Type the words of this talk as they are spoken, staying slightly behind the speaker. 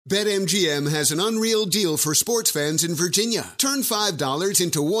BetMGM has an unreal deal for sports fans in Virginia. Turn $5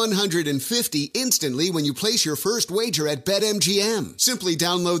 into $150 instantly when you place your first wager at BetMGM. Simply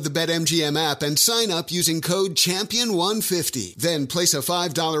download the BetMGM app and sign up using code CHAMPION150. Then place a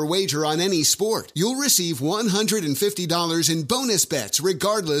 $5 wager on any sport. You'll receive $150 in bonus bets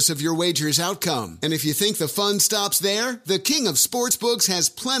regardless of your wager's outcome. And if you think the fun stops there, the King of Sportsbooks has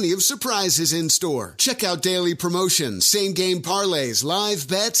plenty of surprises in store. Check out daily promotions, same-game parlays, live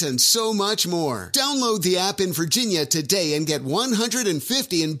bets, and so much more. Download the app in Virginia today and get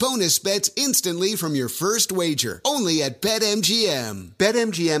 $150 in bonus bets instantly from your first wager. Only at BetMGM.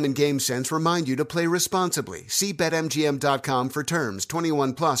 BetMGM and GameSense remind you to play responsibly. See BetMGM.com for terms.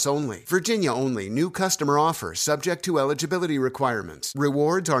 21 plus only. Virginia only. New customer offer. Subject to eligibility requirements.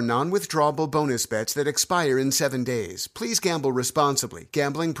 Rewards are non-withdrawable bonus bets that expire in 7 days. Please gamble responsibly.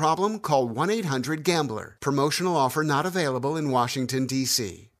 Gambling problem? Call 1-800-GAMBLER. Promotional offer not available in Washington,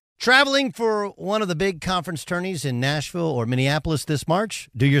 D.C. Traveling for one of the big conference tourneys in Nashville or Minneapolis this March?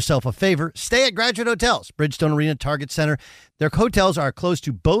 Do yourself a favor. Stay at Graduate Hotels, Bridgestone Arena, Target Center. Their hotels are close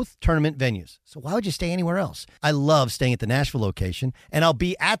to both tournament venues. So why would you stay anywhere else? I love staying at the Nashville location, and I'll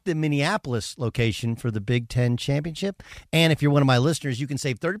be at the Minneapolis location for the Big Ten Championship. And if you're one of my listeners, you can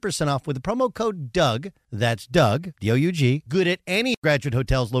save 30% off with the promo code DOUG. That's Doug, D-O-U-G. Good at any Graduate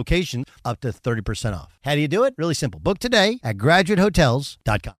Hotels location, up to 30% off. How do you do it? Really simple. Book today at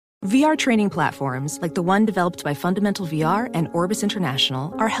graduatehotels.com. VR training platforms like the one developed by Fundamental VR and Orbis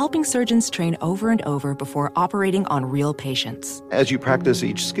International are helping surgeons train over and over before operating on real patients. As you practice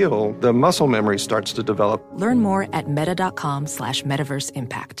each skill, the muscle memory starts to develop. Learn more at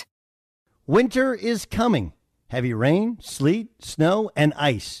meta.com/metaverseimpact. Winter is coming. Heavy rain, sleet, snow, and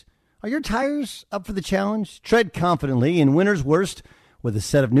ice. Are your tires up for the challenge? Tread confidently in winter's worst with a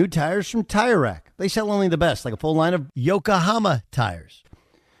set of new tires from Tire Rack. They sell only the best, like a full line of Yokohama tires.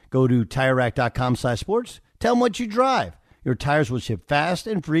 Go to TireRack.com/sports. Tell them what you drive. Your tires will ship fast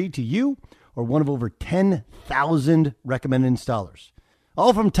and free to you or one of over 10,000 recommended installers.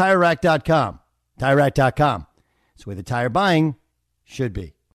 All from TireRack.com. TireRack.com. It's the way the tire buying should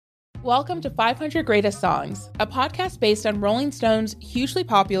be. Welcome to 500 Greatest Songs, a podcast based on Rolling Stone's hugely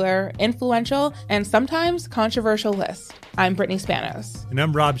popular, influential, and sometimes controversial list. I'm Brittany Spanos. And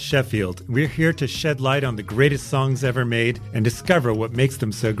I'm Rob Sheffield. We're here to shed light on the greatest songs ever made and discover what makes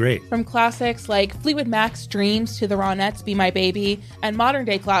them so great. From classics like Fleetwood Mac's Dreams to the Ronettes' Be My Baby, and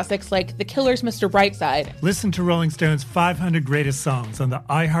modern-day classics like The Killers' Mr. Brightside. Listen to Rolling Stone's 500 Greatest Songs on the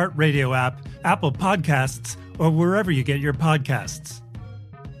iHeartRadio app, Apple Podcasts, or wherever you get your podcasts.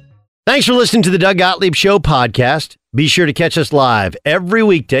 Thanks for listening to the Doug Gottlieb Show podcast. Be sure to catch us live every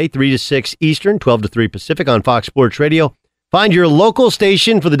weekday, 3 to 6 Eastern, 12 to 3 Pacific on Fox Sports Radio. Find your local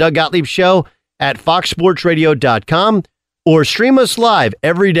station for the Doug Gottlieb Show at foxsportsradio.com or stream us live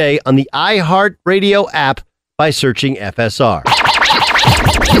every day on the iHeartRadio app by searching FSR.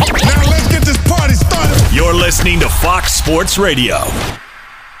 Now let's get this party started. You're listening to Fox Sports Radio.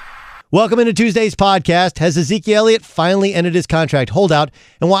 Welcome into Tuesday's podcast. Has Ezekiel Elliott finally ended his contract holdout,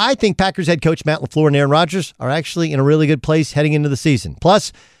 and why I think Packers head coach Matt LaFleur and Aaron Rodgers are actually in a really good place heading into the season.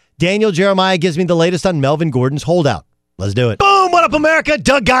 Plus, Daniel Jeremiah gives me the latest on Melvin Gordon's holdout. Let's do it. Boom! What up, America?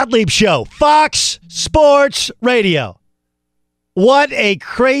 Doug Gottlieb Show, Fox Sports Radio. What a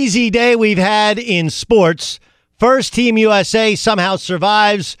crazy day we've had in sports. First Team USA somehow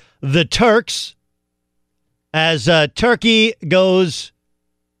survives the Turks as Turkey goes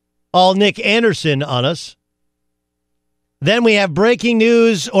all Nick Anderson on us. Then we have breaking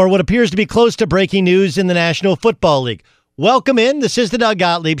news, or what appears to be close to breaking news in the National Football League. Welcome in. This is the Doug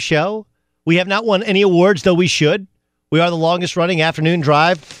Gottlieb Show. We have not won any awards, though we should. We are the longest-running afternoon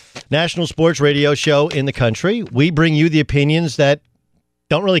drive national sports radio show in the country. We bring you the opinions that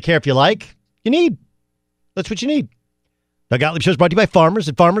don't really care if you like. You need. That's what you need. Doug Gottlieb Show is brought to you by Farmers.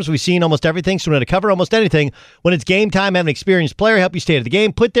 At Farmers, we've seen almost everything, so we're going to cover almost anything. When it's game time, have an experienced player help you stay at the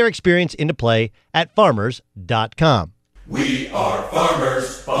game. Put their experience into play at farmers.com. We are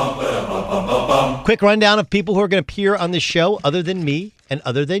farmers. Bum, ba, bum, bum, bum, bum. Quick rundown of people who are going to appear on this show other than me and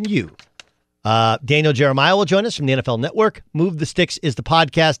other than you. Daniel Jeremiah will join us from the NFL Network. Move the Sticks is the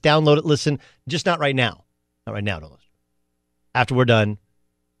podcast. Download it, listen. Just not right now. Not right now, don't listen. After we're done,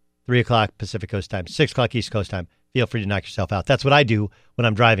 3 o'clock Pacific Coast time, 6 o'clock East Coast time. Feel free to knock yourself out. That's what I do when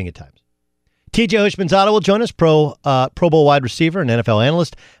I'm driving at times. TJ Hushmanzada will join us, Pro Bowl wide receiver and NFL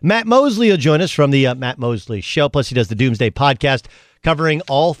analyst. Matt Mosley will join us from the Matt Mosley Show. Plus, he does the Doomsday podcast covering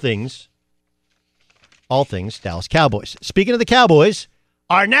all things Dallas Cowboys. Speaking of the Cowboys,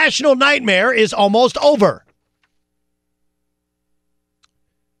 our national nightmare is almost over.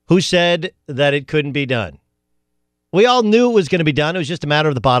 Who said that it couldn't be done? We all knew it was going to be done. It was just a matter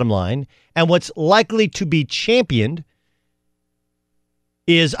of the bottom line. And what's likely to be championed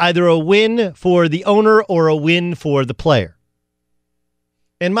is either a win for the owner or a win for the player.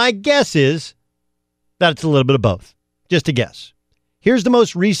 And my guess is that it's a little bit of both. Just a guess. Here's the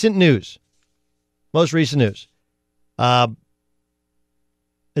most recent news.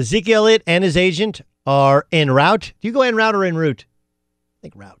 Ezekiel Elliott and his agent are en route. Do you go en route or en route? I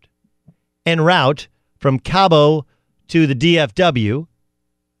think route. En route from Cabo to the DFW.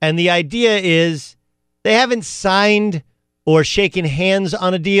 And the idea is they haven't signed or shaken hands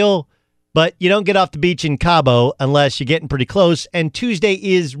on a deal, but you don't get off the beach in Cabo unless you're getting pretty close. And Tuesday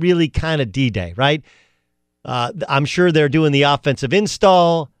is really kind of D-Day, right? I'm sure they're doing the offensive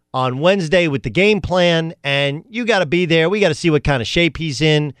install on Wednesday with the game plan, and you got to be there. We got to see what kind of shape he's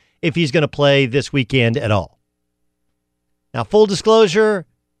in, if he's going to play this weekend at all. Now, full disclosure,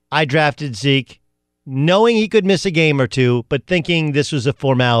 I drafted Zeke knowing he could miss a game or two, but thinking this was a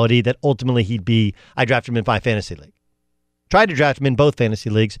formality that ultimately I drafted him in my fantasy league. Tried to draft him in both fantasy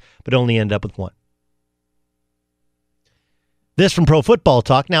leagues, but only ended up with one. This from Pro Football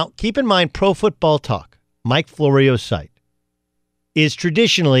Talk. Now, keep in mind, Pro Football Talk, Mike Florio's site, is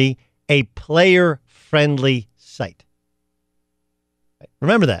traditionally a player-friendly site.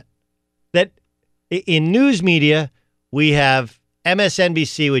 Remember that. That in news media, we have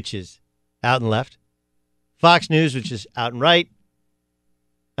MSNBC, which is out and left, Fox News, which is out and right.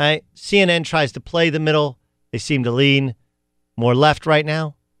 Right? CNN tries to play the middle. They seem to lean more left right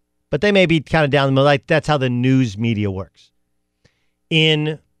now, but they may be kind of down the middle. Like that's how the news media works.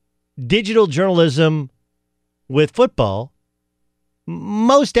 In digital journalism with football,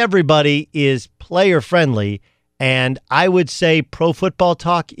 most everybody is player friendly, and I would say Pro Football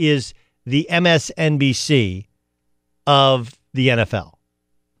Talk is the MSNBC of the NFL.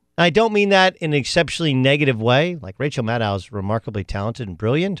 I don't mean that in an exceptionally negative way. Like Rachel Maddow is remarkably talented and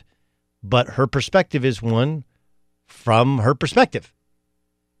brilliant, but her perspective is one from her perspective.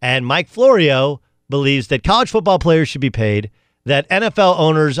 And Mike Florio believes that college football players should be paid, that NFL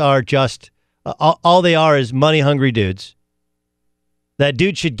owners are just, all they are is money-hungry dudes. That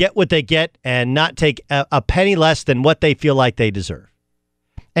dudes should get what they get and not take a penny less than what they feel like they deserve.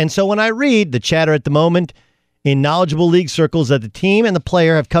 And so when I read the chatter at the moment in knowledgeable league circles that the team and the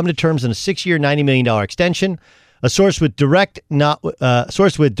player have come to terms on a 6-year, $90 million extension, a source with directly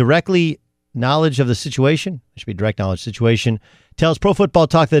knowledge of the situation, it should be direct knowledge situation, tells Pro Football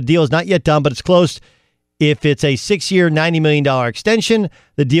Talk that the deal is not yet done, but it's close. If it's a 6-year, $90 million extension,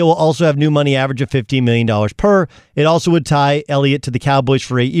 the deal will also have new money average of $15 million per. It also would tie Elliott to the Cowboys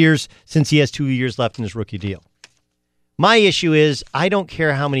for 8 years since he has 2 years left in his rookie deal. My issue is I don't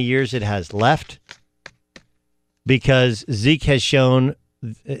care how many years it has left because Zeke has shown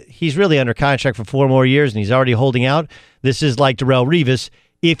he's really under contract for 4 more years and he's already holding out. This is like Darrelle Revis.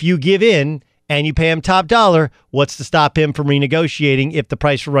 If you give in and you pay him top dollar, what's to stop him from renegotiating if the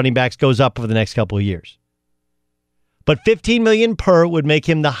price for running backs goes up over the next couple of years? But $15 million per would make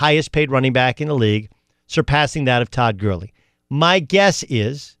him the highest paid running back in the league, surpassing that of Todd Gurley. My guess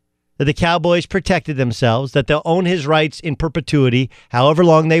is that the Cowboys protected themselves, that they'll own his rights in perpetuity, however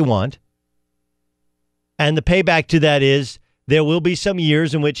long they want. And the payback to that is there will be some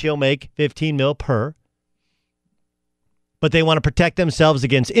years in which he'll make $15 million per. But they want to protect themselves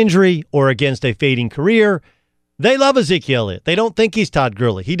against injury or against a fading career. They love Ezekiel Elliott. They don't think he's Todd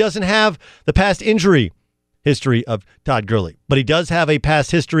Gurley. He doesn't have the past injury history of Todd Gurley, but he does have a past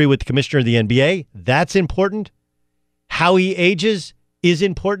history with the commissioner of the NBA. That's important. How he ages is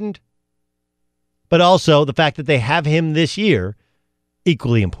important. But also the fact that they have him this year,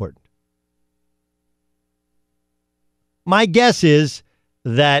 equally important. My guess is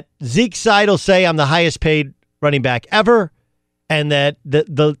that Zeke's side will say I'm the highest paid running back ever, and that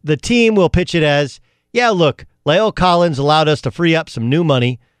the team will pitch it as, yeah, look, La'el Collins allowed us to free up some new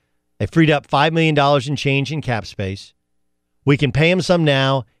money. They freed up $5 million in change in cap space. We can pay him some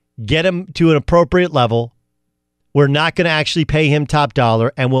now, get him to an appropriate level. We're not going to actually pay him top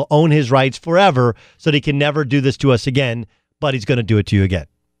dollar, and we'll own his rights forever so that he can never do this to us again, but he's going to do it to you again.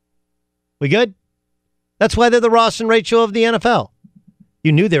 We good? That's why they're the Ross and Rachel of the NFL.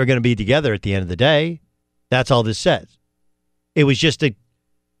 You knew they were going to be together at the end of the day. That's all this says. It was just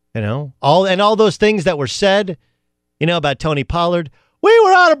all those things that were said, about Tony Pollard. We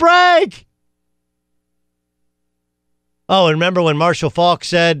were on a break. Oh, and remember when Marshall Faulk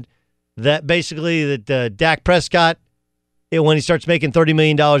said that basically that Dak Prescott, when he starts making $30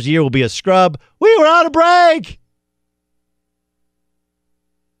 million a year, will be a scrub? We were on a break.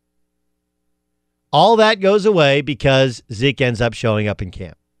 All that goes away because Zeke ends up showing up in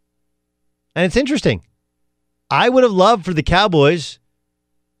camp. And it's interesting. I would have loved for the Cowboys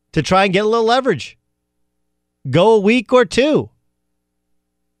to try and get a little leverage. Go a week or two.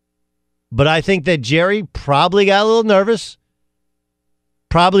 But I think that Jerry probably got a little nervous.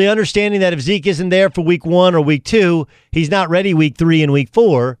 Probably understanding that if Zeke isn't there for week 1 or week 2, he's not ready week 3 and week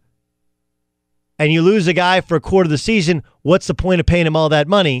 4. And you lose a guy for a quarter of the season, what's the point of paying him all that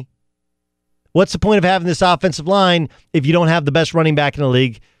money? What's the point of having this offensive line if you don't have the best running back in the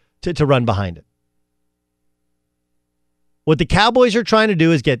league to run behind it? What the Cowboys are trying to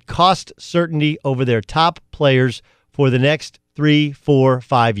do is get cost certainty over their top players for the next 3, 4,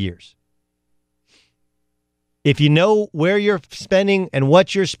 5 years. If you know where you're spending and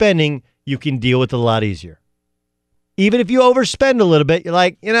what you're spending, you can deal with it a lot easier. Even if you overspend a little bit, you're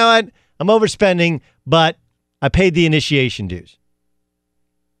like, you know what? I'm overspending, but I paid the initiation dues.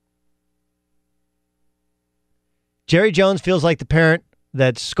 Jerry Jones feels like the parent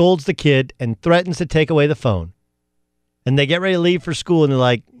that scolds the kid and threatens to take away the phone. And they get ready to leave for school, and they're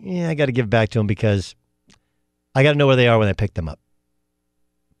like, yeah, I got to give it back to them because I got to know where they are when I pick them up.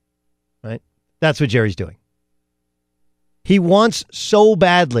 Right? That's what Jerry's doing. He wants so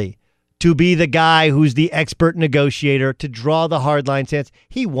badly to be the guy who's the expert negotiator, to draw the hardline stance.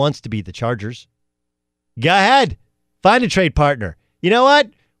 He wants to be the Chargers. Go ahead. Find a trade partner. You know what?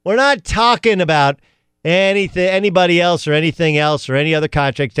 We're not talking about anybody else or anything else or any other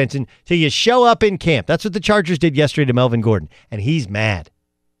contract extension till you show up in camp. That's what the Chargers did yesterday to Melvin Gordon, and he's mad.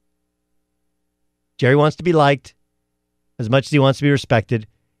 Jerry wants to be liked as much as he wants to be respected.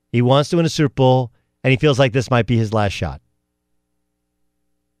 He wants to win a Super Bowl, and he feels like this might be his last shot.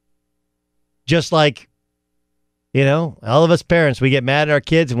 Just like, you know, all of us parents, we get mad at our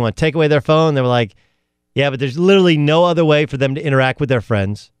kids and we want to take away their phone. They're like, yeah, but there's literally no other way for them to interact with their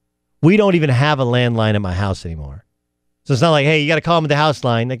friends. We don't even have a landline at my house anymore. So it's not like, hey, you got to call them at the house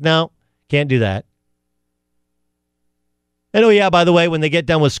line. Like, no, can't do that. And oh, yeah, by the way, when they get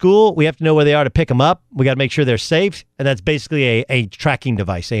done with school, we have to know where they are to pick them up. We got to make sure they're safe. And that's basically a tracking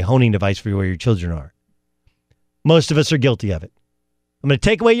device, a honing device for where your children are. Most of us are guilty of it. I'm going to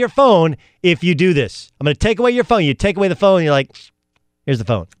take away your phone if you do this. I'm going to take away your phone. You take away the phone, and you're like, here's the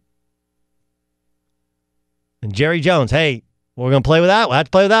phone. And Jerry Jones, hey, we're going to play without. We'll have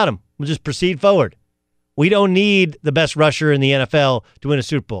to play without him. We'll just proceed forward. We don't need the best rusher in the NFL to win a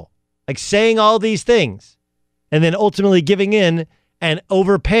Super Bowl. Like saying all these things and then ultimately giving in and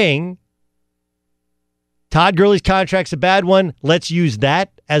overpaying. Todd Gurley's contract's a bad one. Let's use that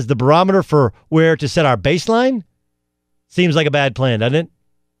as the barometer for where to set our baseline. Seems like a bad plan, doesn't it?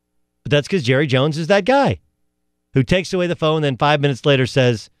 But that's because Jerry Jones is that guy who takes away the phone and then 5 minutes later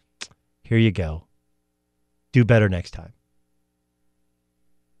says, here you go. Do better next time.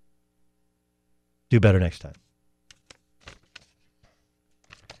 Do better next time.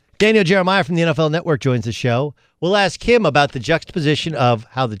 Daniel Jeremiah from the NFL Network joins the show. We'll ask him about the juxtaposition of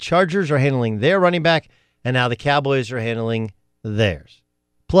how the Chargers are handling their running back and how the Cowboys are handling theirs.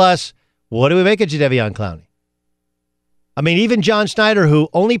 Plus, what do we make of Jadeveon Clowney? I mean, even John Schneider, who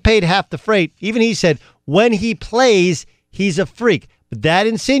only paid half the freight, even he said when he plays, he's a freak. But that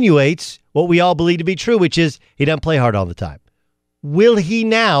insinuates what we all believe to be true, which is he doesn't play hard all the time. Will he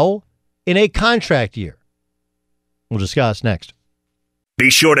now in a contract year? We'll discuss next. Be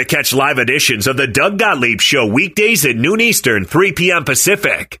sure to catch live editions of the Doug Gottlieb Show weekdays at noon Eastern, 3 p.m.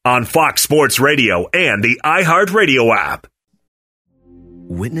 Pacific on Fox Sports Radio and the iHeartRadio app.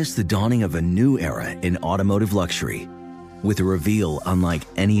 Witness the dawning of a new era in automotive luxury with a reveal unlike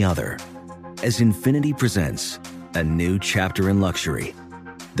any other as Infiniti presents a new chapter in luxury,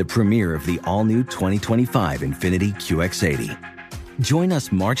 the premiere of the all-new 2025 Infiniti QX80. Join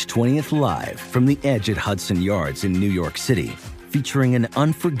us March 20th live from the Edge at Hudson Yards in New York City, featuring an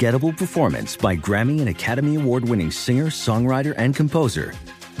unforgettable performance by Grammy and Academy Award-winning singer, songwriter, and composer,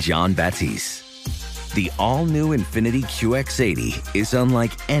 Jon Batiste. The all-new Infiniti QX80 is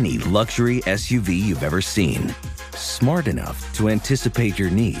unlike any luxury SUV you've ever seen. Smart enough to anticipate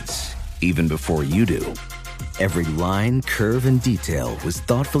your needs, even before you do. Every line, curve, and detail was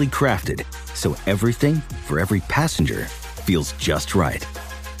thoughtfully crafted, so everything for every passenger feels just right.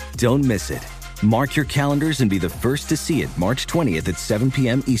 Don't miss it. Mark your calendars and be the first to see it March 20th at 7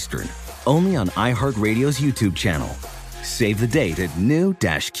 p.m. Eastern, only on iHeartRadio's YouTube channel. Save the date at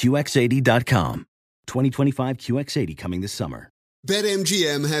new-QX80.com. 2025 QX80 coming this summer.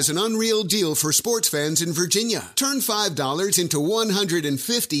 BetMGM has an unreal deal for sports fans in Virginia. Turn $5 into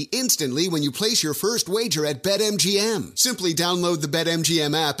 $150 instantly when you place your first wager at BetMGM. Simply download the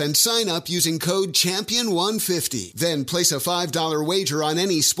BetMGM app and sign up using code CHAMPION150. Then place a $5 wager on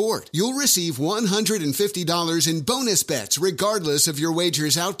any sport. You'll receive $150 in bonus bets regardless of your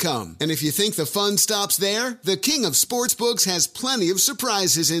wager's outcome. And if you think the fun stops there, the king of sportsbooks has plenty of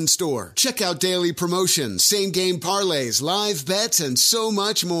surprises in store. Check out daily promotions, same-game parlays, live bets, and so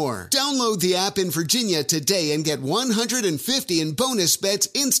much more. Download the app in Virginia today and get $150 in bonus bets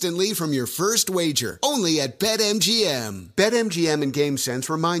instantly from your first wager. Only at BetMGM. BetMGM and GameSense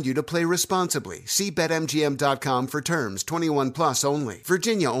remind you to play responsibly. See BetMGM.com for terms. 21 plus only.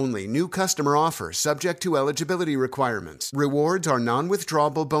 Virginia only. New customer offer subject to eligibility requirements. Rewards are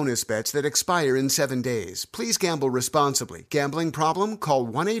non-withdrawable bonus bets that expire in 7 days. Please gamble responsibly. Gambling problem? Call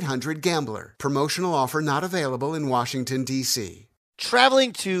 1-800-GAMBLER. Promotional offer not available in Washington, D.C.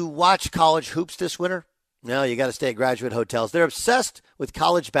 Traveling to watch college hoops this winter? No, you got to stay at Graduate Hotels. They're obsessed with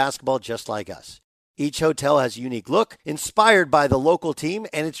college basketball just like us. Each hotel has a unique look, inspired by the local team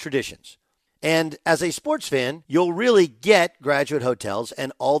and its traditions. And as a sports fan, you'll really get Graduate Hotels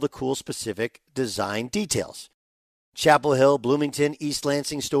and all the cool specific design details. Chapel Hill, Bloomington, East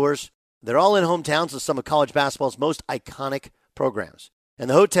Lansing stores, they're all in hometowns of some of college basketball's most iconic programs. And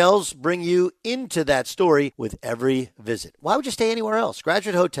the hotels bring you into that story with every visit. Why would you stay anywhere else?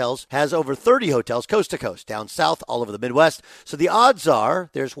 Graduate Hotels has over 30 hotels coast to coast, down south, all over the Midwest. So the odds are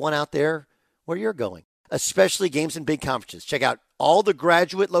there's one out there where you're going, especially games and big conferences. Check out all the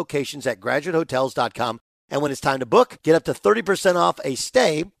Graduate locations at graduatehotels.com. And when it's time to book, get up to 30% off a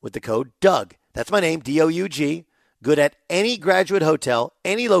stay with the code DOUG. That's my name, D-O-U-G. Good at any Graduate Hotel,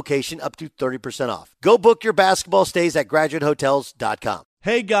 any location, up to 30% off. Go book your basketball stays at graduatehotels.com.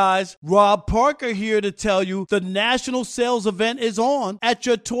 Hey guys, Rob Parker here to tell you the national sales event is on at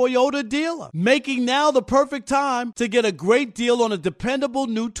your Toyota dealer, making now the perfect time to get a great deal on a dependable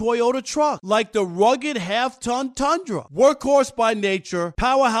new Toyota truck like the rugged half-ton Tundra. Workhorse by nature,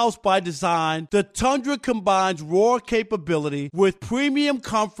 powerhouse by design, the Tundra combines raw capability with premium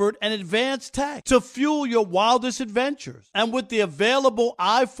comfort and advanced tech to fuel your wildest adventures. And with the available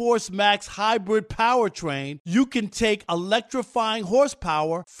iForce Max hybrid powertrain, you can take electrifying horsepower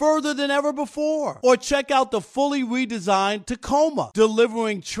further than ever before. Or check out the fully redesigned Tacoma,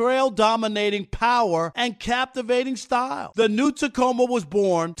 delivering trail-dominating power and captivating style. The new Tacoma was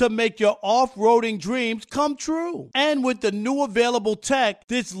born to make your off-roading dreams come true. And with the new available tech,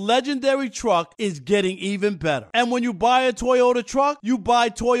 this legendary truck is getting even better. And when you buy a Toyota truck, you buy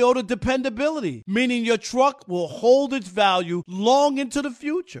Toyota dependability, meaning your truck will hold its value long into the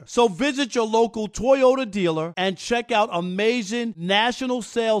future. So visit your local Toyota dealer and check out amazing national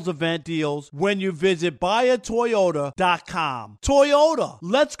sales event deals when you visit buyatoyota.com. Toyota,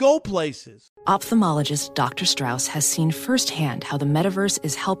 let's go places. Ophthalmologist Dr. Strauss has seen firsthand how the metaverse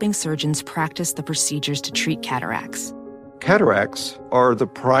is helping surgeons practice the procedures to treat cataracts. Cataracts are the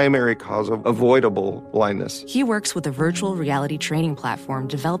primary cause of avoidable blindness. He works with a virtual reality training platform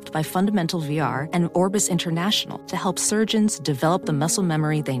developed by Fundamental VR and Orbis International to help surgeons develop the muscle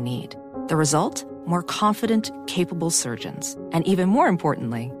memory they need. The result? More confident, capable surgeons. And even more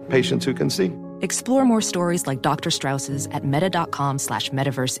importantly, Patients who can see. explore more stories like Dr. Strauss's at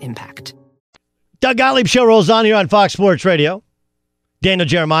meta.com/metaverse impact. Doug Gottlieb Show rolls on here on Fox Sports Radio. Daniel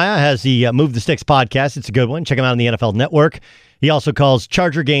Jeremiah has the Move the Sticks podcast. It's a good one. Check him out on the NFL Network. He also calls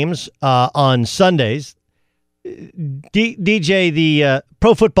Charger games on Sundays. DJ, the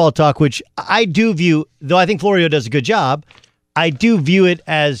Pro Football Talk, which I do view, though I think Florio does a good job, I do view it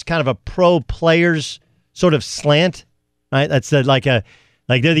as kind of a pro players sort of slant, right? That's like they're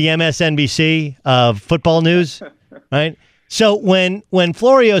the MSNBC of football news, right? So when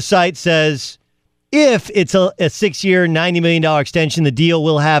Florio's site says, if it's a 6-year, $90 million extension, the deal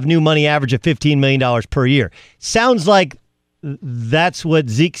will have new money average of $15 million per year. Sounds like that's what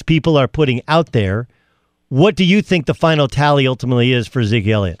Zeke's people are putting out there. What do you think the final tally ultimately is for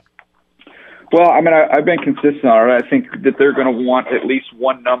Ezekiel Elliott? Well, I mean, I've been consistent on it. I think that they're going to want at least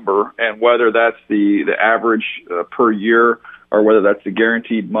one number, and whether that's the average per year or whether that's the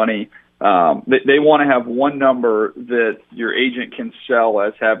guaranteed money, they want to have one number that your agent can sell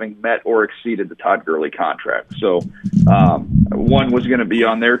as having met or exceeded the Todd Gurley contract. So one was going to be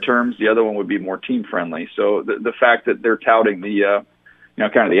on their terms, the other one would be more team friendly. So the fact that they're touting the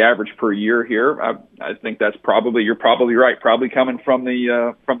kind of the average per year here, I think that's you're probably right, probably coming from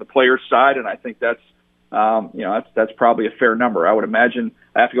the player's side, and I think that's probably a fair number. I would imagine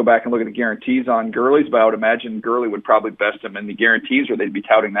I have to go back and look at the guarantees on Gurley's, but I would imagine Gurley would probably best him in the guarantees, or they'd be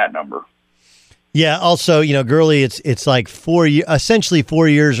touting that number. Yeah. Also, Gurley, it's like essentially 4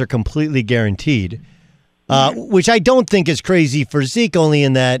 years are completely guaranteed, which I don't think is crazy for Zeke. Only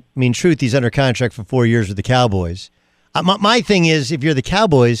in that, truth, he's under contract for 4 years with the Cowboys. My thing is, if you're the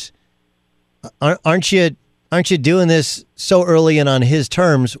Cowboys, aren't you doing this so early and on his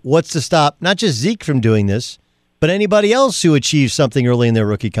terms? What's to stop not just Zeke from doing this, but anybody else who achieves something early in their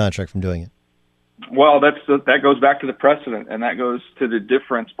rookie contract from doing it? Well, that goes back to the precedent, and that goes to the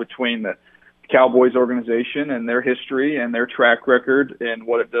difference between the Cowboys organization and their history and their track record and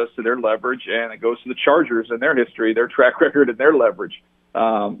what it does to their leverage, and it goes to the Chargers and their history, their track record, and their leverage.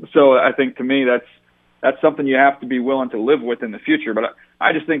 So I think, to me, that's something you have to be willing to live with in the future. But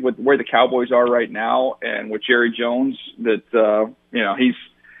I just think with where the Cowboys are right now and with Jerry Jones, that to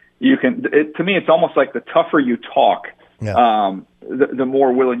me, it's almost like the tougher you talk, the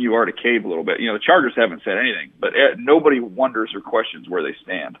more willing you are to cave a little bit. The Chargers haven't said anything, but nobody wonders or questions where they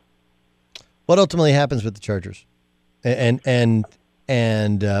stand. What ultimately happens with the Chargers, and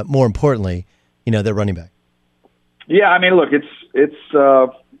more importantly, their running back? Yeah, look, it's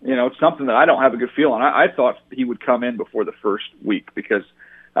something that I don't have a good feel on. I thought he would come in before the first week because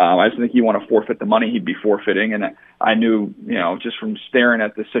I just think you want to forfeit the money he'd be forfeiting, and I knew, just from staring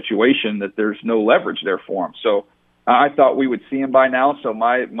at the situation that there's no leverage there for him. So I thought we would see him by now. So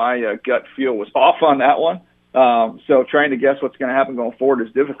my gut feel was off on that one. So trying to guess what's going to happen going forward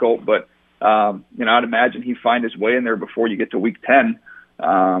is difficult, but I'd imagine he'd find his way in there before you get to week 10.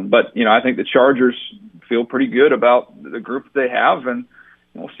 But I think the Chargers feel pretty good about the group that they have, and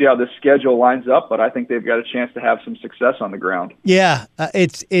we'll see how this schedule lines up. But I think they've got a chance to have some success on the ground. Yeah,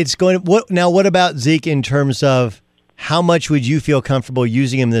 it's going. What about Zeke in terms of how much would you feel comfortable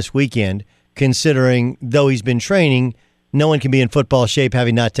using him this weekend? Considering though he's been training, no one can be in football shape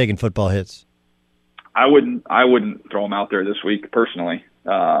having not taken football hits. I wouldn't throw him out there this week personally.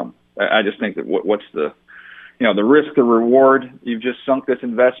 I just think that what's the risk, the reward. You've just sunk this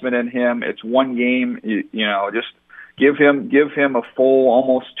investment in him. It's one game. Just give him a full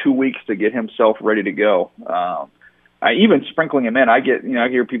almost 2 weeks to get himself ready to go. I even sprinkling him in. I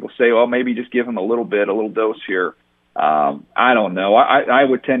hear people say, well, maybe just give him a little dose here. I don't know. I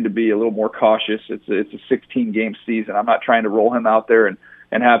would tend to be a little more cautious. It's a 16-game season. I'm not trying to roll him out there and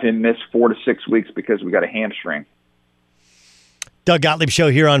have him miss 4 to 6 weeks because we got a hamstring. Doug Gottlieb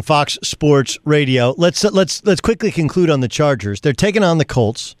Show here on Fox Sports Radio. Let's quickly conclude on the Chargers. They're taking on the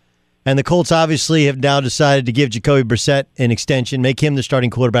Colts, and the Colts obviously have now decided to give Jacoby Brissett an extension, make him the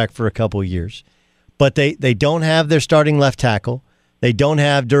starting quarterback for a couple of years. But they don't have their starting left tackle. They don't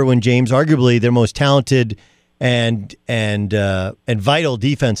have Derwin James, arguably their most talented and vital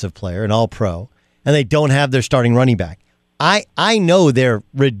defensive player, an all-pro, and they don't have their starting running back. I know they're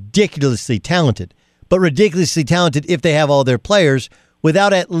ridiculously talented, but ridiculously talented if they have all their players.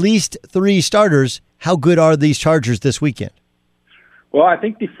 Without at least 3 starters, how good are these Chargers this weekend? Well, I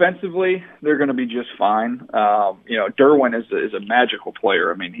think defensively they're going to be just fine. Derwin is a magical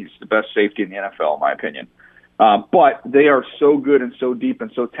player. He's the best safety in the NFL, in my opinion. But they are so good and so deep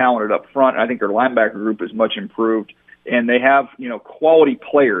and so talented up front. I think their linebacker group is much improved, and they have quality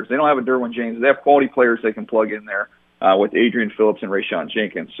players. They don't have a Derwin James. They have quality players they can plug in there with Adrian Phillips and Rayshon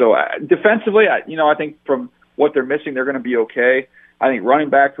Jenkins. So defensively, I think from what they're missing, they're going to be okay. I think running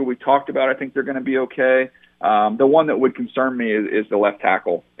back, who we talked about, I think they're going to be okay. The one that would concern me is the left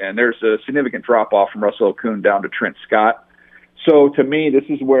tackle, and there's a significant drop-off from Russell Okung down to Trent Scott. So to me, this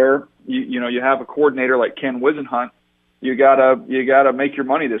is where you have a coordinator like Ken Wisenhunt. You gotta make your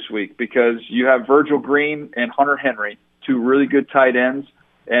money this week because you have Virgil Green and Hunter Henry, 2 really good tight ends,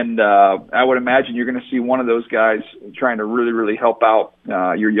 and I would imagine you're going to see one of those guys trying to really, really help out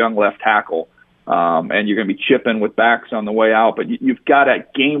your young left tackle. And you're going to be chipping with backs on the way out, but you've got to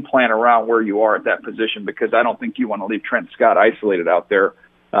game plan around where you are at that position because I don't think you want to leave Trent Scott isolated out there,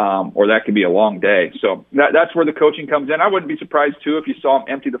 or that could be a long day. So that's where the coaching comes in. I wouldn't be surprised, too, if you saw him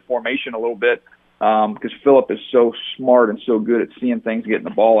empty the formation a little bit because Phillip is so smart and so good at seeing things, getting the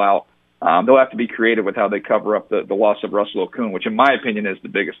ball out. They'll have to be creative with how they cover up the loss of Russell Okung, which in my opinion is the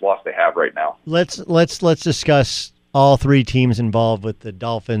biggest loss they have right now. Let's discuss all 3 teams involved with the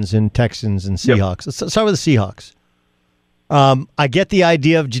Dolphins and Texans and Seahawks. Yep. Let's start with the Seahawks. I get the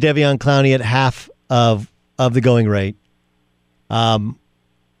idea of Jadeveon Clowney at half of the going rate. But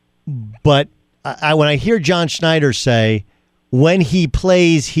when I hear John Schneider say, when he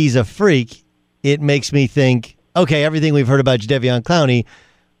plays, he's a freak, it makes me think, okay, everything we've heard about Jadeveon Clowney,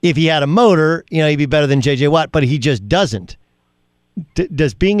 if he had a motor, he'd be better than J.J. Watt, but he just doesn't.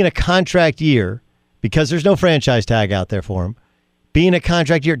 Does being in a contract year, because there's no franchise tag out there for him, being a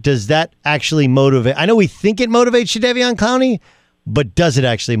contract year, does that actually motivate? I know we think it motivates Jadeveon Clowney, but does it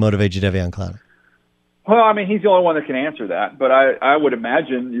actually motivate Jadeveon Clowney? Well, I mean, he's the only one that can answer that, but I would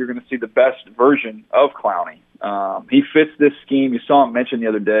imagine you're going to see the best version of Clowney. He fits this scheme. You saw him mention the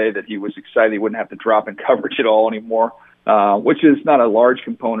other day that he was excited he wouldn't have to drop in coverage at all anymore, which is not a large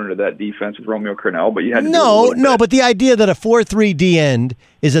component of that defense with Romeo Crennel, but you had to No, but the idea that a 4-3 D end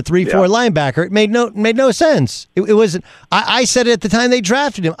is a 3-4 linebacker, it made no sense. It wasn't. I said it at the time they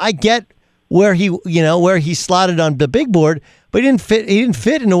drafted him. I get where he slotted on the big board, but he didn't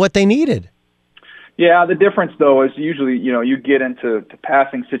fit into what they needed. Yeah, the difference, though, is usually, you get into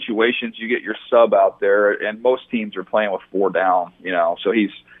passing situations, you get your sub out there, and most teams are playing with 4 down, so he's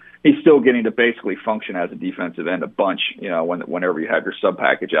still getting to basically function as a defensive end a bunch, whenever you have your sub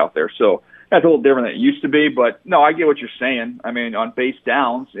package out there. So that's a little different than it used to be, but no, I get what you're saying. I mean, on base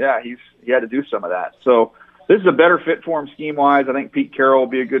downs, he had to do some of that. So this is a better fit for him scheme-wise. I think Pete Carroll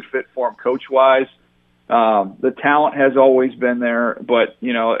will be a good fit for him coach-wise. The talent has always been there, but, at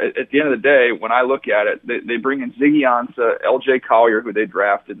the end of the day, when I look at it, they bring in Ziggy Ansah, L.J. Collier, who they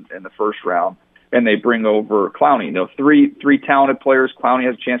drafted in the first round, and they bring over Clowney. Three talented players. Clowney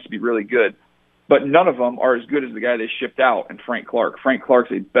has a chance to be really good, but none of them are as good as the guy they shipped out, and Frank Clark. Frank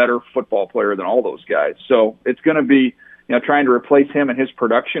Clark's a better football player than all those guys. So it's going to be, trying to replace him and his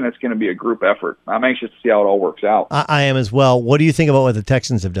production, it's going to be a group effort. I'm anxious to see how it all works out. I am as well. What do you think about what the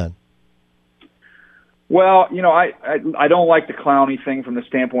Texans have done? Well, I don't like the Clowney thing from the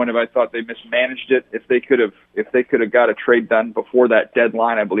standpoint of I thought they mismanaged it. If they could have got a trade done before that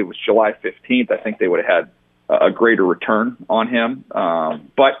deadline, I believe it was July 15th, I think they would have had a greater return on him.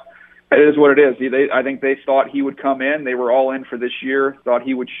 But it is what it is. I think they thought he would come in. They were all in for this year, thought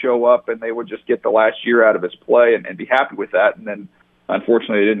he would show up, and they would just get the last year out of his play and be happy with that. And then,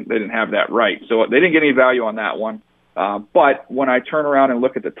 unfortunately, they didn't have that right. So they didn't get any value on that one. But when I turn around and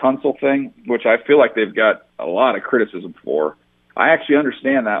look at the Tunsil thing, which I feel like they've got a lot of criticism for, I actually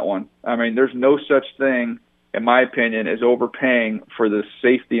understand that one. I mean, there's no such thing, in my opinion, as overpaying for the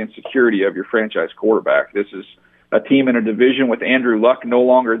safety and security of your franchise quarterback. This is a team in a division with Andrew Luck no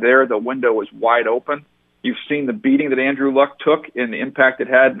longer there. The window is wide open. You've seen the beating that Andrew Luck took and the impact it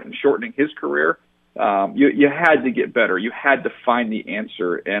had in shortening his career. You had to get better. You had to find the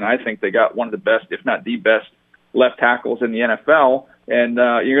answer. And I think they got one of the best, if not the best, left tackles in the NFL, and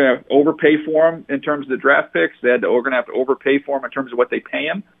you're going to overpay for them in terms of the draft picks. We're going to have to overpay for them in terms of what they pay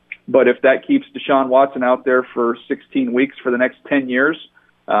him. But if that keeps Deshaun Watson out there for 16 weeks for the next 10 years,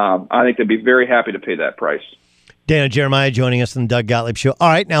 I think they'd be very happy to pay that price. Daniel Jeremiah joining us on the Doug Gottlieb Show. All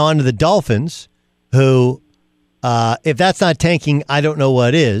right, now on to the Dolphins, who, if that's not tanking, I don't know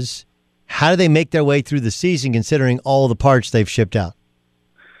what is. How do they make their way through the season considering all the parts they've shipped out?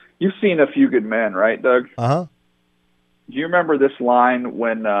 You've seen A Few Good Men, right, Doug? Uh-huh. Do you remember this line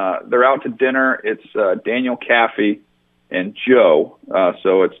when they're out to dinner? It's Daniel Caffey and Joe.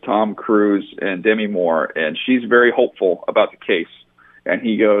 So it's Tom Cruise and Demi Moore, and she's very hopeful about the case. And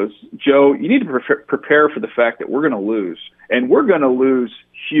he goes, Joe, you need to prepare for the fact that we're going to lose, and we're going to lose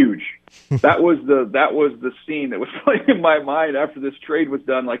huge. That was the scene that was playing in my mind after this trade was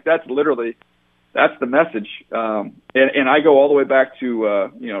done. Like that's the message. And I go all the way back to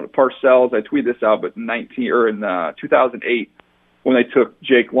to Parcells. I tweeted this out, but in 2008 when they took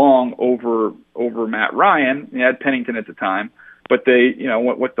Jake Long over Matt Ryan. They had Pennington at the time. But they,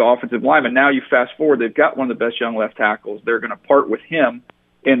 went with the offensive lineman. Now you fast forward, they've got one of the best young left tackles. They're going to part with him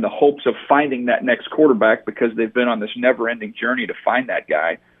in the hopes of finding that next quarterback because they've been on this never-ending journey to find that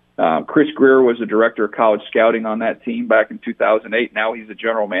guy. Chris Greer was the director of college scouting on that team back in 2008. Now he's a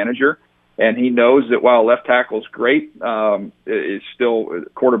general manager, and he knows that while left tackle is great, is still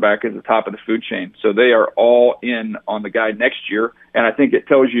quarterback is the top of the food chain. So they are all in on the guy next year, and I think it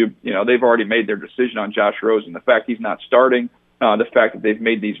tells you, they've already made their decision on Josh Rosen. The fact he's not starting. The fact that they've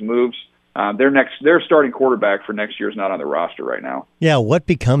made these moves, their starting quarterback for next year is not on the roster right now. Yeah, what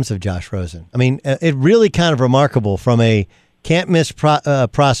becomes of Josh Rosen? I mean, it really kind of remarkable from a can't-miss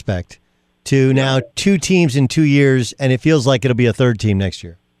prospect to now 2 teams in 2 years, and it feels like it'll be a 3rd team next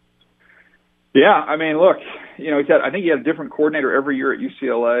year. Yeah, I mean, look, I think he had a different coordinator every year at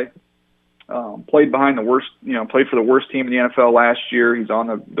UCLA. Played behind the worst, played for the worst team in the NFL last year. He's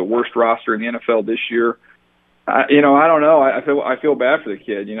on the worst roster in the NFL this year. I don't know. I feel bad for the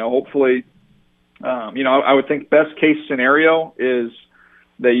kid. Hopefully, I would think best case scenario is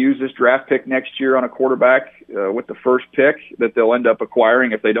they use this draft pick next year on a quarterback with the first pick that they'll end up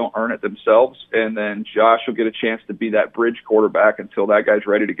acquiring if they don't earn it themselves. And then Josh will get a chance to be that bridge quarterback until that guy's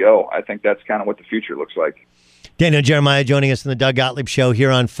ready to go. I think that's kind of what the future looks like. Daniel Jeremiah joining us in the Doug Gottlieb Show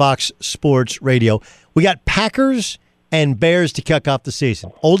here on Fox Sports Radio. We got Packers and Bears to kick off the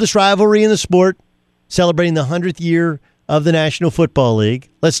season. Oldest rivalry in the sport, celebrating the 100th year of the National Football League.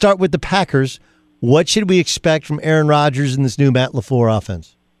 Let's start with the Packers. What should we expect from Aaron Rodgers and this new Matt LaFleur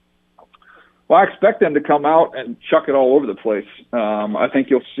offense? Well, I expect them to come out and chuck it all over the place. I think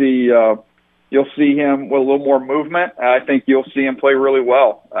you'll see him with a little more movement. I think you'll see him play really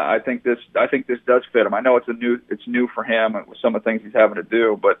well. I think this does fit him. I know it's new for him and with some of the things he's having to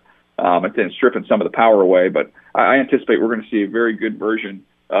do, but it's stripping some of the power away. But I anticipate we're going to see a very good version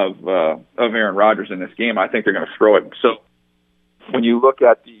of Aaron Rodgers in this game. I think they're going to throw it. So when you look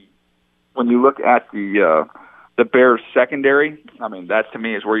at the Bears secondary, I mean, that to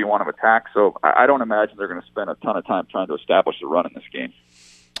me is where you want to attack. So I don't imagine they're going to spend a ton of time trying to establish the run in this game.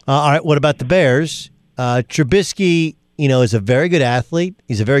 All right, what about the Bears? Trubisky, is a very good athlete.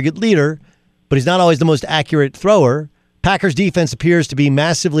 He's a very good leader, but he's not always the most accurate thrower. Packers defense appears to be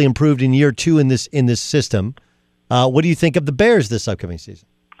massively improved in year 2 in this system. What do you think of the Bears this upcoming season?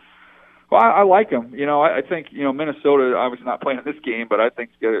 Well, I like them. I think Minnesota obviously not playing in this game, but I think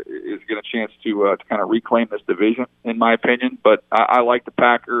is getting a chance to kind of reclaim this division, in my opinion. But I like the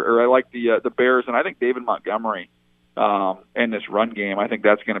the Bears, and I think David Montgomery in this run game. I think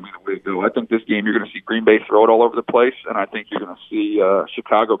that's going to be the way to go. I think this game you're going to see Green Bay throw it all over the place, and I think you're going to see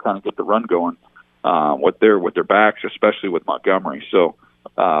Chicago kind of get the run going with their backs, especially with Montgomery. So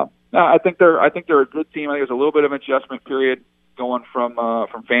I think they're a good team. I think there's a little bit of an adjustment period going from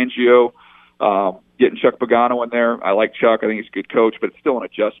Fangio, getting Chuck Pagano in there. I like Chuck. I think he's a good coach, but it's still an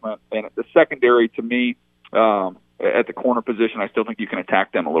adjustment. And the secondary, to me, at the corner position, I still think you can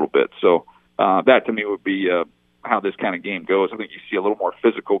attack them a little bit. So that, to me, would be how this kind of game goes. I think you see a little more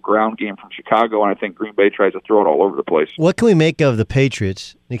physical ground game from Chicago, and I think Green Bay tries to throw it all over the place. What can we make of the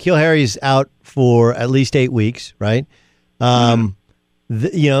Patriots? N'Keal Harry's out for at least 8 weeks, right? And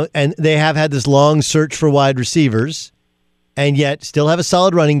they have had this long search for wide receivers, and yet still have a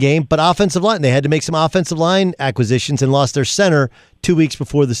solid running game, but offensive line. They had to make some offensive line acquisitions and lost their center 2 weeks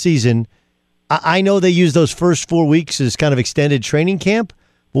before the season. I know they used those first 4 weeks as kind of extended training camp,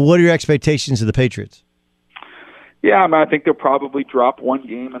 but what are your expectations of the Patriots? Yeah, I think they'll probably drop one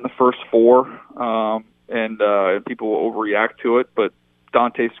game in the first 4, and people will overreact to it, but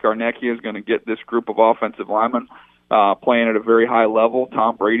Dante Scarnecchia is going to get this group of offensive linemen playing at a very high level.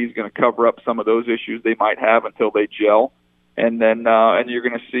 Tom Brady's going to cover up some of those issues they might have until they gel. And then you're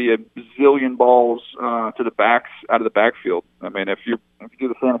going to see a zillion balls to the backs out of the backfield. I mean, if you do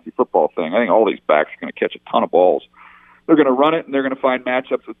the fantasy football thing, I think all these backs are going to catch a ton of balls. They're going to run it, and they're going to find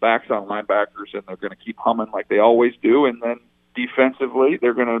matchups with backs on linebackers, and they're going to keep humming like they always do. And then defensively,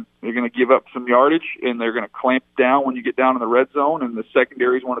 they're going to give up some yardage, and they're going to clamp down when you get down in the red zone. And the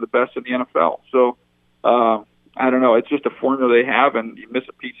secondary is one of the best in the NFL. So I don't know. It's just a formula they have, and you miss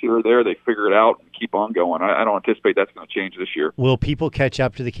a piece here or there, they figure it out and keep on going. I don't anticipate that's going to change this year. Will people catch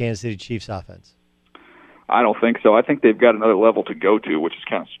up to the Kansas City Chiefs offense? I don't think so. I think they've got another level to go to, which is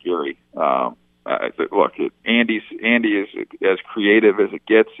kind of scary. Look, Andy is as creative as it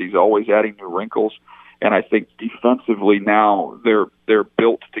gets. He's always adding new wrinkles, and I think defensively now they're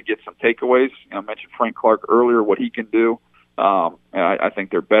built to get some takeaways. I mentioned Frank Clark earlier, what he can do. And I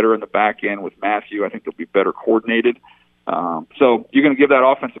think they're better in the back end with Matthew. I think they'll be better coordinated. So you're going to give that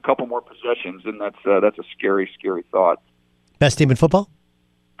offense a couple more possessions, and that's a scary, scary thought. Best team in football?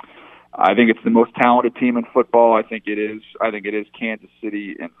 I think it's the most talented team in football. I think it is Kansas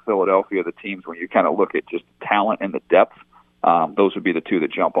City and Philadelphia, the teams when you kind of look at just the talent and the depth. Those would be the two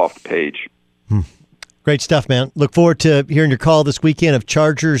that jump off the page. Great stuff, man. Look forward to hearing your call this weekend of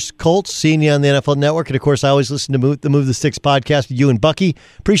Chargers-Colts, seeing you on the NFL Network. And, of course, I always listen to the Move the Sticks podcast with you and Bucky.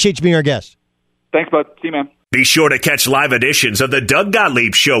 Appreciate you being our guest. Thanks, bud. See you, man. Be sure to catch live editions of the Doug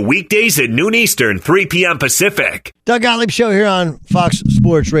Gottlieb Show weekdays at noon Eastern, 3 p.m. Pacific. Doug Gottlieb Show here on Fox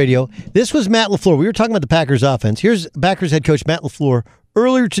Sports Radio. This was Matt LaFleur. We were talking about the Packers offense. Here's Packers head coach Matt LaFleur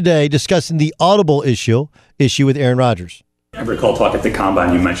earlier today discussing the audible issue with Aaron Rodgers. I recall talking at the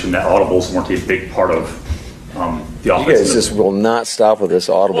Combine, you mentioned that audibles weren't a big part of the offense. You guys just will not stop with this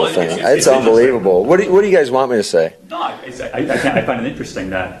audible thing. It's unbelievable. What do you guys want me to say? No, I find it interesting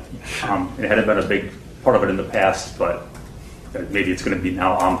that it hadn't been a big part of it in the past, but maybe it's going to be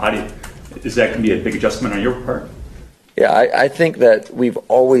now. Is that going to be a big adjustment on your part? Yeah, I think that we've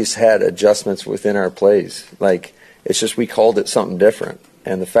always had adjustments within our plays. Like, it's just we called it something different.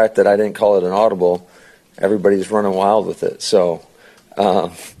 And the fact that I didn't call it an audible, everybody's running wild with it. So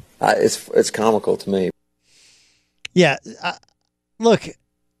it's comical to me. Yeah. Look,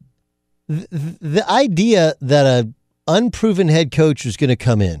 the idea that an unproven head coach was going to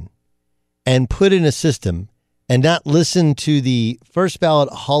come in and put in a system and not listen to the first ballot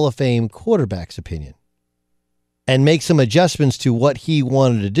Hall of Fame quarterback's opinion and make some adjustments to what he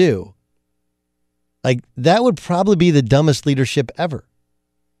wanted to do, like, that would probably be the dumbest leadership ever,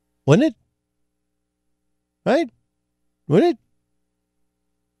 wouldn't it? right? Wouldn't it?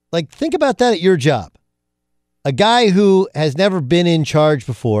 Like, think about that at your job. A guy who has never been in charge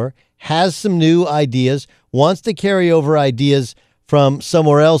before, has some new ideas, wants to carry over ideas from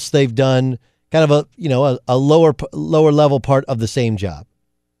somewhere else they've done, kind of a lower level part of the same job.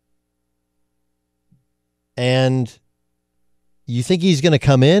 And you think he's going to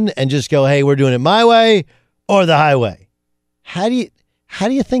come in and just go, hey, we're doing it my way or the highway? How do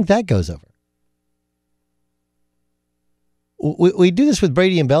you think that goes over? We do this with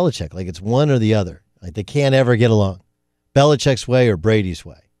Brady and Belichick, like it's one or the other. Like they can't ever get along. Belichick's way or Brady's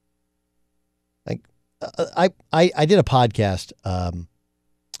way. Like I did a podcast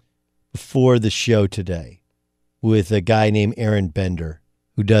before the show today with a guy named Aaron Bender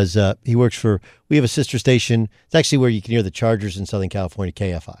who does he works for, we have a sister station. It's actually where you can hear the Chargers in Southern California,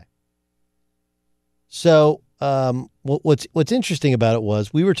 KFI. So what's interesting about it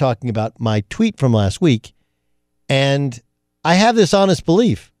was we were talking about my tweet from last week, and I have this honest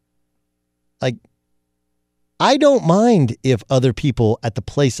belief. Like, I don't mind if other people at the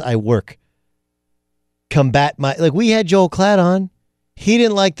place I work combat like we had Joel Klatt on. He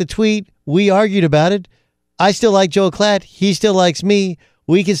didn't like the tweet. We argued about it. I still like Joel Klatt. He still likes me.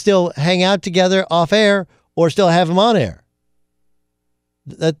 We can still hang out together off air or still have him on air.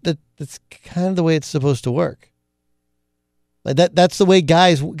 That's kind of the way it's supposed to work. Like that's the way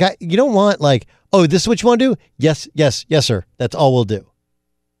guys, you don't want like, oh, this is what you want to do? Yes, sir. That's all we'll do.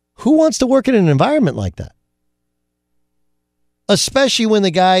 Who wants to work in an environment like that? Especially when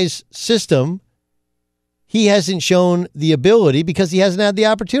the guy's system, he hasn't shown the ability because he hasn't had the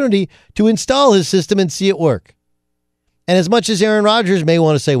opportunity to install his system and see it work. And as much as Aaron Rodgers may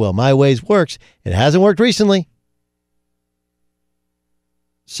want to say, well, my ways works, it hasn't worked recently.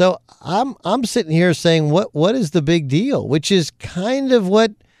 So I'm sitting here saying, what is the big deal? Which is kind of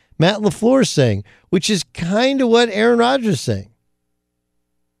what Matt LaFleur is saying, which is kind of what Aaron Rodgers is saying.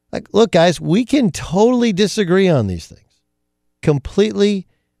 Like, look, guys, we can totally disagree on these things. Completely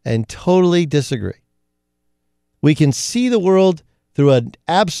and totally disagree. We can see the world through an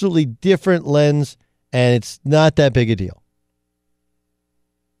absolutely different lens, and it's not that big a deal.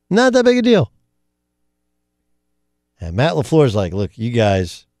 Not that big a deal. And Matt LaFleur is like, look, you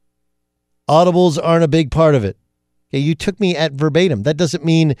guys, audibles aren't a big part of it. Okay, you took me at verbatim. That doesn't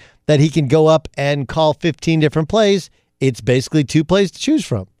mean that he can go up and call 15 different plays. It's basically 2 plays to choose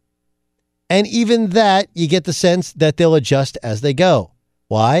from. And even that, you get the sense that they'll adjust as they go.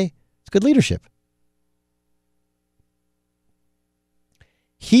 Why? It's good leadership.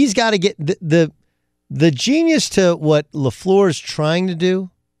 He's got to get the genius to what LaFleur is trying to do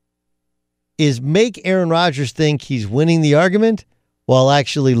is make Aaron Rodgers think he's winning the argument while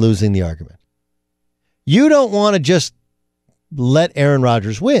actually losing the argument. You don't want to just let Aaron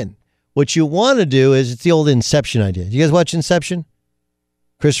Rodgers win. What you want to do is, it's the old Inception idea. You guys watch Inception?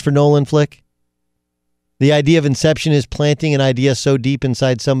 Christopher Nolan flick? The idea of Inception is planting an idea so deep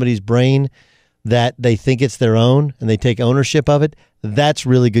inside somebody's brain that they think it's their own and they take ownership of it. That's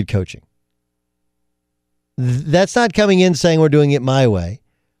really good coaching. That's not coming in saying we're doing it my way.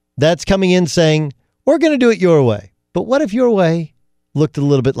 That's coming in saying we're going to do it your way. But what if your way looked a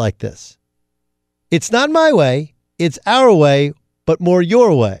little bit like this? It's not my way. It's our way, but more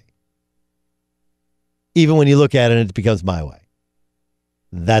your way. Even when you look at it, it becomes my way.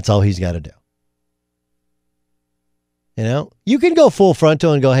 That's all he's got to do. You know, you can go full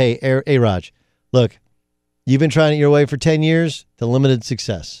frontal and go, hey, Raj, look, you've been trying it your way for 10 years to limited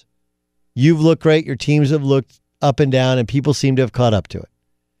success. You've looked great. Your teams have looked up and down, and people seem to have caught up to it.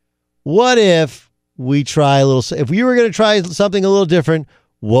 What if we try a little, if we were going to try something a little different,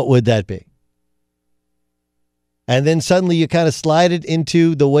 what would that be? And then suddenly you kind of slide it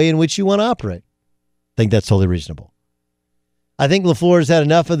into the way in which you want to operate. I think that's totally reasonable. I think LaFleur's had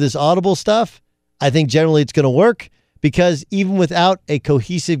enough of this audible stuff. I think generally it's going to work because even without a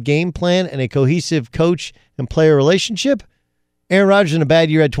cohesive game plan and a cohesive coach and player relationship, Aaron Rodgers in a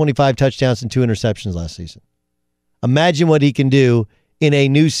bad year had 25 touchdowns and 2 interceptions last season. Imagine what he can do in a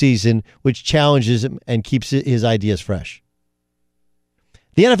new season, which challenges him and keeps his ideas fresh.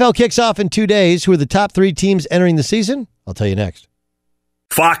 The NFL kicks off in 2 days. Who are the top 3 teams entering the season? I'll tell you next.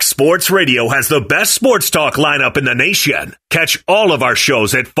 Fox Sports Radio has the best sports talk lineup in the nation. Catch all of our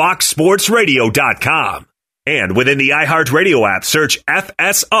shows at foxsportsradio.com. And within the iHeartRadio app, search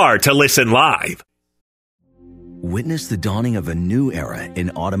FSR to listen live. Witness the dawning of a new era in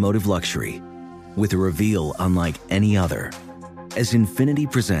automotive luxury with a reveal unlike any other as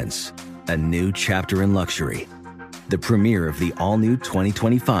Infiniti presents a new chapter in luxury, the premiere of the all-new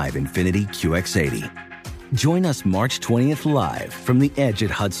 2025 Infiniti QX80. Join us March 20th live from the Edge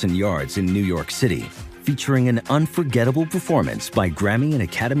at Hudson Yards in New York City featuring an unforgettable performance by Grammy and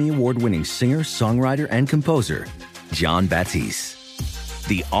Academy Award-winning singer, songwriter, and composer, Jon Batiste.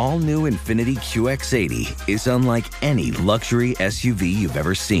 The all-new Infiniti QX80 is unlike any luxury SUV you've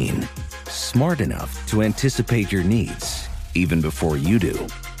ever seen. Smart enough to anticipate your needs, even before you do.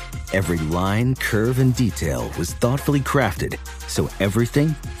 Every line, curve, and detail was thoughtfully crafted, so everything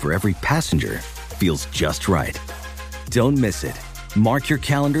for every passenger feels just right. Don't miss it. Mark your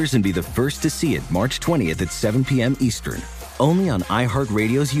calendars and be the first to see it March 20th at 7 p.m. Eastern, only on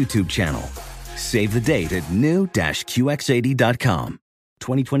iHeartRadio's YouTube channel. Save the date at new-QX80.com.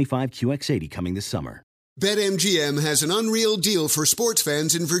 2025 QX80 coming this summer. BetMGM has an unreal deal for sports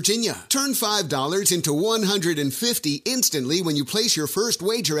fans in Virginia. Turn $5 into $150 instantly when you place your first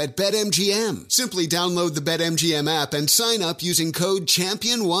wager at BetMGM. Simply download the BetMGM app and sign up using code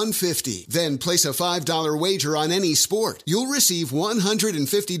CHAMPION150. Then place a $5 wager on any sport. You'll receive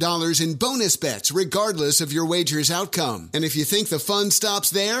 $150 in bonus bets regardless of your wager's outcome. And if you think the fun stops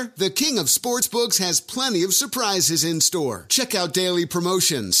there, the King of Sportsbooks has plenty of surprises in store. Check out daily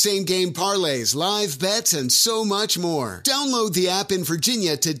promotions, same-game parlays, live bets, and so much more. Download the app in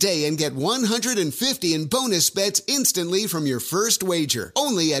Virginia today and get $150 in bonus bets instantly from your first wager.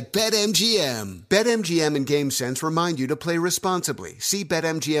 Only at BetMGM. BetMGM and GameSense remind you to play responsibly. See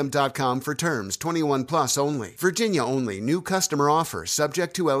BetMGM.com for terms. 21 plus only. Virginia only. New customer offer.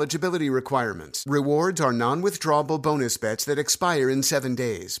 Subject to eligibility requirements. Rewards are non-withdrawable bonus bets that expire in 7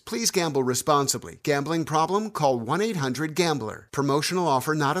 days. Please gamble responsibly. Gambling problem? Call 1-800-GAMBLER. Promotional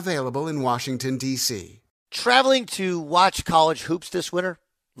offer not available in Washington, D.C. Traveling to watch college hoops this winter?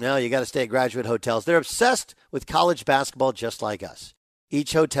 No, you got to stay at Graduate Hotels. They're obsessed with college basketball just like us.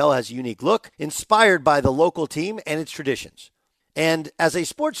 Each hotel has a unique look, inspired by the local team and its traditions. And as a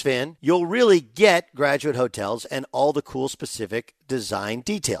sports fan, you'll really get Graduate Hotels and all the cool specific design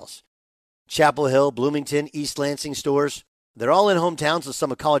details. Chapel Hill, Bloomington, East Lansing stores, they're all in hometowns of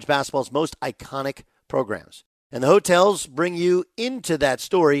some of college basketball's most iconic programs. And the hotels bring you into that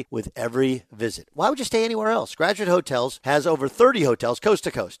story with every visit. Why would you stay anywhere else? Graduate Hotels has over 30 hotels coast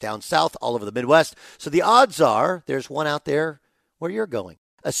to coast, down south, all over the Midwest. So the odds are there's one out there where you're going,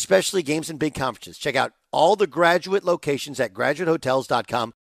 especially games and big conferences. Check out all the Graduate locations at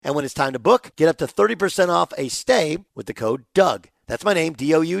graduatehotels.com. And when it's time to book, get up to 30% off a stay with the code DOUG. That's my name,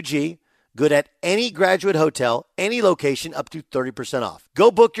 D-O-U-G. Good at any Graduate hotel, any location, up to 30% off.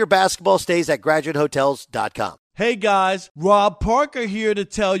 Go book your basketball stays at graduatehotels.com. Hey guys, Rob Parker here to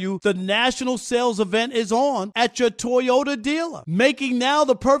tell you the national sales event is on at your Toyota dealer, making now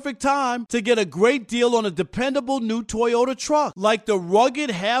the perfect time to get a great deal on a dependable new Toyota truck like the rugged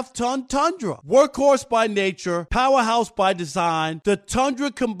half-ton Tundra. Workhorse by nature, powerhouse by design, the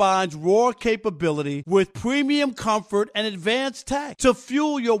Tundra combines raw capability with premium comfort and advanced tech to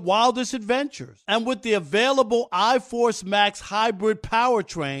fuel your wildest adventures. And with the available iForce Max hybrid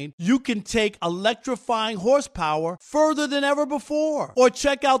powertrain, you can take electrifying horsepower further than ever before. Or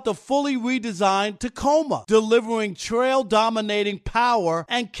check out the fully redesigned Tacoma, delivering trail-dominating power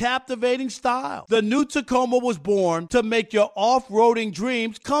and captivating style. The new Tacoma was born to make your off-roading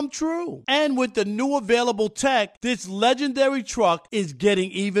dreams come true. And with the new available tech, this legendary truck is getting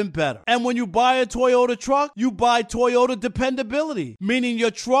even better. And when you buy a Toyota truck, you buy Toyota dependability, meaning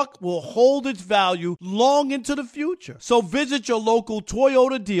your truck will hold its value long into the future. So visit your local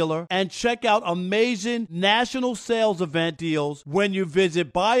Toyota dealer and check out amazing national sales event deals when you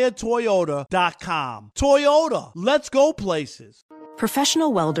visit buyatoyota.com. Toyota, let's go places.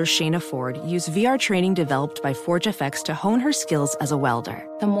 Professional welder Shayna Ford used VR training developed by ForgeFX to hone her skills as a welder.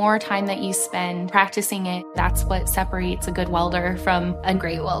 The more time that you spend practicing it, that's what separates a good welder from a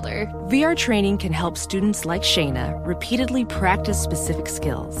great welder. VR training can help students like Shayna repeatedly practice specific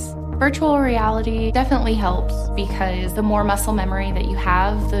skills. Virtual reality definitely helps because the more muscle memory that you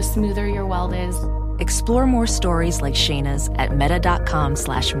have, the smoother your weld is. Explore more stories like Shayna's at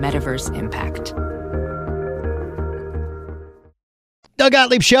meta.com/metaverseimpact. Doug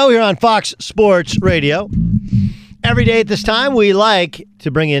Gottlieb Show here on Fox Sports Radio. Every day at this time, we like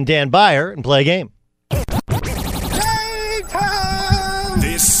to bring in Dan Beyer and play a game. Game time!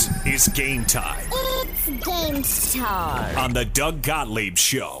 This is Game Time. It's game time. On the Doug Gottlieb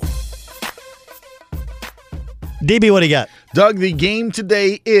Show. DB, what do you got? Doug, the game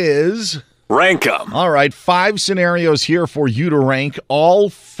today is... Rank 'em. All right, 5 scenarios here for you to rank, all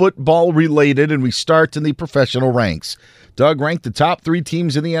football related, and we start in the professional ranks. Doug, rank the top 3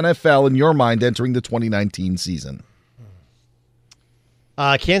 teams in the NFL in your mind entering the 2019 season.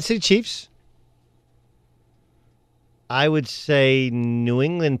 Kansas City Chiefs. I would say New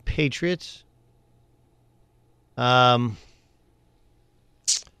England Patriots. Kansas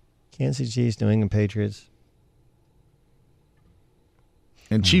Kansas City Chiefs, New England Patriots.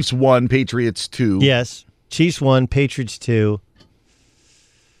 And Chiefs 1, Patriots 2. Yes. Chiefs 1, Patriots 2.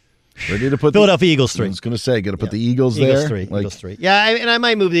 Ready to put Philadelphia Eagles 3. I was going to say, got to put the Eagles Eagles there. 3. Eagles 3. Yeah, and I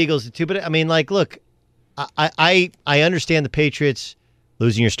might move the Eagles to 2, but I mean, like, look, I understand the Patriots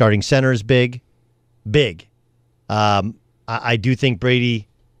losing your starting center is big. Big. I do think Brady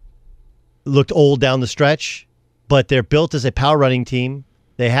looked old down the stretch, but they're built as a power running team.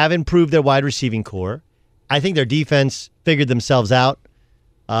 They have improved their wide receiving core. I think their defense figured themselves out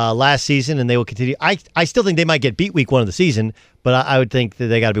last season, and they will continue. I still think they might get beat week 1 of the season, but I would think that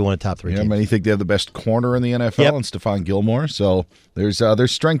they got to be one of the top 3 teams. Many think they have the best corner in the NFL in Stephon Gilmore, so there's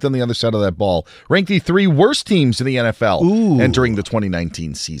strength on the other side of that ball. Rank the 3 worst teams in the NFL entering the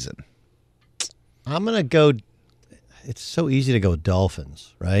 2019 season. I'm going to go, it's so easy to go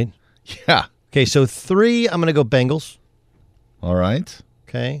Dolphins, right? Yeah. Okay, so 3, I'm going to go Bengals. All right.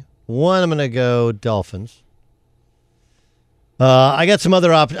 Okay. 1, I'm going to go Dolphins. I got some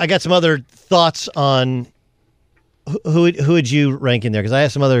other thoughts on who would you rank in there, because I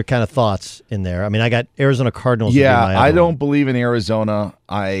have some other kind of thoughts in there. I mean, I got Arizona Cardinals. Yeah, I don't believe in Arizona.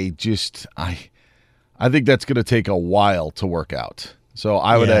 I think that's going to take a while to work out. So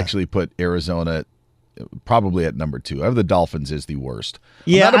I would actually put Arizona probably at number 2. I have the Dolphins as the worst.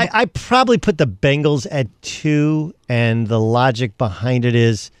 Yeah, I probably put the Bengals at 2, and the logic behind it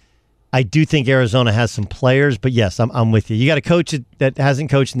is I do think Arizona has some players, but yes, I'm with you. You got a coach that hasn't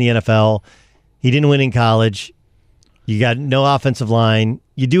coached in the NFL. He didn't win in college. You got no offensive line.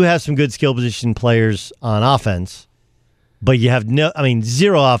 You do have some good skill position players on offense, but you have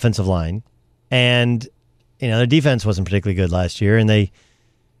zero offensive line. And, their defense wasn't particularly good last year, and I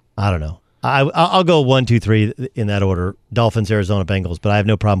don't know. I'll go 1, 2, 3 in that order. Dolphins, Arizona, Bengals, but I have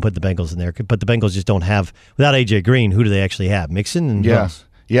no problem putting the Bengals in there. But the Bengals just don't have, without A.J. Green, who do they actually have? Mixon and Jones.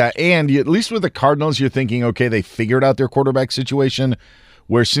 Yeah, and at least with the Cardinals, you're thinking, okay, they figured out their quarterback situation,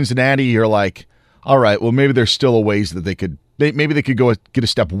 where Cincinnati, you're like, all right, well, maybe there's still a ways that they could go get a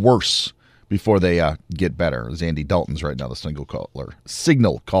step worse before they get better. As Andy Dalton's right now the signal caller.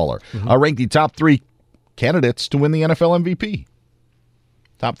 Mm-hmm. Rank the top 3 candidates to win the NFL MVP.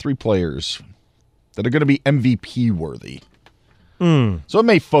 Top 3 players that are going to be MVP worthy. So it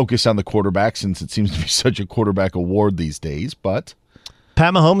may focus on the quarterback, since it seems to be such a quarterback award these days, but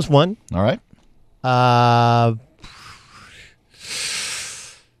Pat Mahomes 1. All right.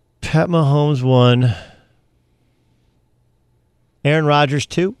 Pat Mahomes 1. Aaron Rodgers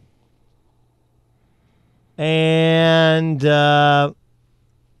 2. And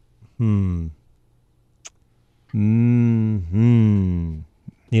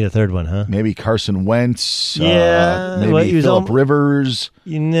need a third one, huh? Maybe Carson Wentz. Yeah. Maybe Phillip Rivers.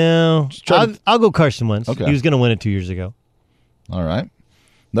 I'll go Carson Wentz. Okay. He was going to win it 2 years ago. All right.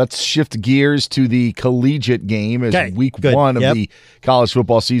 Let's shift gears to the collegiate game, as week 1 of the college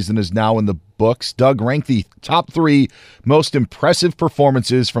football season is now in the books. Doug, rank the top 3 most impressive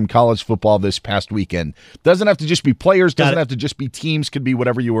performances from college football this past weekend. Doesn't have to just be players, doesn't have to just be teams, could be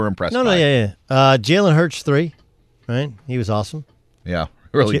whatever you were impressed by. Jalen Hurts 3, right? He was awesome. Yeah,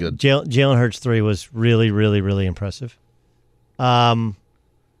 really good. Jalen Hurts 3 was really, really, really impressive. I'd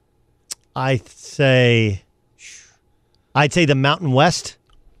say the Mountain West.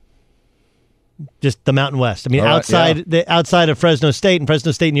 Just the Mountain West. I mean, outside of Fresno State, and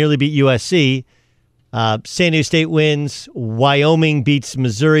Fresno State nearly beat USC. San Diego State wins. Wyoming beats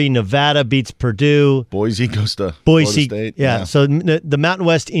Missouri. Nevada beats Purdue. Boise goes to Florida State. Yeah, so the Mountain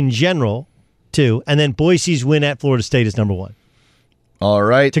West in general, 2. And then Boise's win at Florida State is number 1. All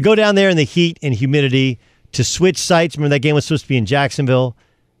right. To go down there in the heat and humidity, to switch sites. Remember, that game was supposed to be in Jacksonville.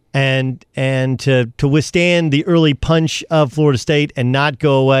 And to withstand the early punch of Florida State and not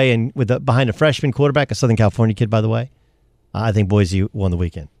go away and behind a freshman quarterback, a Southern California kid, by the way, I think Boise won the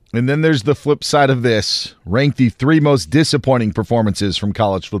weekend. And then there's the flip side of this. Rank the 3 most disappointing performances from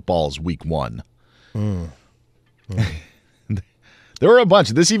college football's week 1. There were a bunch.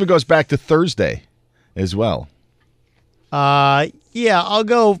 This even goes back to Thursday as well. I'll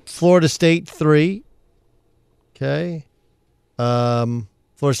go Florida State 3. Okay.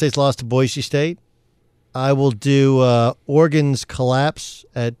 Florida State's lost to Boise State. I will do Oregon's collapse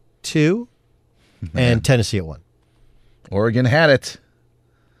at 2 and Tennessee at 1. Oregon had it,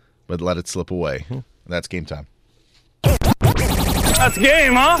 but let it slip away. That's game time. That's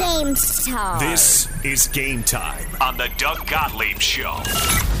game, huh? Game time. This is Game Time on the Doug Gottlieb Show.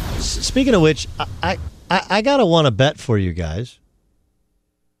 Speaking of which, I gotta want to bet for you guys.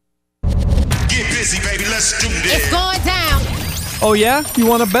 Get busy, baby. Let's do this. It's going down. Oh, yeah? You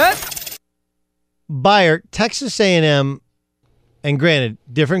want to bet? Bayer, Texas A&M And granted,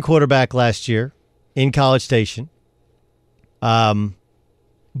 different quarterback last year in College Station.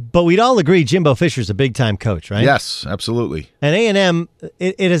 But we'd all agree Jimbo Fisher's a big-time coach, right? Yes, absolutely. And A&M,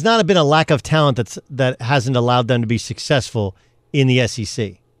 it has not been a lack of talent that hasn't allowed them to be successful in the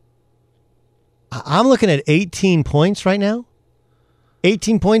SEC. I'm looking at 18 points right now.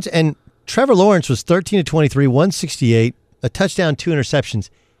 18 points, and Trevor Lawrence was 13 to 23, 168, a touchdown, 2 interceptions.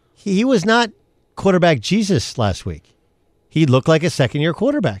 He was not quarterback Jesus last week. He looked like a second-year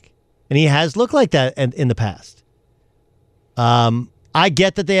quarterback, and he has looked like that in the past. I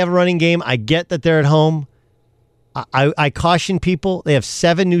get that they have a running game. I get that they're at home. I caution people. They have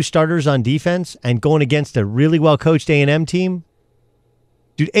 7 new starters on defense and going against a really well-coached A&M team.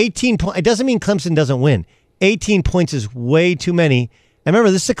 Dude, 18 points. It doesn't mean Clemson doesn't win. 18 points is way too many. And remember,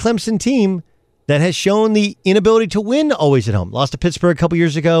 this is a Clemson team that has shown the inability to win always at home. Lost to Pittsburgh a couple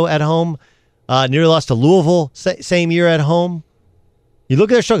years ago at home. Nearly lost to Louisville same year at home. You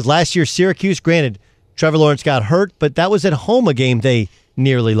look at their struggles. Last year, Syracuse, granted, Trevor Lawrence got hurt, but that was at home a game they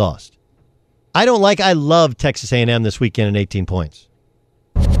nearly lost. I love Texas A&M this weekend at 18 points.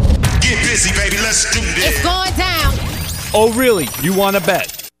 Get busy, baby. Let's do this. It's going down. Oh, really? You want to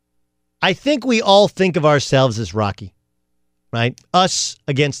bet? I think we all think of ourselves as Rocky, right? Us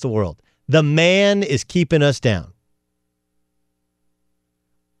against the world. The man is keeping us down.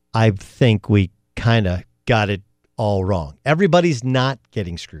 I think we kind of got it all wrong. Everybody's not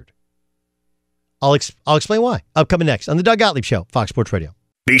getting screwed. I'll explain why. Upcoming next on the Doug Gottlieb Show, Fox Sports Radio.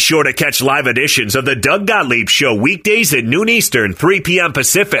 Be sure to catch live editions of the Doug Gottlieb Show weekdays at noon Eastern, 3 p.m.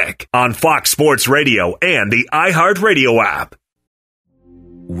 Pacific on Fox Sports Radio and the iHeartRadio app.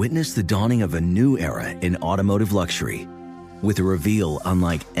 Witness the dawning of a new era in automotive luxury with a reveal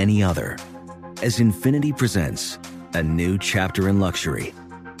unlike any other as Infiniti presents a new chapter in luxury,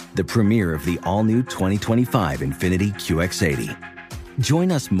 the premiere of the all-new 2025 Infiniti QX80.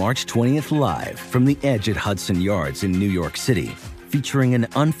 Join us March 20th live from the Edge at Hudson Yards in New York City, featuring an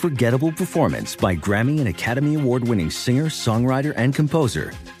unforgettable performance by Grammy and Academy Award-winning singer, songwriter, and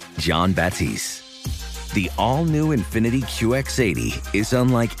composer, Jon Batiste. The all-new Infiniti QX80 is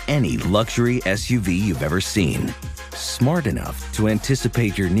unlike any luxury SUV you've ever seen. Smart enough to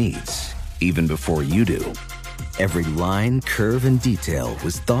anticipate your needs, even before you do. Every line, curve, and detail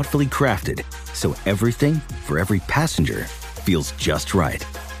was thoughtfully crafted, so everything for every passenger feels just right.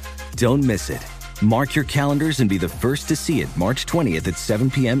 Don't miss it. Mark your calendars and be the first to see it March 20th at 7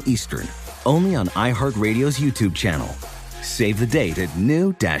 p.m. Eastern, only on iHeartRadio's YouTube channel. Save the date at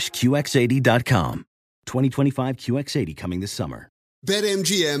new-QX80.com. 2025 QX80 coming this summer.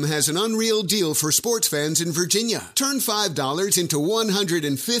 BetMGM has an unreal deal for sports fans in Virginia. Turn $5 into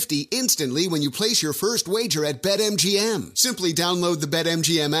 $150 instantly when you place your first wager at BetMGM. Simply download the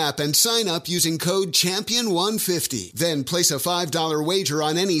BetMGM app and sign up using code CHAMPION150. Then place a $5 wager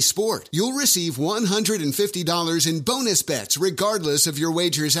on any sport. You'll receive $150 in bonus bets regardless of your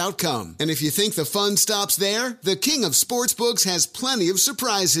wager's outcome. And if you think the fun stops there, the king of sportsbooks has plenty of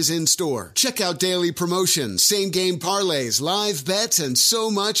surprises in store. Check out daily promotions, same-game parlays, live bets, and so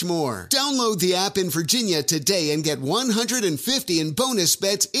much more. Download the app in Virginia today and get $150 in bonus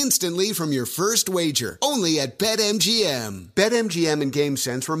bets instantly from your first wager. Only at BetMGM. BetMGM and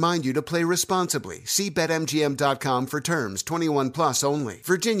GameSense remind you to play responsibly. See BetMGM.com for terms. 21 plus only.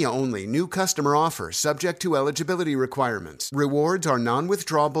 Virginia only. New customer offer subject to eligibility requirements. Rewards are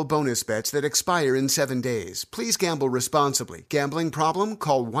non-withdrawable bonus bets that expire in 7 days. Please gamble responsibly. Gambling problem?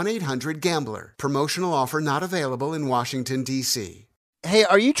 Call 1-800-GAMBLER. Promotional offer not available in Washington, D.C. Hey,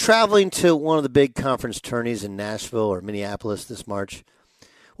 are you traveling to one of the big conference tourneys in Nashville or Minneapolis this March?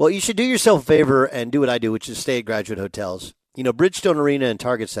 Well, you should do yourself a favor and do what I do, which is stay at Graduate Hotels. You know, Bridgestone Arena and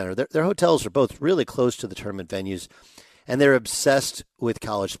Target Center, their hotels are both really close to the tournament venues, and they're obsessed with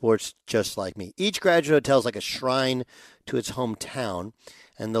college sports just like me. Each Graduate Hotel is like a shrine to its hometown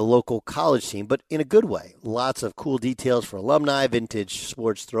and the local college team, but in a good way. Lots of cool details for alumni, vintage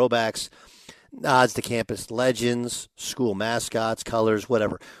sports throwbacks, nods to campus legends, school mascots, colors,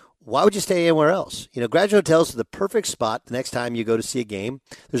 whatever. Why would you stay anywhere else? You know, Graduate Hotels is the perfect spot the next time you go to see a game.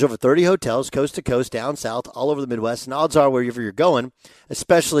 There's over 30 hotels, coast to coast, down south, all over the Midwest, and odds are wherever you're going,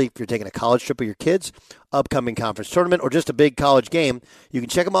 especially if you're taking a college trip with your kids, upcoming conference tournament, or just a big college game, you can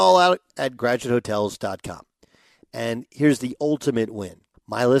check them all out at graduatehotels.com. And here's the ultimate win.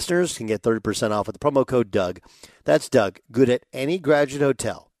 My listeners can get 30% off with the promo code Doug. That's Doug, good at any Graduate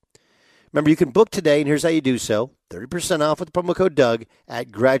Hotel. Remember, you can book today, and here's how you do so. 30% off with the promo code Doug at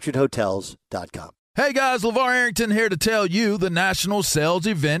graduatehotels.com. Hey guys, LeVar Arrington here to tell you the national sales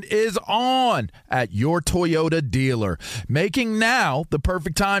event is on at your Toyota dealer, making now the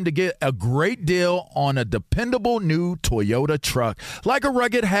perfect time to get a great deal on a dependable new Toyota truck, like a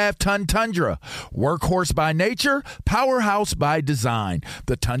rugged half-ton Tundra. Workhorse by nature, powerhouse by design.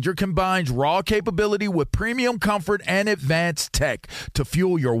 The Tundra combines raw capability with premium comfort and advanced tech to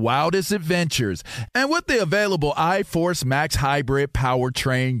fuel your wildest adventures. And with the available iForce Max hybrid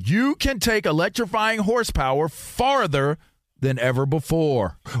powertrain, you can take electrifying horsepower farther than ever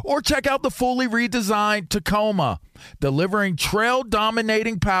before. Or check out the fully redesigned Tacoma, delivering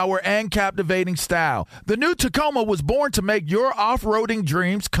trail-dominating power and captivating style. The new Tacoma was born to make your off-roading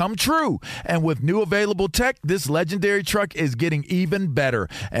dreams come true. And with new available tech, this legendary truck is getting even better.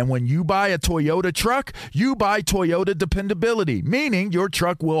 And when you buy a Toyota truck, you buy Toyota dependability, meaning your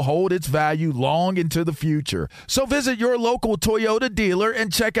truck will hold its value long into the future. So visit your local Toyota dealer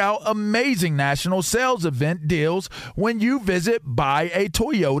and check out amazing national sales event deals when you visit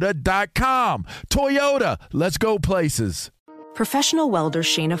buyatoyota.com. Toyota, let's go places. Professional welder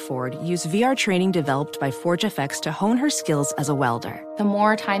Shayna Ford used VR training developed by ForgeFX to hone her skills as a welder. The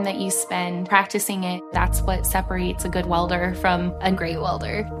more time that you spend practicing it, that's what separates a good welder from a great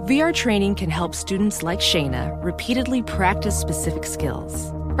welder. VR training can help students like Shayna repeatedly practice specific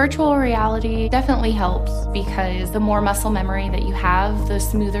skills. Virtual reality definitely helps because the more muscle memory that you have, the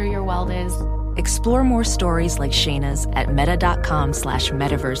smoother your weld is. Explore more stories like Shayna's at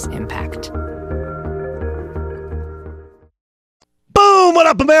meta.com/metaverseimpact. Boom! What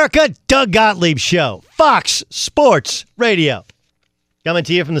up, America? Doug Gottlieb Show, Fox Sports Radio. Coming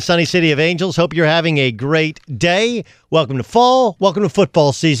to you from the sunny city of Angels. Hope you're having a great day. Welcome to fall. Welcome to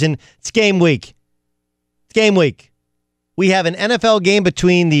football season. It's game week. It's game week. We have an NFL game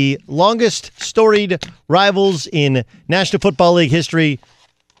between the longest storied rivals in National Football League history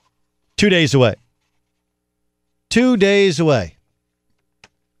 2 days away. 2 days away.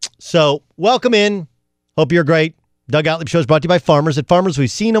 So, welcome in. Hope you're great. Doug Gottlieb Show is brought to you by Farmers. At Farmers,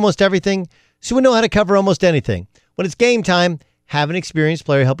 we've seen almost everything, so we know how to cover almost anything. When it's game time, have an experienced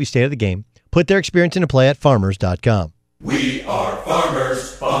player help you stay at the game. Put their experience into play at farmers.com. We are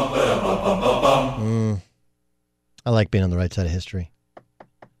farmers. Bum, ba-dum, bum, bum, bum, bum. I like being on the right side of history.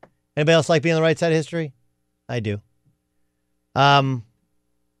 Anybody else like being on the right side of history? I do.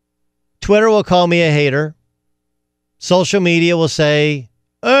 Twitter will call me a hater. Social media will say,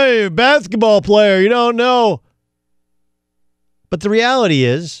 hey, basketball player, you don't know. But the reality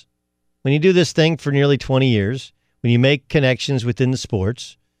is, when you do this thing for nearly 20 years, when you make connections within the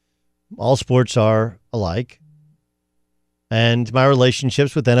sports, all sports are alike. And my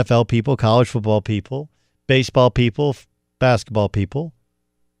relationships with NFL people, college football people, baseball people, basketball people,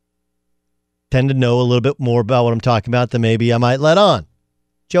 tend to know a little bit more about what I'm talking about than maybe I might let on.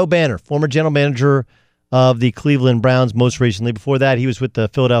 Joe Banner, former general manager of the Cleveland Browns most recently. Before that, he was with the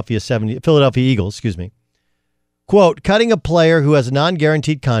Philadelphia Eagles, Quote, cutting a player who has a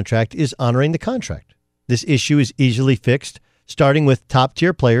non-guaranteed contract is honoring the contract. This issue is easily fixed, starting with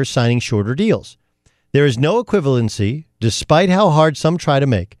top-tier players signing shorter deals. There is no equivalency, despite how hard some try to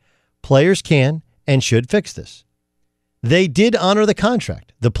make. Players can and should fix this. They did honor the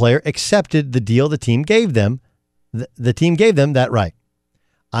contract. The player accepted the deal the team gave them. The team gave them that right.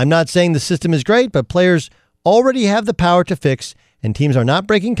 I'm not saying the system is great, but players already have the power to fix, and teams are not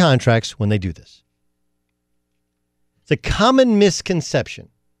breaking contracts when they do this. It's a common misconception.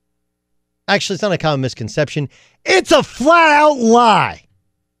 Actually, it's not a common misconception. It's a flat-out lie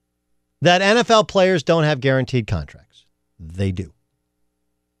that NFL players don't have guaranteed contracts. They do.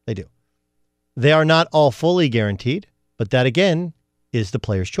 They do. They are not all fully guaranteed, but that, again, is the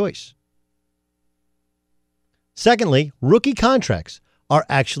player's choice. Secondly, rookie contracts are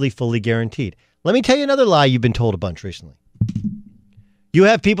actually fully guaranteed. Let me tell you another lie you've been told a bunch recently. You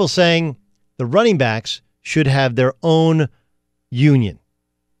have people saying the running backs should have their own union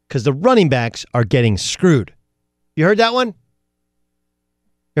because the running backs are getting screwed. You heard that one?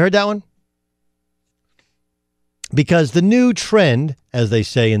 You heard that one? Because the new trend, as they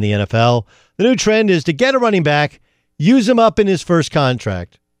say in the NFL, the new trend is to get a running back, use him up in his first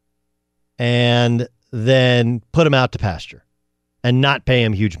contract, and then put him out to pasture and not pay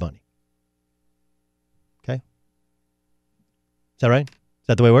him huge money. Okay? Is that right? Is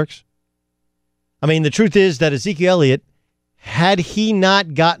that the way it works? I mean, the truth is that Ezekiel Elliott, had he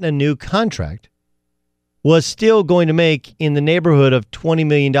not gotten a new contract, was still going to make in the neighborhood of $20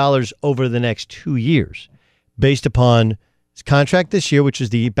 million over the next 2 years, based upon his contract this year, which is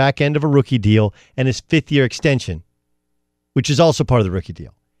the back end of a rookie deal, and his fifth-year extension, which is also part of the rookie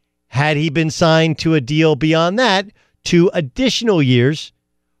deal. Had he been signed to a deal beyond that, 2 additional years,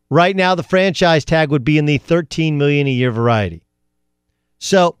 Right now, the franchise tag would be in the $13 million a year variety.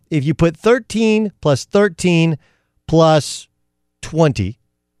 So if you put 13 plus 13 plus 20,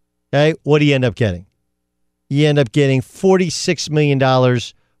 okay, what do you end up getting? You end up getting $46 million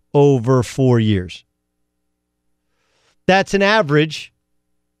over 4 years. That's an average.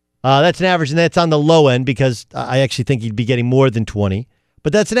 And that's on the low end because I actually think you'd be getting more than 20.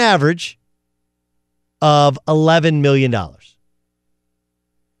 But that's an average of $11 million.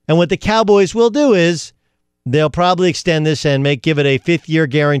 And what the Cowboys will do is they'll probably extend this and give it a fifth-year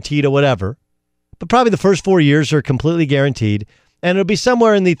guaranteed or whatever. But probably the first 4 years are completely guaranteed. And it'll be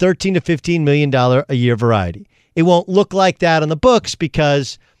somewhere in the $13 to $15 million a year variety. It won't look like that on the books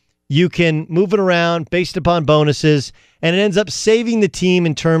because you can move it around based upon bonuses, and it ends up saving the team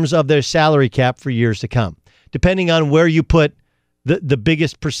in terms of their salary cap for years to come, depending on where you put the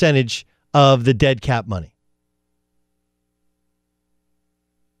biggest percentage of the dead cap money.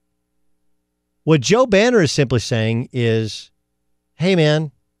 What Joe Banner is simply saying is, hey,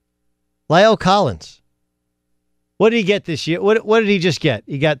 man, La'el Collins, what did he get this year? What did he just get?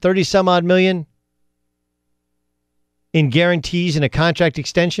 He got 30-some-odd million in guarantees and a contract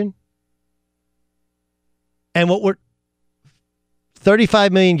extension. And what we're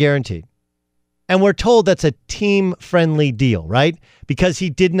 $35 million guaranteed. And we're told that's a team-friendly deal, right? Because he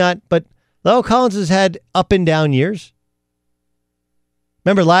did not, but La'el Collins has had up and down years.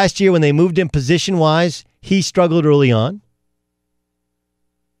 Remember last year when they moved him position-wise, he struggled early on.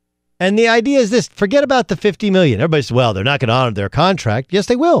 And the idea is this, forget about the $50 million. Everybody says, well, they're not going to honor their contract. Yes,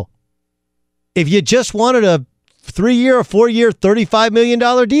 they will. If you just wanted a 3-year or 4-year, $35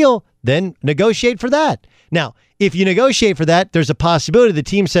 million deal, then negotiate for that. Now, if you negotiate for that, there's a possibility the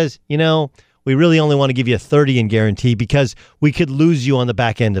team says, we really only want to give you a 30 in guarantee because we could lose you on the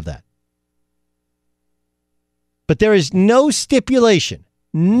back end of that. But there is no stipulation,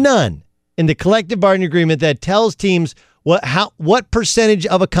 none, in the collective bargaining agreement that tells teams what percentage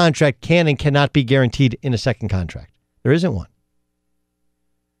of a contract can and cannot be guaranteed in a second contract. There isn't one.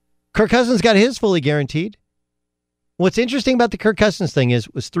 Kirk Cousins got his fully guaranteed. What's interesting about the Kirk Cousins thing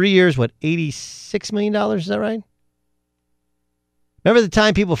was 3 years, $86 million? Is that right? Remember the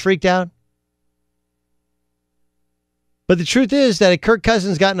time people freaked out? But the truth is that if Kirk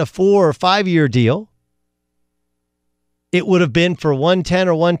Cousins gotten a 4 or 5 year deal, it would have been for 110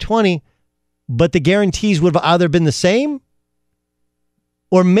 or 120, but the guarantees would have either been the same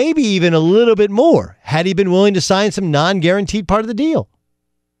or maybe even a little bit more had he been willing to sign some non-guaranteed part of the deal.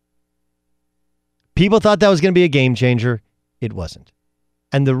 People thought that was going to be a game changer. It wasn't.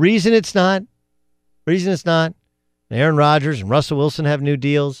 And the reason it's not, Aaron Rodgers and Russell Wilson have new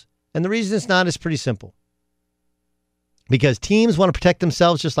deals. And the reason it's not is pretty simple. Because teams want to protect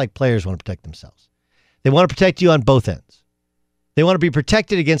themselves just like players want to protect themselves. They want to protect you on both ends. They want to be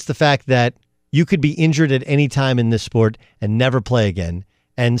protected against the fact that you could be injured at any time in this sport and never play again.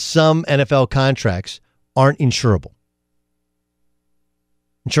 And some NFL contracts aren't insurable.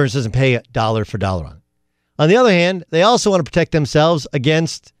 Insurance doesn't pay dollar for dollar on it. On the other hand, they also want to protect themselves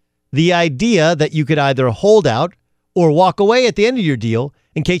against the idea that you could either hold out or walk away at the end of your deal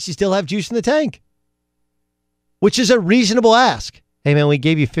in case you still have juice in the tank, which is a reasonable ask. Hey, man, we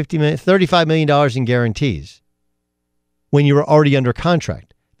gave you $35 million in guarantees when you were already under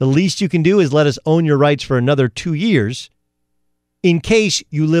contract. The least you can do is let us own your rights for another 2 years in case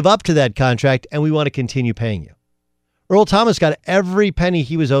you live up to that contract and we want to continue paying you. Earl Thomas got every penny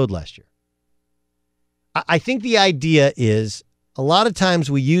he was owed last year. I think the idea is a lot of times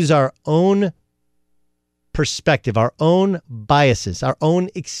we use our own perspective, our own biases, our own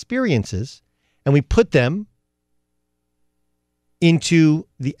experiences, and we put them into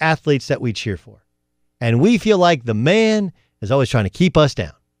the athletes that we cheer for. And we feel like the man is always trying to keep us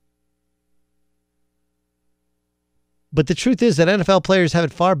down. But the truth is that NFL players have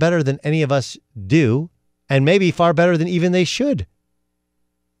it far better than any of us do, and maybe far better than even they should.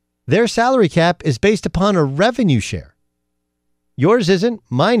 Their salary cap is based upon a revenue share. Yours isn't.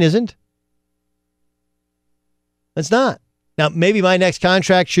 Mine isn't. It's not. Now, maybe my next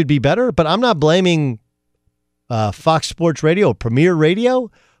contract should be better, but I'm not blaming Fox Sports Radio, Premier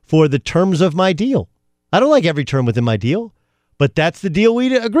Radio, for the terms of my deal. I don't like every term within my deal, but that's the deal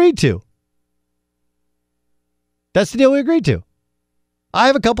we agreed to. That's the deal we agreed to. I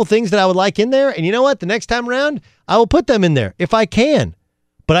have a couple things that I would like in there, and you know what? The next time around, I will put them in there if I can.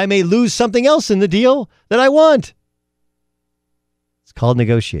 But I may lose something else in the deal that I want. It's called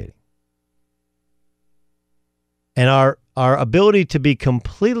negotiating. And our ability to be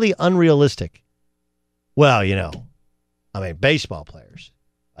completely unrealistic. Well, baseball players,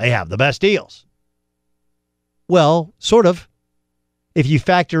 they have the best deals. Well, sort of. if you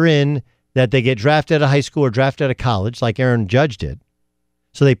factor in that they get drafted out of high school or drafted out of college, like Aaron Judge did.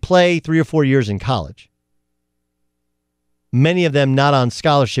 So they play 3 or 4 years in college. Many of them not on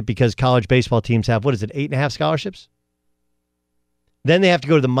scholarship because college baseball teams have, 8.5 scholarships? Then they have to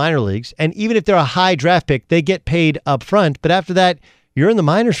go to the minor leagues. And even if they're a high draft pick, they get paid up front. But after that, you're in the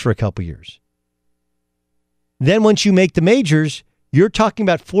minors for a couple years. Then once you make the majors, you're talking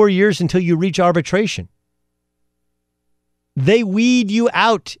about 4 years until you reach arbitration. They weed you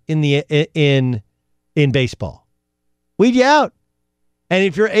out in baseball. Weed you out. And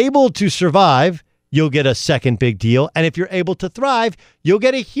if you're able to survive, you'll get a second big deal. And if you're able to thrive, you'll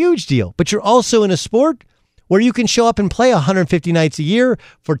get a huge deal. But you're also in a sport where you can show up and play 150 nights a year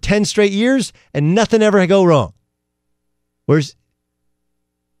for 10 straight years and nothing ever go wrong. Whereas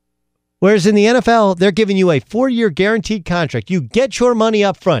in the NFL, they're giving you a 4-year guaranteed contract. You get your money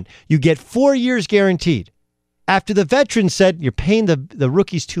up front. You get 4 years guaranteed. After the veterans said, you're paying the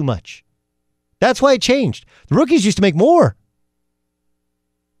rookies too much. That's why it changed. The rookies used to make more.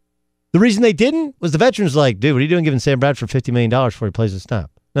 The reason they didn't was the veterans like, dude, what are you doing giving Sam Bradford $50 million before he plays a snap?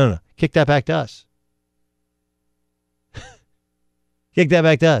 No. Kick that back to us. Kick that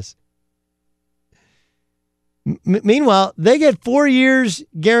back to us. Meanwhile, they get 4 years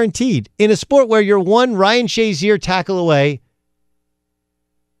guaranteed in a sport where you're one Ryan Shazier tackle away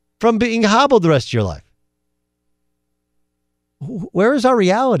from being hobbled the rest of your life. Where is our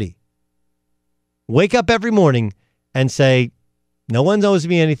reality? Wake up every morning and say, no one owes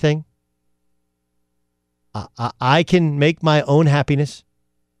me anything. I can make my own happiness.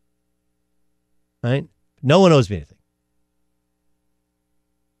 Right? No one owes me anything.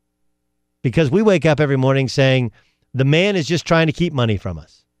 Because we wake up every morning saying, the man is just trying to keep money from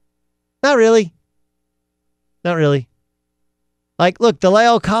us. Not really. Not really. Like, look, the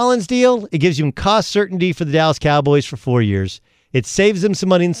La'el Collins deal, it gives you cost certainty for the Dallas Cowboys for 4 years. It saves them some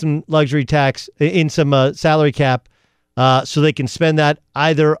money in some luxury tax, in some salary cap, so they can spend that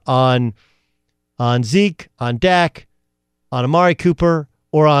either on Zeke, on Dak, on Amari Cooper,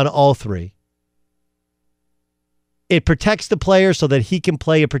 or on all three. It protects the player so that he can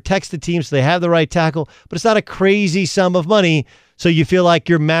play. It protects the team so they have the right tackle, but it's not a crazy sum of money, so you feel like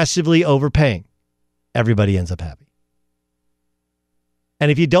you're massively overpaying. Everybody ends up happy. And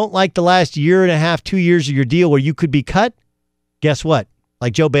if you don't like the last year and a half, 2 years of your deal where you could be cut, guess what?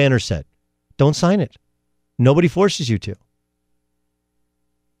 Like Joe Banner said, don't sign it. Nobody forces you to.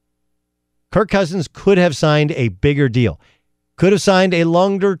 Kirk Cousins could have signed a bigger deal. Could have signed a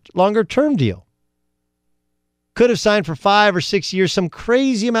longer term deal. Could have signed for 5 or 6 years, some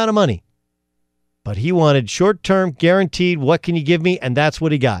crazy amount of money. But he wanted short-term, guaranteed, what can you give me? And that's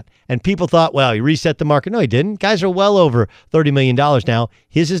what he got. And people thought, well, he reset the market. No, he didn't. Guys are well over $30 million now.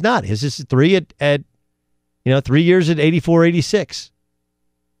 His is not. His is 3 at 3 years at 84, 86.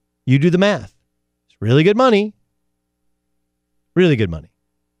 You do the math. It's really good money. Really good money.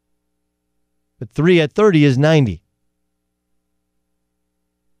 But 3 at 30 is 90.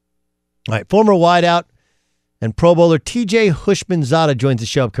 All right, former wideout and Pro Bowler TJ Hushmanzada joins the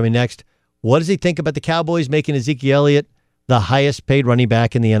show upcoming next. What does he think about the Cowboys making Ezekiel Elliott the highest paid running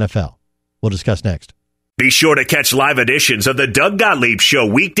back in the NFL? We'll discuss next. Be sure to catch live editions of the Doug Gottlieb Show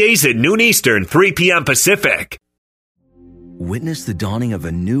weekdays at noon Eastern, 3 p.m. Pacific. Witness the dawning of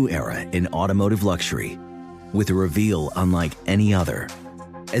a new era in automotive luxury with a reveal unlike any other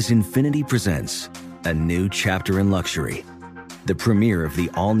as Infiniti presents a new chapter in luxury, the premiere of the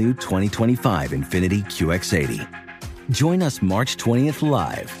all-new 2025 Infiniti QX80. Join us March 20th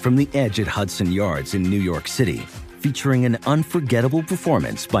live from the Edge at Hudson Yards in New York City, featuring an unforgettable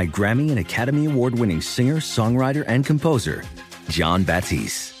performance by Grammy and Academy Award-winning singer, songwriter, and composer, Jon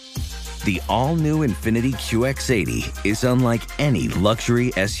Batiste. The all-new Infiniti QX80 is unlike any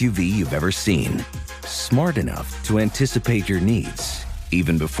luxury SUV you've ever seen. Smart enough to anticipate your needs,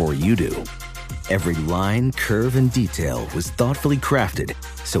 even before you do. Every line, curve, and detail was thoughtfully crafted,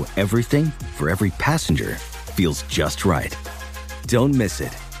 so everything for every passenger feels just right. Don't miss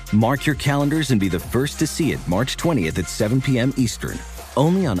it. Mark your calendars and be the first to see it March 20th at 7 p.m. Eastern,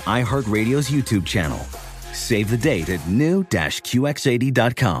 only on iHeartRadio's YouTube channel. Save the date at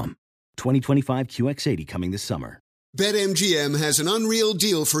new-QX80.com. 2025 QX80 coming this summer. BetMGM has an unreal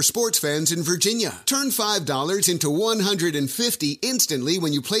deal for sports fans in Virginia. Turn $5 into $150 instantly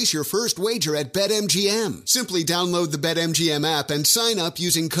when you place your first wager at BetMGM. Simply download the BetMGM app and sign up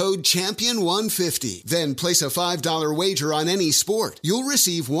using code CHAMPION150. Then place a $5 wager on any sport. You'll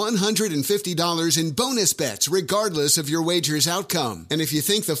receive $150 in bonus bets regardless of your wager's outcome. And if you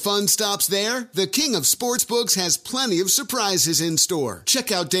think the fun stops there, the king of sportsbooks has plenty of surprises in store.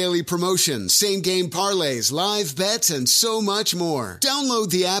 Check out daily promotions, same-game parlays, live bets, bets, and so much more. Download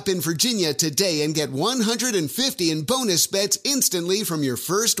the app in Virginia today and get $150 in bonus bets instantly from your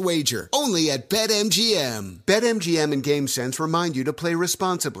first wager. Only at BetMGM. BetMGM and GameSense remind you to play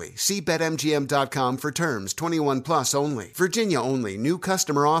responsibly. See BetMGM.com for terms. 21 plus only. Virginia only. New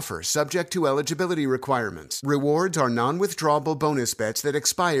customer offer. Subject to eligibility requirements. Rewards are non-withdrawable bonus bets that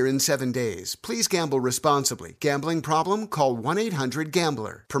expire in 7 days. Please gamble responsibly. Gambling problem? Call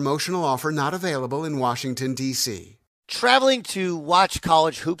 1-800-GAMBLER. Promotional offer not available in Washington, D.C. Traveling to watch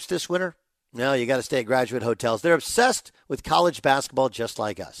college hoops this winter? No, you got to stay at Graduate Hotels. They're obsessed with college basketball just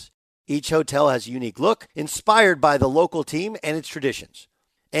like us. Each hotel has a unique look, inspired by the local team and its traditions.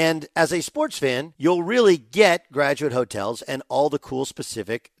 And as a sports fan, you'll really get Graduate Hotels and all the cool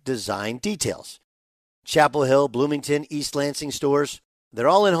specific design details. Chapel Hill, Bloomington, East Lansing stores, they're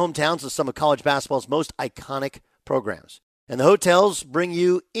all in hometowns of some of college basketball's most iconic programs. And the hotels bring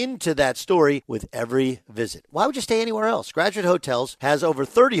you into that story with every visit. Why would you stay anywhere else? Graduate Hotels has over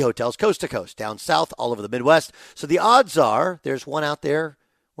 30 hotels coast to coast, down south, all over the Midwest. So the odds are there's one out there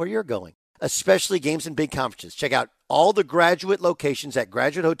where you're going, especially games and big conferences. Check out all the Graduate locations at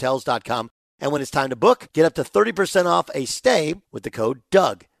graduatehotels.com. And when it's time to book, get up to 30% off a stay with the code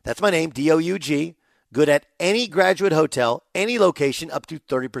DOUG. That's my name, D-O-U-G. Good at any Graduate hotel, any location, up to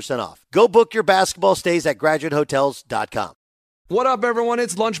 30% off. Go book your basketball stays at graduatehotels.com. What up, everyone?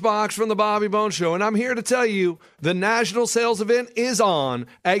 It's Lunchbox from the Bobby Bone Show, and I'm here to tell you the national sales event is on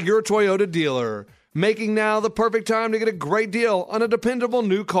at your Toyota dealer, making now the perfect time to get a great deal on a dependable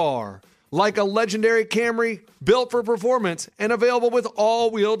new car. Like a legendary Camry, built for performance and available with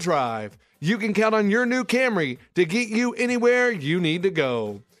all-wheel drive. You can count on your new Camry to get you anywhere you need to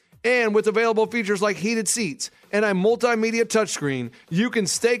go. And with available features like heated seats and a multimedia touchscreen, you can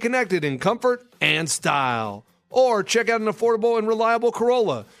stay connected in comfort and style. Or check out an affordable and reliable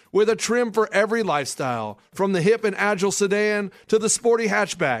Corolla with a trim for every lifestyle. From the hip and agile sedan to the sporty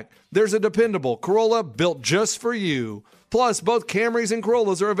hatchback, there's a dependable Corolla built just for you. Plus, both Camrys and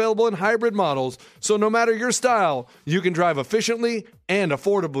Corollas are available in hybrid models, so no matter your style, you can drive efficiently and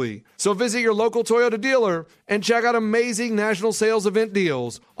affordably. So visit your local Toyota dealer and check out amazing national sales event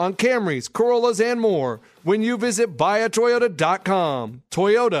deals on Camrys, Corollas, and more when you visit buyatoyota.com.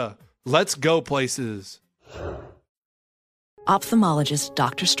 Toyota, let's go places. Ophthalmologist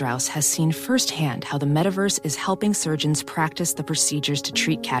Dr. Strauss has seen firsthand how the metaverse is helping surgeons practice the procedures to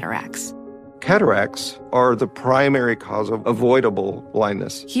treat cataracts. Cataracts are the primary cause of avoidable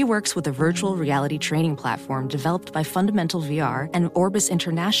blindness. He works with a virtual reality training platform developed by Fundamental VR and Orbis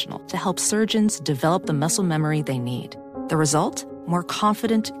International to help surgeons develop the muscle memory they need. The result? More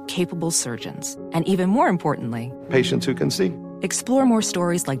confident, capable surgeons. And even more importantly, patients who can see. Explore more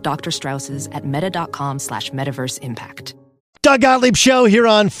stories like Dr. Strauss's at meta.com/metaverse impact. Doug Gottlieb Show here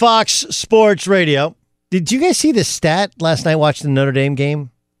on Fox Sports Radio. Did you guys see the stat last night watching the Notre Dame game?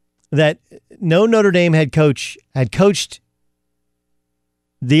 That no Notre Dame head coach had coached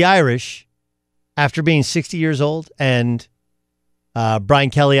the Irish after being 60 years old. And Brian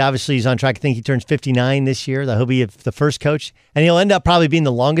Kelly, obviously, is on track. I think he turns 59 this year. He'll be the first coach. And he'll end up probably being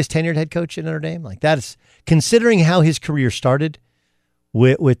the longest tenured head coach at Notre Dame. Like, that is, considering how his career started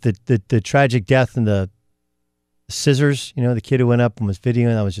with the tragic death and the scissors, the kid who went up and was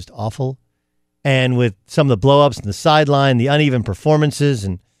videoing, that was just awful. And with some of the blow-ups and the sideline, the uneven performances,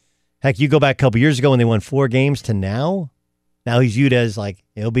 and heck, you go back a couple years ago when they won 4 games to now he's viewed as like,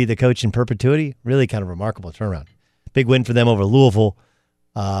 he'll be the coach in perpetuity. Really kind of remarkable turnaround. Big win for them over Louisville,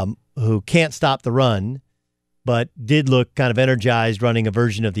 who can't stop the run, but did look kind of energized running a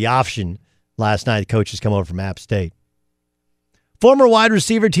version of the option last night. The coach has come over from App State. Former wide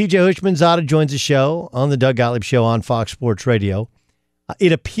receiver T.J. Hushmanzada joins the show on the Doug Gottlieb Show on Fox Sports Radio.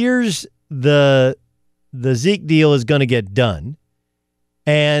 It appears the Zeke deal is going to get done,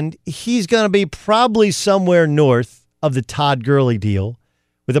 and he's going to be probably somewhere north of the Todd Gurley deal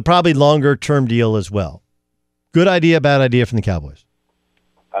with a probably longer-term deal as well. Good idea, bad idea from the Cowboys?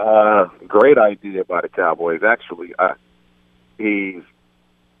 Great idea by the Cowboys, actually. He's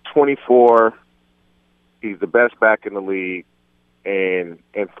 24. He's the best back in the league. And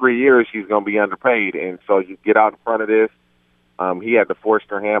in 3 years, he's going to be underpaid. And so you get out in front of this. He had to force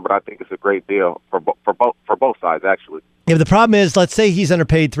their hand, but I think it's a great deal for both sides, actually. Yeah, but the problem is, let's say he's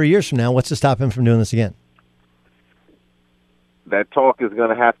underpaid 3 years from now. What's to stop him from doing this again? That talk is going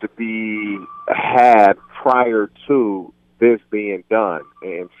to have to be had prior to this being done.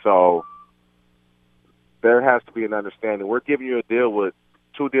 And so there has to be an understanding. We're giving you a deal with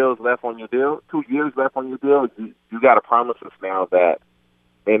 2 years left on your deal. You got to promise us now that,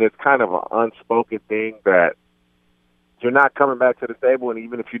 and it's kind of an unspoken thing, that you're not coming back to the table. And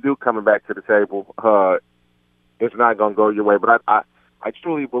even if you do coming back to the table, it's not going to go your way. But I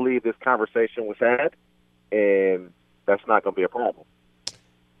truly believe this conversation was had, and that's not going to be a problem.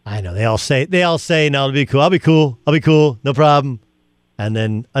 I know they all say no, it'll be cool. I'll be cool, no problem. And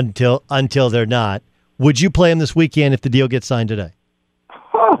then until they're not, would you play him this weekend if the deal gets signed today?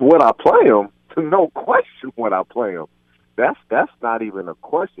 Would I play him? No question. Would I play him? That's not even a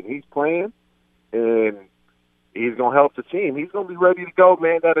question. He's playing, and he's going to help the team. He's going to be ready to go,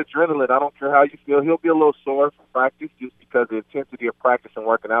 man. That adrenaline, I don't care how you feel. He'll be a little sore from practice just because the intensity of practice and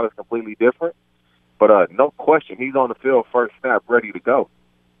working out is completely different. But no question, he's on the field first snap, ready to go.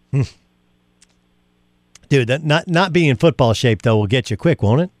 Dude, that not being in football shape, though, will get you quick,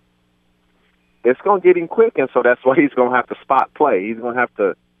 won't it? It's going to get him quick, and so that's why he's going to have to spot play. He's going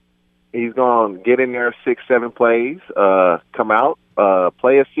to get in there 6-7 plays, come out,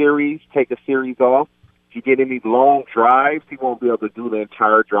 play a series, take a series off. If you get any long drives, he won't be able to do the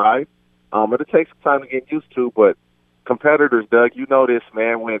entire drive. It'll take some time to get used to, but competitors, Doug, you know this,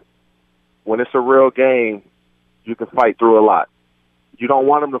 man, when it's a real game, you can fight through a lot. You don't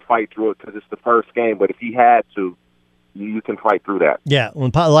want him to fight through it because it's the first game, but if he had to, you can fight through that. Yeah, when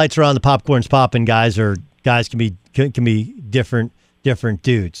the lights are on, the popcorn's popping. Guys can be different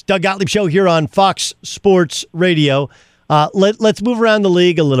dudes. Doug Gottlieb Show here on Fox Sports Radio. Let's move around the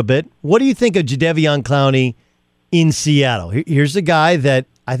league a little bit. What do you think of Jadeveon Clowney in Seattle? Here's a guy that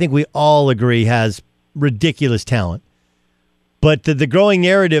I think we all agree has ridiculous talent. But the growing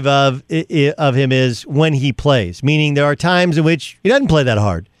narrative of him is when he plays, meaning there are times in which he doesn't play that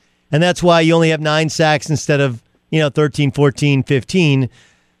hard. And that's why you only have 9 sacks instead of 13, 14, 15.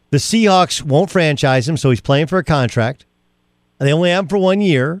 The Seahawks won't franchise him, so he's playing for a contract. And they only have him for 1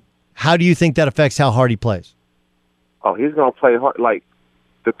 year. How do you think that affects how hard he plays? Oh, he's going to play hard. Like,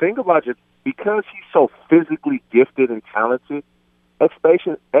 the thing about it, because he's so physically gifted and talented,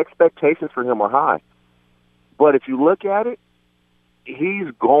 expectations for him are high. But if you look at it, he's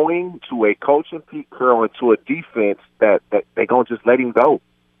going to a coach in Pete Carroll and to a defense that they're going to just let him go.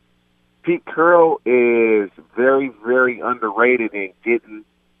 Pete Carroll is very, very underrated in getting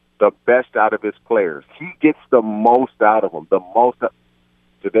the best out of his players. He gets the most out of them,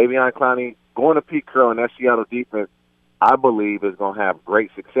 Jadeveon Clowney, going to Pete Carroll and that Seattle defense, I believe is going to have great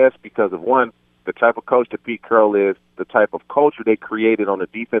success because of, one, the type of coach that Pete Carroll is, the type of culture they created on the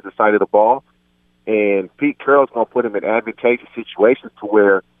defensive side of the ball. And Pete Carroll's going to put him in advantageous situations to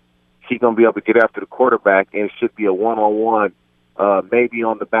where he's going to be able to get after the quarterback, and it should be a one-on-one, maybe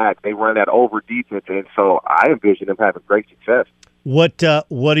on the back. They run that over defense, and so I envision him having great success. What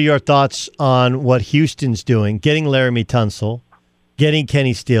are your thoughts on what Houston's doing? Getting Laramie Tunsil, getting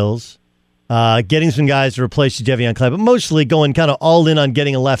Kenny Stills, getting some guys to replace Jadeveon Clowney, but mostly going kind of all in on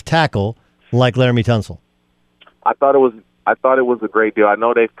getting a left tackle like Laramie Tunsil. I thought it was a great deal. I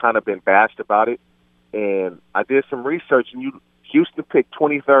know they've kind of been bashed about it, and I did some research, and Houston picked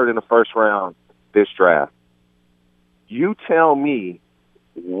 23rd in the first round this draft. You tell me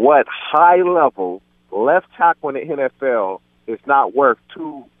what high-level left tackle in the NFL is not worth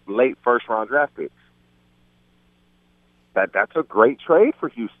 2 late first-round draft picks. That's a great trade for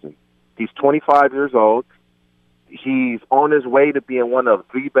Houston. He's 25 years old. He's on his way to being one of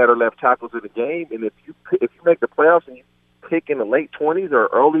the better left tackles in the game, and if you make the playoffs and you pick in the late 20s or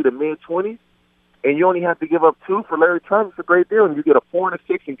early to mid-20s, and you only have to give up 2 for Larry Tunsil, it's a great deal. And you get a 4 and a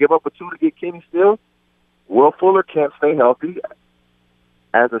 6 and give up a 2 to get Kenny Stills. Will Fuller can't stay healthy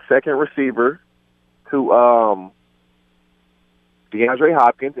as a second receiver to DeAndre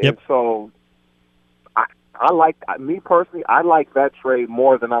Hopkins. Yep. And so I like that trade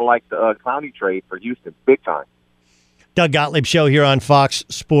more than I like the Clowney trade for Houston, big time. Doug Gottlieb Show here on Fox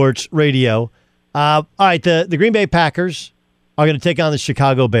Sports Radio. All right, the Green Bay Packers are going to take on the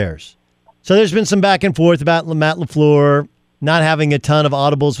Chicago Bears. So there's been some back and forth about Matt LaFleur not having a ton of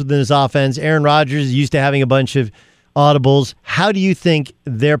audibles within his offense. Aaron Rodgers is used to having a bunch of audibles. How do you think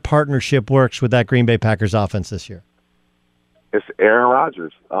their partnership works with that Green Bay Packers offense this year? It's Aaron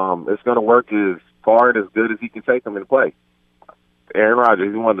Rodgers. It's going to work as far and as good as he can take them and play. Aaron Rodgers,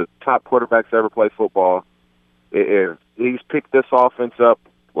 he's one of the top quarterbacks to ever play football. He's picked this offense up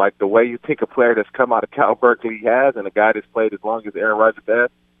like the way you pick a player that's come out of Cal Berkeley has and a guy that's played as long as Aaron Rodgers has.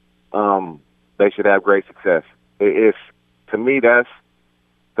 They should have great success. To me, that's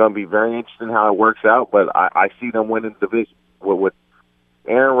going to be very interesting how it works out, but I see them winning the division. With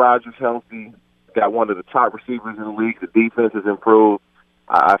Aaron Rodgers healthy, got one of the top receivers in the league, the defense has improved.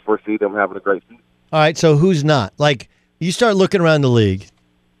 I foresee them having a great season. All right, so who's not? Like, you start looking around the league,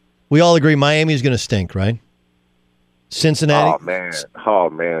 we all agree Miami's going to stink, right? Cincinnati? Oh,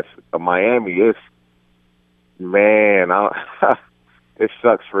 man. Miami is, man, it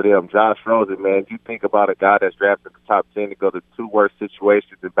sucks for them. Josh Rosen, man, you think about a guy that's drafted in the top 10 to go to two worst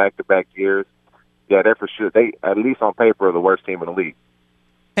situations in back-to-back years. Yeah, they're for sure. They, at least on paper, are the worst team in the league.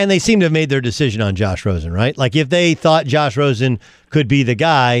 And they seem to have made their decision on Josh Rosen, right? Like if they thought Josh Rosen could be the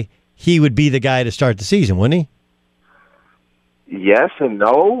guy, he would be the guy to start the season, wouldn't he? Yes and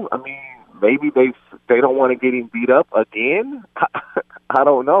no. I mean, maybe they don't want to get him beat up again. I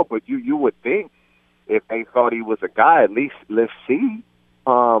don't know, but you would think if they thought he was a guy, at least let's see.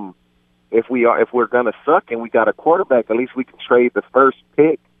 If we're gonna suck and we got a quarterback, at least we can trade the first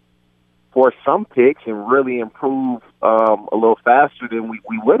pick for some picks and really improve a little faster than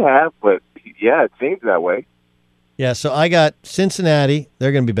we would have. But yeah, it seems that way. Yeah. So I got Cincinnati.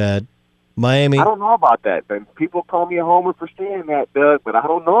 They're going to be bad. Miami. I don't know about that. And people call me a homer for saying that, Doug, but I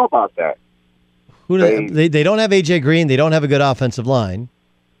don't know about that. They don't have A.J. Green. They don't have a good offensive line.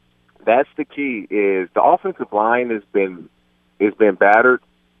 That's the key. Is the offensive line has been battered.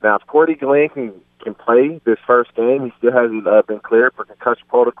 Now, if Cordy Glenn can play this first game, he still hasn't been cleared for concussion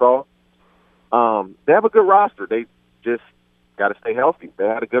protocol. They have a good roster. They just got to stay healthy. They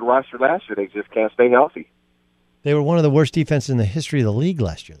had a good roster last year. They just can't stay healthy. They were one of the worst defenses in the history of the league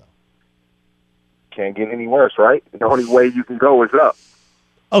last year, though. Can't get any worse, right? The only way you can go is up.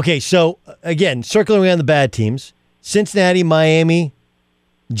 Okay, so, again, circling around the bad teams, Cincinnati, Miami,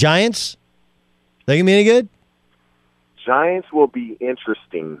 Giants, they going to be any good? Giants will be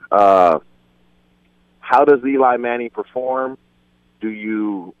interesting. How does Eli Manning perform? Do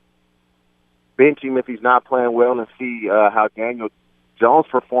you bench him if he's not playing well and see how Daniel Jones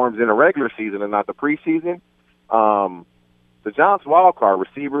performs in the regular season and not the preseason? The Giants wild card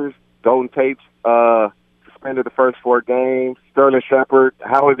receivers, Golden Tate's suspended the first 4 games. Sterling Shepard,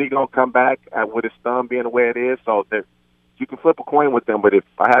 how is he going to come back with his thumb being the way it is? So you can flip a coin with them, but if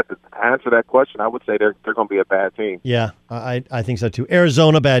I had to answer that question, I would say they're going to be a bad team. Yeah, I think so too.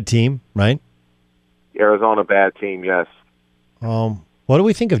 Arizona, bad team, right? Arizona, bad team, yes. What do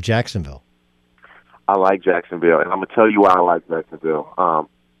we think of Jacksonville? I like Jacksonville, and I'm going to tell you why I like Jacksonville.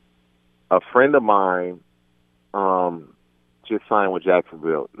 A friend of mine just signed with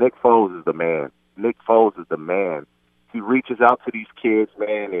Jacksonville. Nick Foles is the man. Nick Foles is the man. He reaches out to these kids,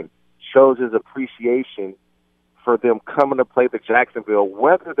 man, and shows his appreciation for them coming to play the Jacksonville,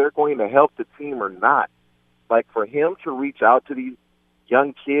 whether they're going to help the team or not. Like, for him to reach out to these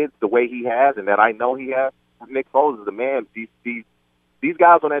young kids the way he has, and that I know he has, Nick Foles is the man. These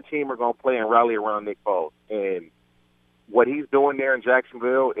guys on that team are going to play and rally around Nick Foles. And what he's doing there in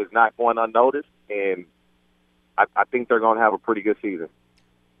Jacksonville is not going unnoticed, and I think they're going to have a pretty good season.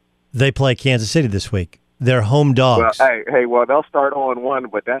 They play Kansas City this week. They're home dogs. Well, they'll start